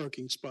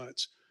parking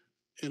spots.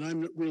 And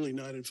I'm really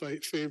not in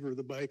favor of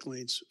the bike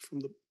lanes. From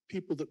the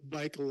people that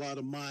bike a lot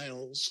of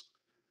miles,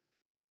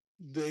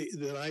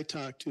 that I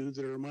talk to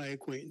that are my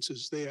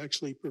acquaintances, they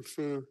actually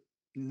prefer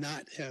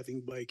not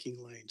having biking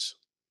lanes.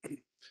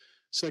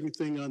 Second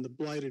thing on the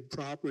blighted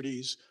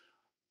properties,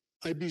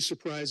 I'd be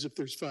surprised if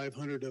there's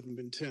 500 of them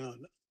in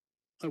town.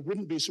 I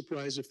wouldn't be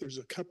surprised if there's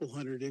a couple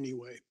hundred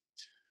anyway.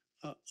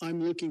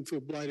 I'm looking for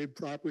blighted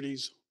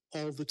properties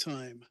all the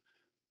time.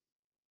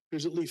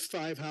 There's at least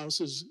 5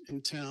 houses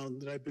in town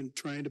that I've been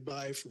trying to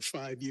buy for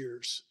 5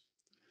 years.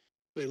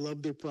 They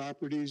love their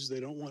properties. They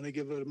don't want to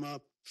give them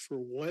up for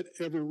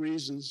whatever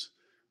reasons.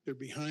 They're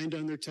behind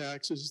on their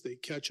taxes. They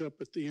catch up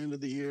at the end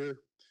of the year.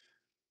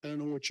 I don't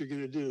know what you're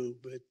going to do,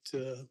 but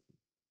it'll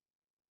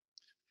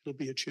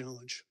be a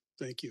challenge.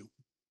 Thank you.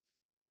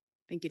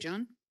 Thank you,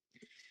 John.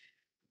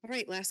 All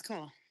right, last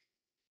call.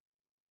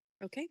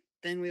 Okay,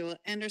 then we will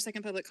end our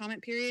second public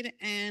comment period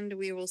and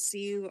we will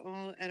see you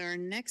all at our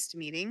next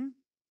meeting.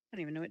 I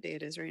don't even know what day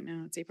it is right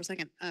now. It's April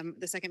 2nd.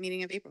 The second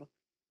meeting of April,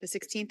 the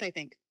 16th, I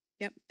think.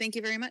 Yep. Thank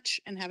you very much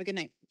and have a good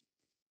night.